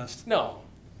weren't the best. No.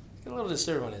 It's a little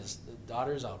disturbing when his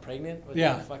daughter's all pregnant with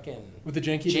the fucking... With the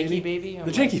janky baby?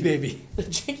 The janky baby. The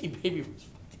janky baby was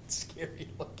fucking scary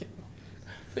looking.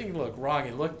 Thing looked wrong.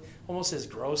 It looked almost as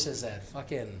gross as that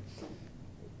fucking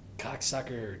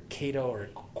cocksucker Kato or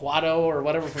Quado or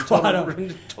whatever from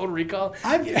Total Recall.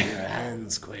 Get your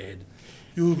hands, Quaid.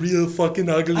 You real fucking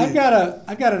ugly. I've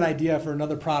got an idea for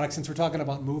another product since we're talking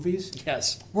about movies.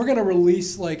 Yes. We're gonna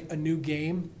release like a new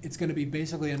game. It's gonna be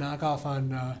basically a knockoff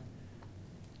on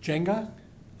Jenga.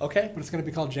 Okay. But it's gonna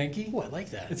be called Janky. Oh, I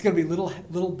like that. It's gonna be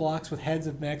little blocks with heads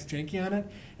of Max Janky on it,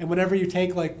 and whenever you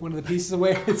take like one of the pieces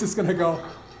away, it's just gonna go.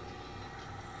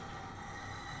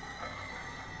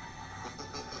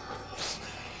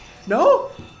 No?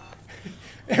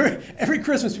 Every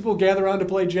Christmas, people gather around to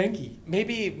play Janky.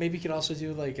 Maybe you could also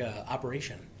do like a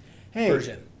Operation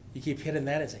version. You keep hitting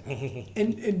that and saying.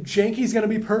 and Janky's gonna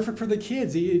be perfect for the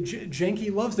kids.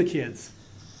 Janky loves the kids.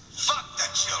 Fuck the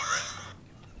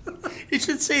children. You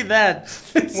should say that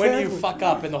when you fuck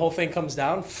up and the whole thing comes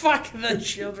down. Fuck the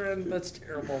children. That's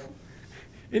terrible.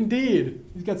 Indeed,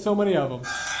 he's got so many of them.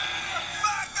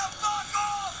 Back the fuck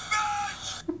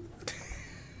off,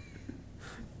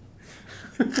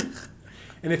 bitch!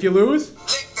 And if you lose, Lick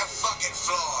the fucking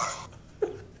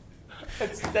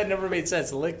floor. That never made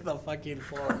sense. Lick the fucking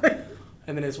floor.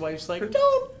 And then his wife's like,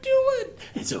 "Don't do it.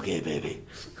 It's okay, baby."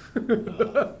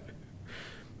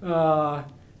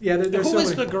 yeah. Who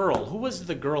was the girl? Who was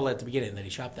the girl at the beginning that he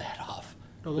chopped the head off?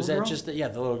 Was that girl? just the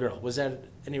little girl? Was that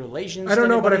any relation? I don't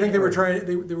know, but I think they were trying.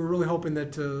 They were really hoping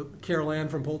that Carol Ann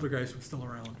from Poltergeist was still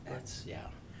around. That's Do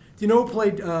you know who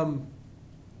played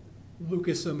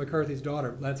Lucas McCarthy's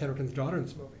daughter, Lance Henriksen's daughter in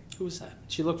this movie? Who was that?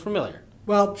 She looked familiar.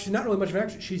 Well, she's not really much of an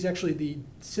actress. She's actually the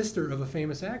sister of a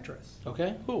famous actress.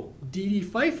 Okay, who? Dee Dee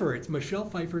Pfeiffer. It's Michelle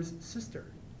Pfeiffer's sister.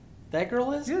 That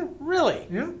girl is? Yeah. Really?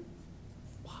 Yeah.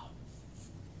 Wow.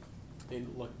 They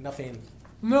look nothing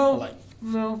No. alike.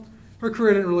 No. Her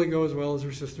career didn't really go as well as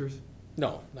her sister's.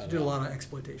 No, not She at did a all. lot of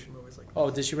exploitation movies like that.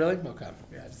 Oh, did she really? Okay.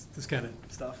 Yeah, it's this kind of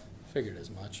stuff. Figured as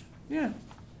much. Yeah.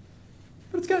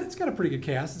 But it's got a pretty good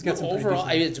cast. It's got some pretty overall,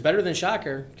 decent- it's better than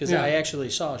Shocker because Yeah. I actually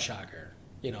saw Shocker.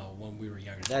 When we were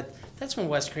younger. That's when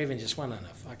Wes Craven just went on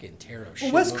a fucking tear of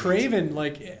shit. Well, Wes movies. Craven,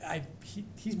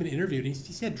 he's been interviewed.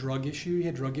 He's had drug issue. He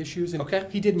had drug issues, and Okay.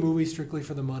 he did movies strictly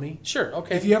for the money. Sure.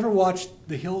 Okay. If you ever watched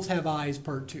The Hills Have Eyes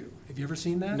Part 2, have you ever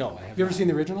seen that? No, I have Have you ever not. seen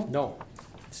the original? No.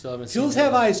 Still haven't seen Hills that.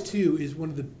 Have Eyes 2 is one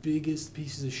of the biggest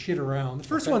pieces of shit around. The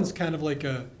first Okay. one's kind of like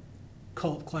a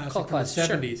cult classic from the classic,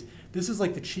 sure. 70s. This is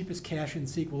like the cheapest cash-in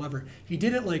sequel ever. He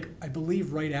did it I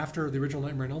believe right after the original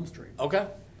Nightmare on Elm Street. Okay.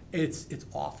 It's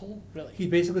awful. Really? He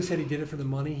basically said he did it for the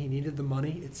money. He needed the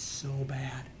money. It's so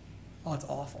bad. Oh, it's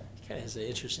awful. He kind of has an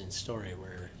interesting story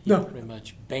where he No. pretty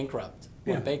much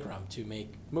went bankrupt to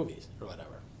make movies or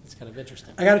whatever. It's kind of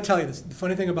interesting. I got to tell you this. The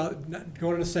funny thing about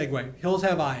going on a segue, Hills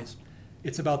Have Eyes.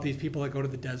 It's about these people that go to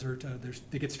the desert.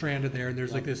 They get stranded there, and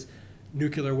there's like this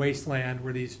nuclear wasteland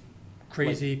where these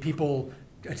crazy people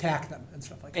attack them and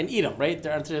stuff like that. And eat them, right?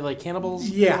 Aren't they like cannibals?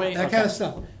 Yeah, in a way? that Okay. kind of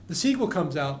stuff. The sequel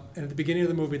comes out, and at the beginning of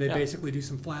the movie, they Yeah. basically do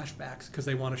some flashbacks because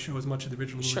they want to show as much of the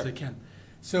original movie Sure. as they can.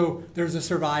 So there's the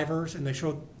survivors, and they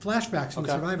show flashbacks from the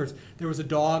Okay. survivors. There was a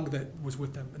dog that was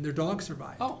with them, and their dog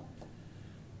survived. Oh.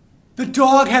 The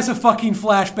dog has a fucking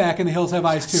flashback in The Hills Have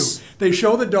Eyes too. They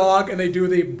show the dog, and they do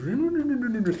the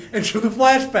and show the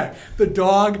flashback. The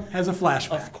dog has a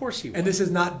flashback. Of course he would. And this is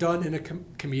not done in a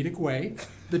comedic way.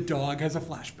 The dog has a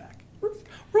flashback.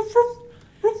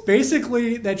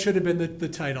 Basically, that should have been the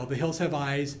title. The Hills Have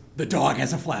Eyes. The dog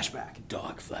has a flashback.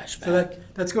 Dog flashback. So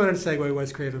that's going on to segue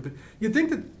Wes Craven. But you'd think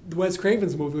that Wes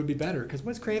Craven's movie would be better because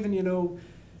Wes Craven,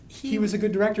 he was a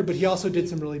good director, but he also did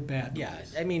some really bad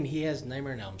movies. Yeah, I mean, he has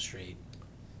Nightmare on Elm Street.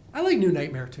 I like New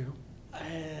Nightmare too.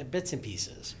 Bits and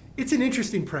pieces. It's an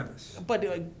interesting premise.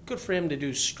 But good for him to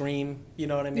do Scream, you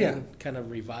know what I mean? Yeah. Kind of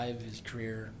revive his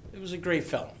career. It was a great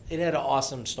film. It had an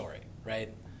awesome story, right?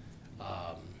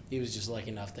 He was just lucky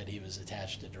enough that he was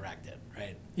attached to direct it,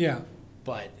 right? Yeah.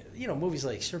 But, movies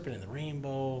like Serpent and the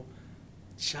Rainbow,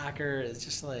 Shocker, it's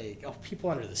just like, People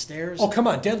Under the Stairs. Oh, come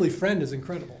on. Deadly Friend is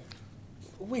incredible.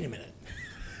 Wait a minute.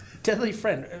 Deadly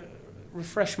Friend,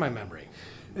 refresh my memory.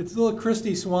 It's little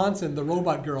Christy Swanson, the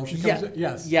robot girl. She comes.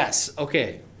 Yes. Yes.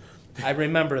 Okay. I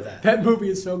remember that. That movie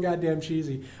is so goddamn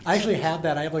cheesy. I actually have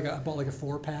that. I bought like a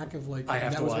 4-pack of I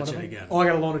have that to was watch one of it them. again. Oh, I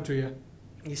gotta loan it to you.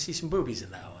 You see some boobies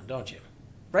in that one, don't you?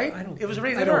 Right? I don't. It was think-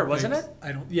 rated I don't R, wasn't think it?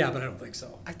 I don't. Yeah, but I don't think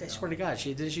so. I swear to God,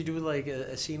 didn't she do like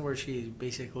a scene where she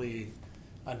basically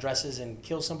undresses and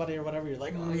kills somebody or whatever? You're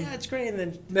like, oh yeah, it's great, and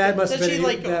then That must have does been. she,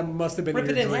 like, That must have been in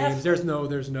rip your it in half? dreams.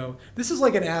 There's no. This is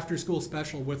like an after-school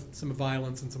special with some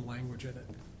violence and some language in it,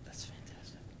 That's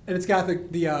fantastic. and it's got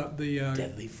the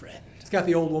Deadly Friend. it's got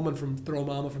the old woman from Throw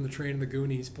Mama from the Train and the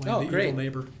Goonies playing Oh, the great. evil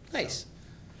neighbor. Nice.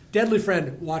 Deadly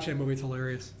Friend. Watch that movie. It's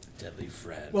hilarious. Deadly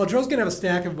Friend. Well, Joe's gonna have a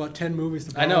stack of about 10 movies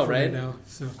to borrow I know, from me right? now.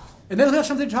 So, And then we'll have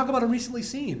something to talk about and recently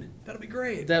seen. That'll be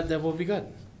great. That will be good.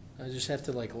 I just have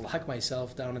to like lock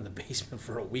myself down in the basement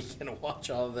for a weekend and watch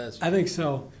all of this. I think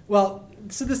so. Well,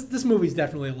 so this movie's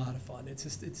definitely a lot of fun. It's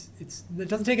just it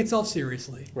doesn't take itself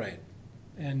seriously. Right.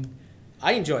 And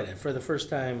I enjoyed it for the first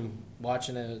time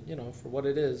watching it, for what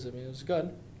it is. I mean, it was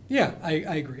good. Yeah, I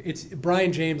agree. It's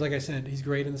Brian James, like I said, he's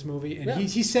great in this movie. And Yeah.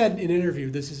 he said in an interview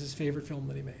this is his favorite film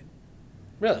that he made.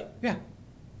 Really? Yeah.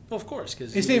 Well, of course,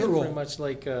 because His favorite role. pretty much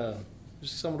like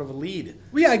just somewhat of a lead.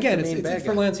 Well, yeah, again, The main it's bad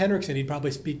for guy. Lance Henriksen. He'd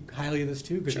probably speak highly of this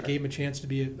too because Sure. it gave him a chance to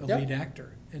be a Yep. lead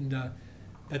actor. And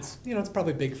that's, it's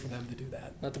probably big for them to do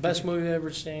that. Not the best movie I've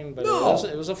ever seen, but No.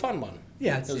 it was a fun one.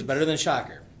 Yeah, It was better than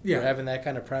Shocker. Yeah. For having that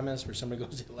kind of premise where somebody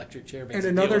goes to the electric chair. makes And a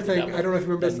another deal with the thing, devil. I don't know if you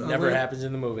remember that this, never Lance- happens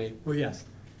in the movie. Well, yes.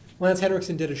 Lance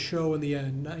Henriksen did a show in the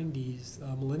 90s,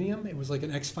 Millennium. It was like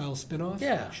an X-Files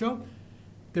spinoff show.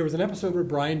 There was an episode where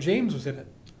Brian James was in it.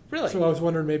 Really? So I was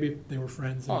wondering maybe they were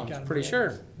friends. And Oh, got I'm him pretty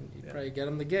involved. sure. You probably get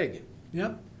him the gig.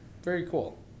 Yep. Very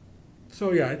cool.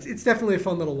 So yeah, it's definitely a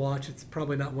fun little watch. It's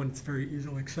probably not one that's very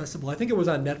easily accessible. I think it was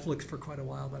on Netflix for quite a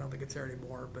while, but I don't think it's there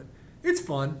anymore. But it's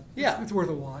fun. Yeah. It's worth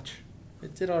a watch.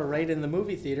 It did all right in the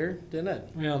movie theater, didn't it?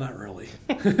 Well, not really.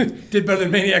 Did better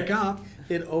than Maniac Cop.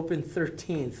 It opened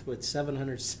 13th with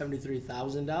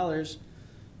 $773,000.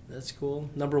 That's cool.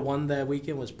 Number one that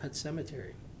weekend was Pet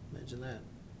Sematary. Imagine that.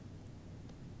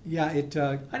 Yeah, it.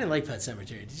 I didn't like Pet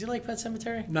Sematary. Did you like Pet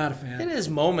Sematary? Not a fan. It is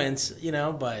moments,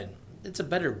 but it's a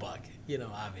better buck,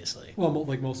 obviously. Well,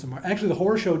 like most of them are. Actually, the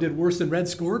horror show did worse than Red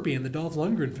Scorpion, the Dolph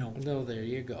Lundgren film. No, there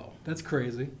you go. That's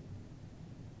crazy.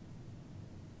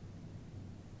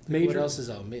 What else is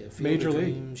out? Field Major of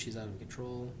League. Dreams, She's Out of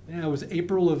Control. Yeah, it was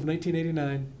April of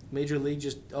 1989. Major League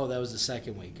that was the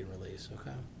second week in release.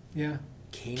 Okay. Yeah.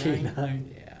 K9.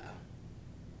 K9. Yeah.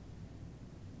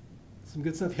 Some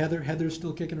good stuff. Heather's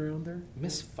still kicking around there.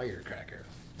 Miss Firecracker.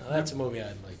 Now, that's a movie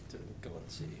I'd like to go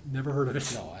and see. Never heard of it.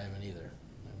 No, I haven't either.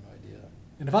 I have no idea.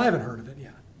 And if I haven't heard of it, yeah.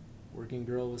 Working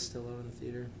Girl was still out in the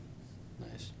theater.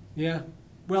 Nice. Yeah.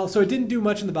 Well, so it didn't do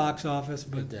much in the box office,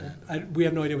 but It didn't. we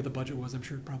have no idea what the budget was. I'm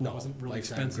sure it probably No, wasn't really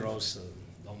lifetime expensive. gross,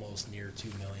 almost near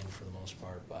 $2 million for the most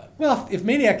part. But Well, if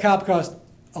Maniac Cop cost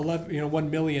 1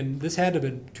 million, this had to have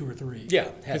been 2 or 3. Yeah,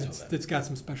 it had 'Cause to have been. it's got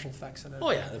some special effects in it.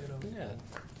 oh yeah, you know.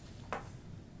 yeah.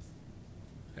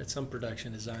 Had some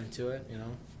production design to it,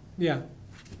 Yeah.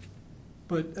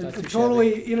 But Not too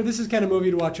totally, this is kind of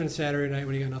movie to watch on a Saturday night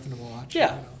when you got nothing to watch.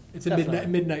 Yeah, It's a definitely.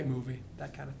 midnight movie,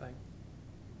 that kind of thing.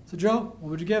 So, Joe,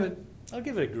 what would you give it? I'll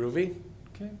give it a groovy.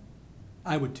 Okay.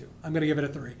 I would too. I'm going to give it a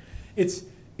 3. It's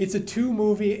a 2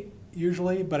 movie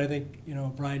usually, but I think,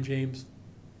 Brian James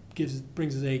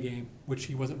brings his A game, which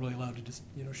he wasn't really allowed to just,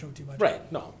 show too much.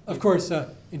 Right? No. Of course,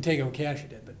 in Tango and Cash he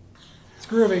did, but it's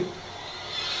groovy.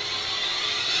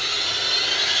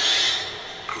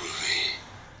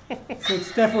 So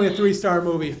it's definitely a 3-star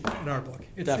movie in our book.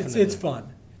 Definitely. It's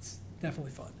fun. It's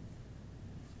definitely fun.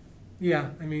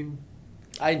 Yeah, I mean,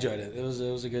 I enjoyed it. It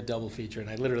was a good double feature, and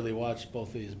I literally watched both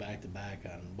of these back to back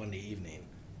on Monday evening.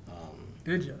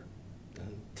 did you?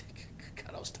 And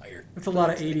God, I was tired. It's a lot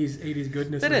of 80s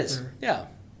goodness. It right is, there. yeah.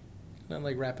 And I'm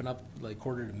like wrapping up like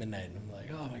quarter to midnight, and I'm like,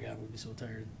 oh my God, we'll be so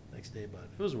tired next day, but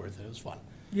it was worth it. It was fun.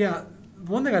 Yeah,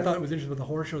 one thing I thought was interesting with the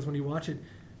horror shows when you watch it,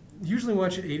 usually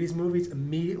watching 80s movies,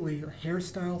 immediately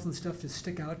hairstyles and stuff just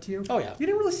stick out to you. Oh, yeah. You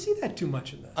didn't really see that too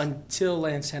much in this. Until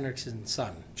Lance Henriksen's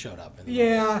son showed up. In the movie.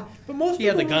 Yeah, but most He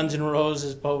had the people- Guns N'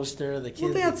 Roses poster. The kid.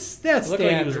 Well, that's It looked standard.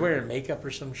 like he was wearing makeup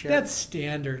or some shit. That's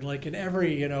standard. Like in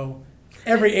every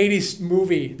 80s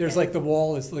movie, there's like the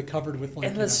wall is like covered with like.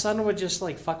 and the son would just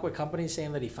like fuck with companies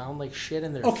saying that he found like shit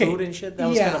in their Okay, food and shit. That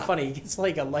was yeah. kind of funny. He gets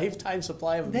like a lifetime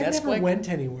supply of that never Nesquik. went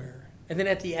anywhere. And then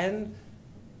at the end,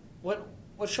 what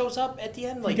shows up at the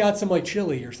end? He Like got some like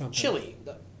chili or something. chili.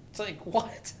 It's like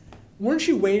what? Weren't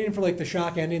you waiting for like the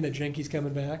shock ending that Jenky's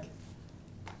coming back?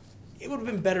 It would have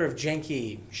been better if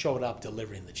Jenky showed up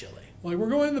delivering the chili. Like we're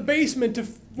going in the basement to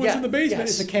what's Yeah, in the basement?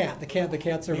 yes. It's a cat. The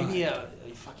cat survived. Maybe a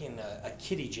fucking a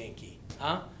kitty Jenky,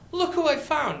 huh? Look who I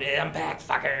found! I'm back,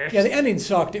 fucker. Yeah, the ending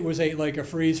sucked. It was a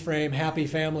freeze frame, happy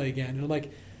family again, and I'm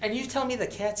like, And you tell me the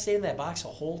cat stayed in that box the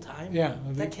whole time? Yeah,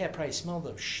 I That think- cat probably smelled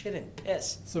of shit and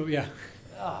piss. so yeah.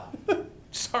 Ah,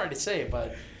 sorry to say it,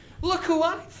 but look who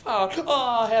I found.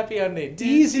 Oh, happy ending.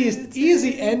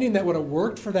 Easy ending that would have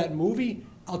worked for that movie.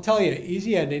 I'll tell you,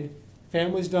 easy ending.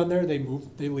 Family's done there. They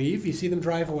leave. You see them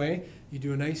drive away. You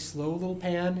do a nice slow little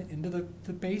pan into the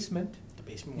basement. The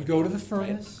basement. You window, go to the right?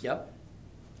 furnace. Yep.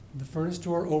 The furnace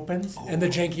door opens, and the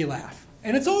Jenky laugh,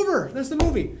 and it's over. That's the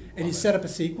movie. And you set up a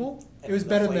sequel. It was And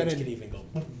better the than that flames ending. could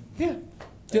even go. Yeah,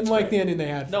 didn't like great. the ending they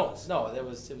had. for No, us. no, it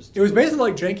was. It was basically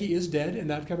like Jenky is dead and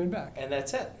not coming back. And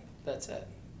that's it. That's it.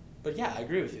 But yeah, I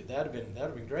agree with you. That'd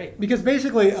have been great. Because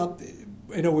basically,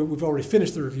 I know we've already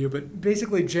finished the review, but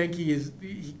basically Janky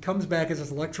he comes back as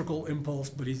this electrical impulse,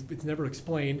 but it's never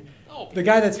explained. Oh, the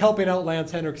guy that's helping out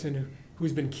Lance Henriksen,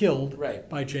 who's been killed right.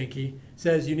 by Janky,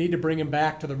 says you need to bring him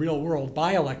back to the real world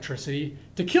by electricity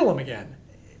to kill him again.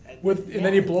 And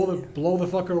then you blow the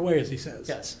fucker away, as he says.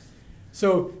 Yes.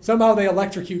 So somehow they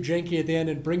electrocute Janky at the end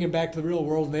and bring him back to the real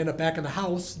world, and they end up back in the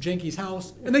house, Janky's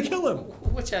house, and they kill him.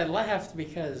 Which I laughed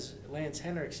because Lance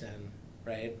Henriksen,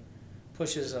 right,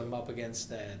 pushes him up against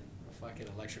that fucking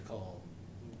electrical,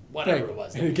 whatever it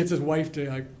was. And he gets his wife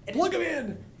to plug him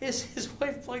in. His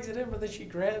wife plugs it in, but then she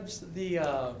grabs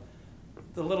the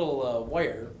little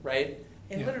wire, right,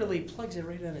 and literally plugs it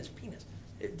right on his penis.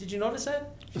 Did you notice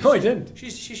that? No, I didn't. She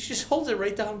just holds it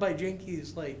right down by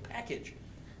Janky's package.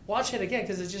 Watch it again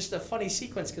because it's just a funny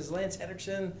sequence. Because Lance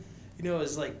Henriksen,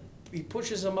 is he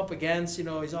pushes him up against, he's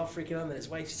all freaking out, and his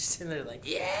wife's just sitting there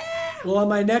yeah. Well, on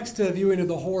my next viewing of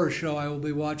the horror show, I will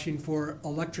be watching for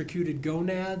electrocuted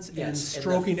gonads and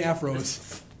stroking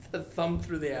afros. The thumb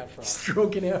through the afro.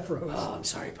 Stroking afros. Oh, I'm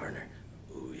sorry, partner.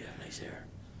 Ooh, you have nice hair.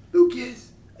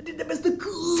 Lucas, I did the best I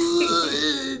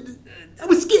could. I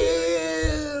was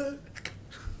scared.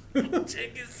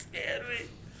 Chicken scared me.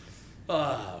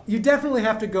 You definitely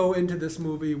have to go into this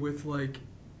movie with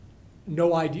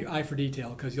no eye for detail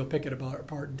because you'll pick it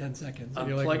apart in 10 seconds.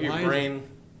 And Unplug your brain,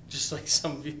 just like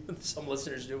some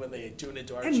listeners do when they tune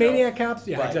into our show. And Maniac Cops,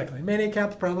 exactly. Maniac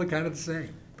Cops probably kind of the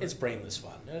same. It's brainless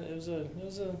fun. It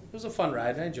was a fun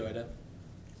ride. I enjoyed it.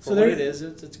 So what it is,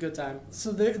 it's a good time.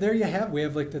 So there you have. We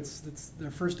have that's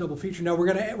their first double feature. Now we're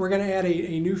gonna add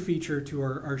a new feature to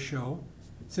our show.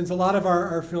 Since a lot of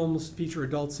our films feature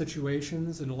adult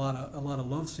situations and a lot of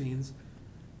love scenes,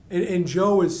 and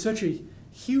Joe is such a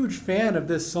huge fan of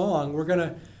this song, we're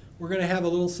gonna have a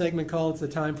little segment called "It's the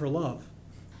Time for Love."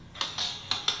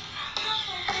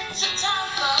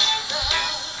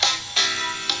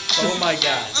 Oh my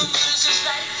God!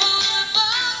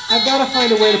 I've got to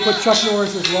find a way to put Chuck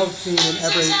Norris's love scene in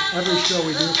every show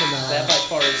we do from now on. That by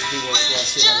far is the worst love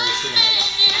scene I've ever seen in my life.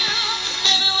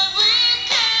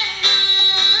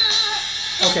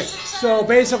 Okay, so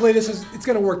basically it's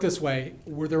going to work this way.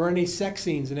 Were there any sex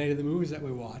scenes in any of the movies that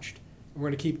we watched? We're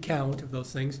going to keep count of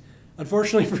those things.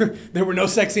 Unfortunately, there were no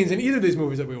sex scenes in either of these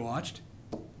movies that we watched.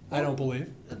 I don't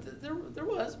believe. There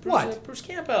was. What? Bruce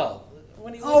Campbell.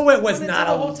 When he it was not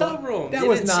a hotel room. That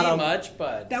was not much,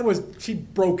 but that was she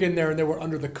broke in there and they were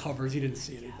under the covers. He didn't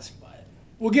see anything. Yes, but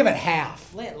we'll give it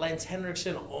half. Lance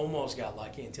Henriksen almost got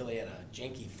lucky until he had a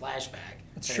janky flashback.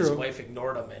 That's and true. His wife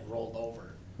ignored him and rolled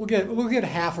over. We'll get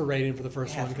half a rating for the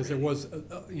first one because there was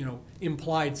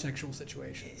implied sexual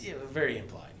situations. Yeah, very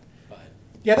implied. But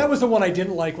yeah, that was the one I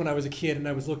didn't like when I was a kid, and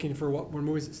I was looking for what were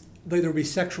movies. There would be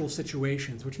sexual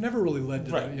situations, which never really led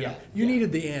to that. You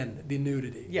needed the end, the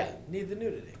nudity. Yeah, need the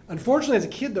nudity. Unfortunately, as a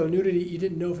kid, though, nudity, you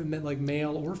didn't know if it meant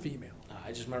male or female.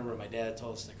 I just remember my dad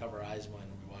told us to cover our eyes when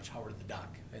we watched Howard the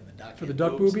Duck. And the duck for the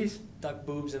duck boobies? Duck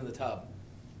boobs in the tub.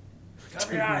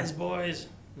 Cover your eyes, boys.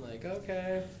 I'm like,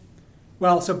 okay.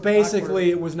 Well, so basically,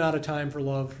 it was not a time for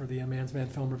love for the Man's Man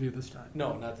film review this time.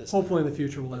 No, not this Hopefully time. in the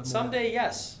future we'll have more. Someday,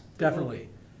 yes. Definitely.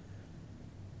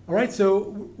 All right, so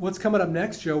what's coming up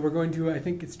next, Joe? We're going to, I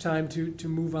think it's time to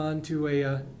move on to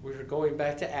a... We're going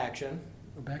back to action.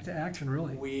 Back to action,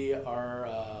 really. We are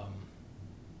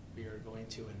going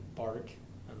to embark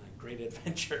on a great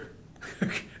adventure.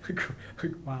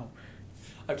 Wow.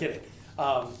 I'm kidding.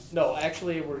 No,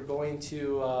 actually, we're going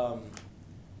to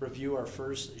review our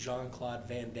first Jean-Claude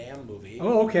Van Damme movie.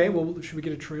 Oh, okay. Well, should we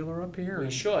get a trailer up here?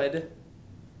 We should.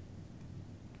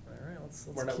 All right, let's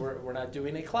we're not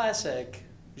doing a classic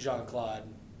Jean-Claude,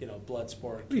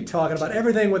 Bloodsport. What are you talking about?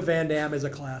 Everything with Van Damme is a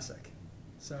classic.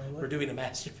 So we're doing a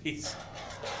masterpiece.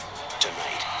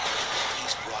 Tonight,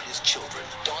 he's brought his children.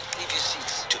 Don't leave your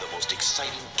seats to the most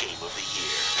exciting game of the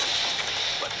year.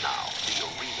 But now, the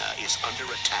arena is under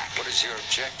attack. What is your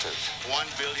objective?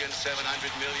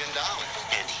 $1,700,000,000.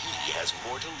 And he has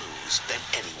more to lose than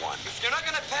anyone. If you're not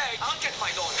gonna pay, I'll get my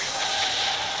daughter.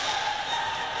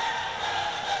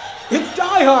 It's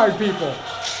Die Hard, people.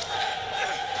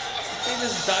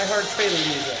 Famous Die Hard trailer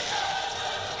music.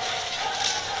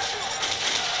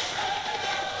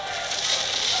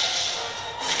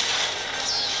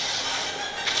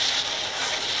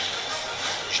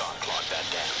 Jean-Claude Van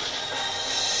Damme.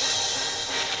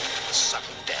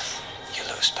 Sudden death. You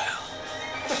lose, pal.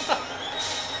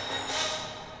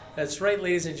 That's right,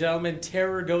 ladies and gentlemen.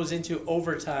 Terror goes into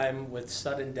overtime with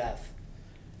sudden death.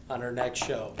 on our next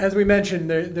show. As we mentioned,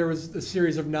 there was a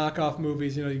series of knockoff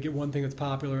movies. You get one thing that's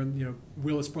popular, and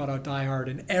Willis brought out Die Hard,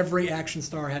 and every action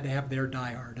star had to have their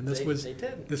Die Hard, and this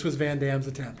was Van Damme's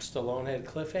attempt. Stallone had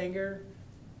Cliffhanger.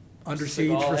 Under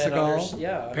Siege for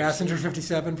Seagal. Passenger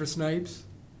 57 for Snipes.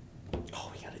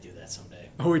 Oh, we got to do that someday.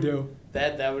 Oh, we do.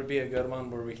 That would be a good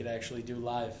one where we could actually do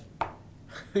live.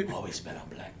 Always been on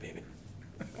black, baby.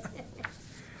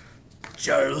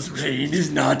 Charles Rain is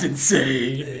not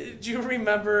insane. Do you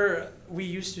remember we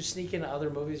used to sneak into other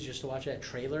movies just to watch that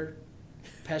trailer?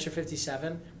 Passenger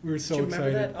 57? We were so excited. Do you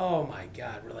remember that? Oh, my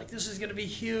God. We're like, this is going to be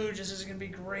huge. This is going to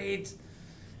be great.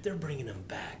 They're bringing him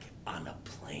back on a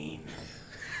plane.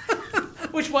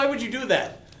 Which, why would you do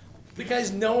that? The guy's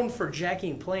known for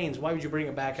jacking planes. Why would you bring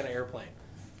him back on an airplane?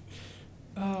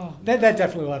 Oh, that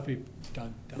definitely will have to be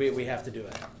done. We have to do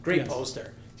it. Great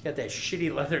poster. He's got that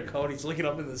shitty leather coat. He's looking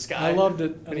up in the sky. I loved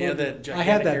it. I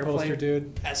had that poster,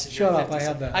 dude. Shut up, I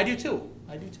had that. I do too.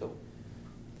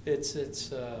 It's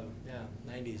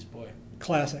 90s, boy.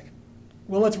 Classic.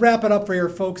 Well, let's wrap it up for you,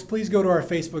 folks. Please go to our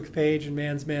Facebook page at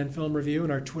Man's Man Film Review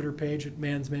and our Twitter page at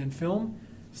Man's Man Film.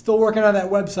 Still working on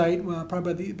that website. Well,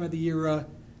 probably by the year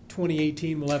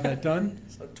 2018, we'll have that done.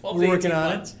 So 12 We're working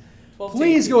on it.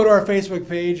 Please go to our Facebook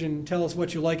page and tell us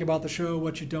what you like about the show,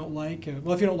 what you don't like.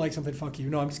 Well, if you don't like something, fuck you.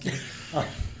 No, I'm just kidding.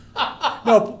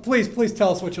 No, please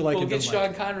tell us what you like and don't like. We'll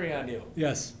get Sean Connery on you.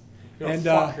 Yes. And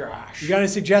fuck your ass. You got any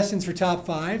suggestions for top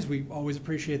fives? We always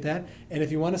appreciate that. And if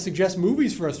you want to suggest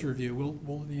movies for us to review,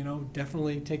 we'll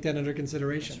definitely take that under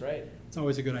consideration. That's right. It's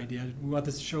always a good idea. We want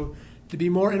this show to be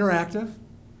more interactive.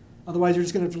 Otherwise, you're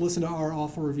just going to have to listen to our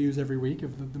awful reviews every week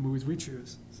of the movies we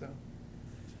choose. So,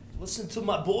 listen to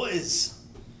my boys.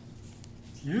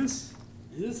 Yes.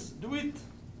 Yes, do it.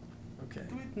 Okay.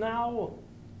 Do it now.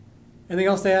 Anything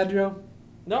else to add, Joe?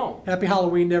 No. Happy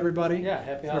Halloween to everybody. Yeah,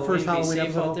 happy Our Halloween. first Halloween Be safe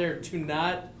episode. out there. Do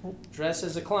not dress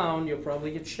as a clown. You'll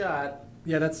probably get shot.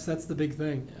 Yeah, that's the big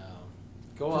thing. Yeah.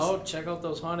 Go out, check out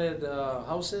those haunted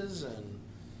houses, and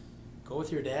go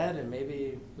with your dad, and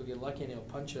maybe you'll get lucky and he'll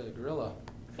punch a gorilla.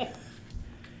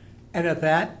 And at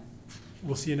that,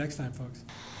 we'll see you next time, folks. I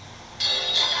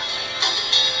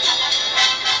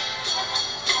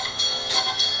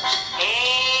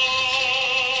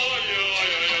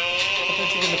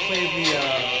thought you were going to play the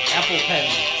Apple Pen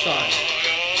song.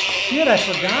 Shit, I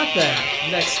forgot that.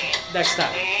 Next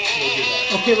time, we'll do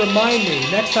that. Okay, remind me.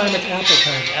 Next time it's Apple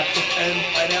Pen. Apple Pen,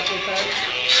 Pineapple Pen.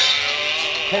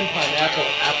 Pen, Pineapple,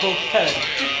 Apple Pen.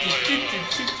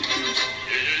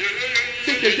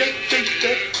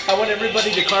 I want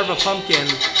everybody to carve a pumpkin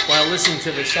while listening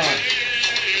to this song.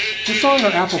 This song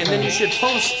or Apple Pen? And then you should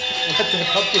post what the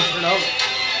pumpkin turned out.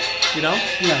 You know?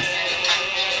 Yes.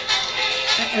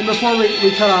 And before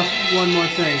we cut off, one more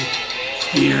thing.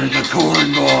 Fear the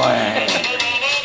corn boy.